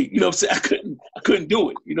walk away. You know what I'm saying? I couldn't do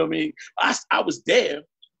it. You know what I mean? I was there,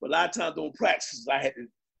 but a lot of times during practices I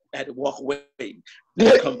had to walk away.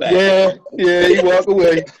 Come back. Yeah, you walk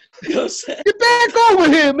away. You know what I'm saying? Get back over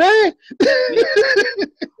here, man.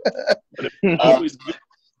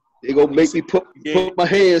 They gonna make me put my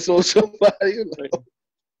hands on somebody.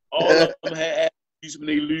 All of them had attitudes when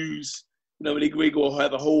they lose. You know, when they go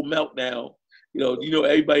have a whole meltdown. You know,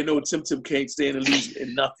 everybody know Tim can't stand to lose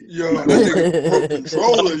in nothing. Yo, that nigga broke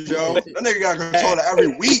controllers, yo. That nigga got a controller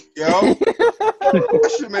every week, yo.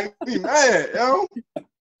 That shit make me mad, yo.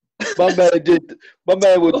 My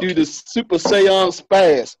man would do the Super Saiyan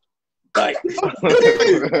spaz. Right.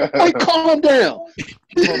 Hey, calm down.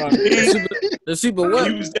 The Super what?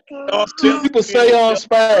 Super Saiyan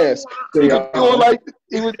spaz. He was like,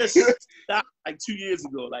 he was stopped like 2 years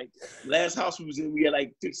ago. Like last house we was in, we had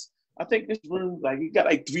like this. I think this room, like, he got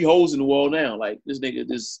like 3 holes in the wall now. Like this nigga,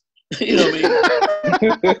 you know what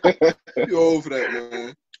I mean? You old for that,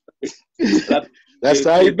 man. That's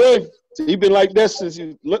how he been. He been like that since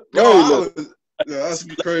he looked. Yeah, that's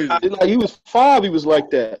crazy. Like he was 5, he was like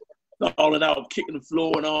that. Falling out, kicking the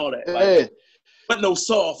floor and all that. Like, Yeah. but no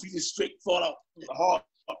soft. He just straight fall out the hard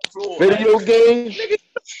floor. Video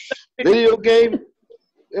game.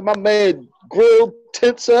 And my man grill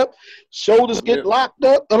tense up, shoulders get locked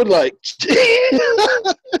up. I was like,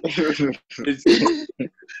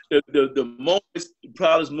 the moments, the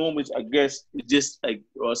proudest moments, I guess, is just like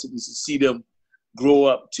also to see them grow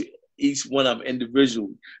up to each one of them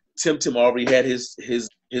individually. Tim already had his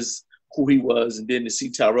who he was, and then to see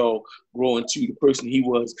Tyrell grow into the person he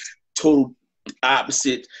was, total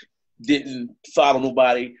opposite, didn't follow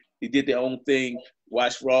nobody. They did their own thing.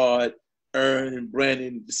 Watch Rod, Ern, and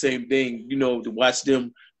Brandon, the same thing. You know, to watch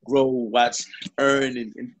them grow, watch Ern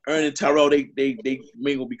and Tyrell, they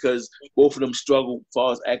mingle because both of them struggle as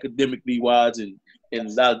far as academically wise and a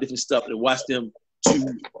lot of different stuff. And watch them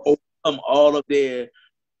to overcome all of their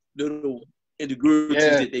little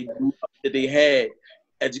insecurities that they had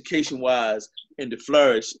education-wise and to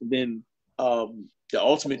flourish. And then the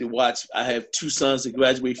ultimate to watch, I have 2 sons that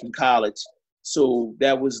graduate from college. So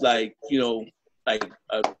that was like, you know, like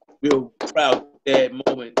a real proud dad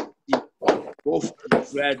moment. Both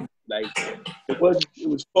graduated. Like it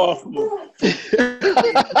was far from you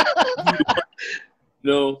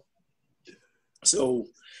know. So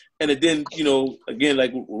and then, you know, again,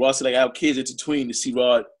 like Ross said, like our kids intertwined to see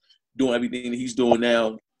Rod doing everything that he's doing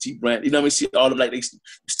now. See Brand, you know what I mean? See all of like they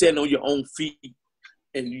stand on your own feet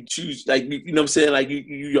and you choose, like, you know what I'm saying? Like you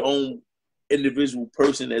your own individual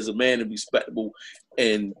person as a man and respectable,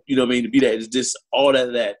 and you know what I mean, to be that is just all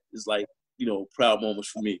that is like, you know, proud moments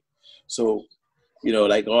for me. So, you know,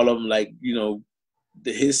 like all of them, like, you know,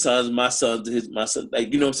 his sons, my sons, my son,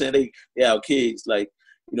 like, you know what I'm saying, they our kids, like,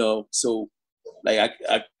 you know. So like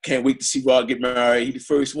I can't wait to see Rod get married. He the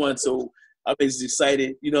first one, so I'm just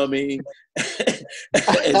excited, you know what I mean?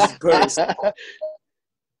 As a person.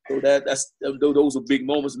 So those are big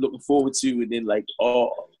moments looking forward to. And then like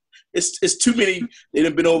it's too many. They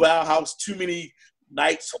done been over our house too many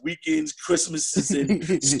nights, weekends, Christmases,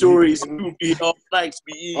 and stories. We would be all nights.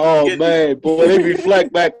 Man, boy, they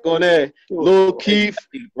reflect back on that. Lil Keith,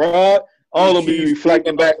 Rod, all of them be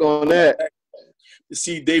reflecting back on that. To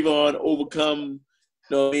see Davon overcome,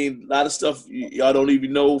 you know what I mean, a lot of stuff y'all don't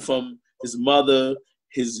even know, from his mother,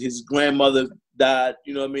 his grandmother died,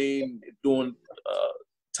 you know what I mean, during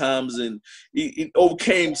times, and he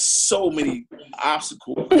overcame so many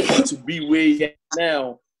obstacles. To be where he is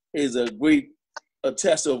now is a great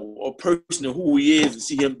test of a person of who he is, and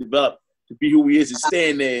see him develop to be who he is and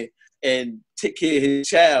stand there and take care of his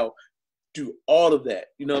child, do all of that,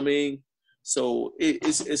 you know what I mean? So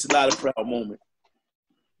it's a lot of proud moment.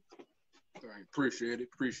 Appreciate it.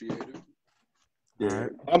 Yeah.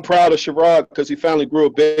 I'm proud of Sherrod because he finally grew a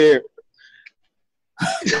beard.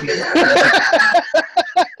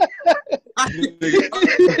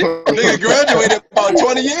 Nigga graduated about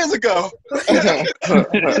 20 years ago.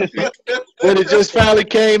 When it just finally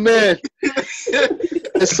came in.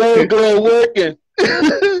 It's so good working.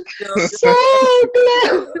 So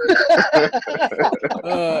good.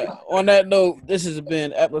 On that note, this has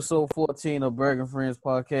been episode 14 of Burger Friends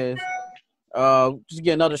Podcast. Just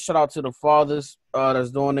get another shout out to the fathers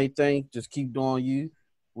that's doing their thing. Just keep doing you.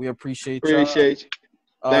 We appreciate y'all. Appreciate you.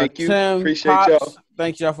 Thank you. Tim, Appreciate Pops, y'all.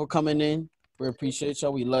 Thank y'all for coming in. We appreciate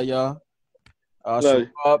y'all. We love y'all. Love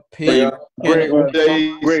you.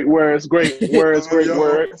 Great words.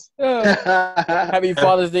 Happy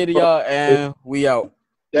Father's Day to y'all, and we out.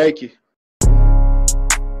 Thank you.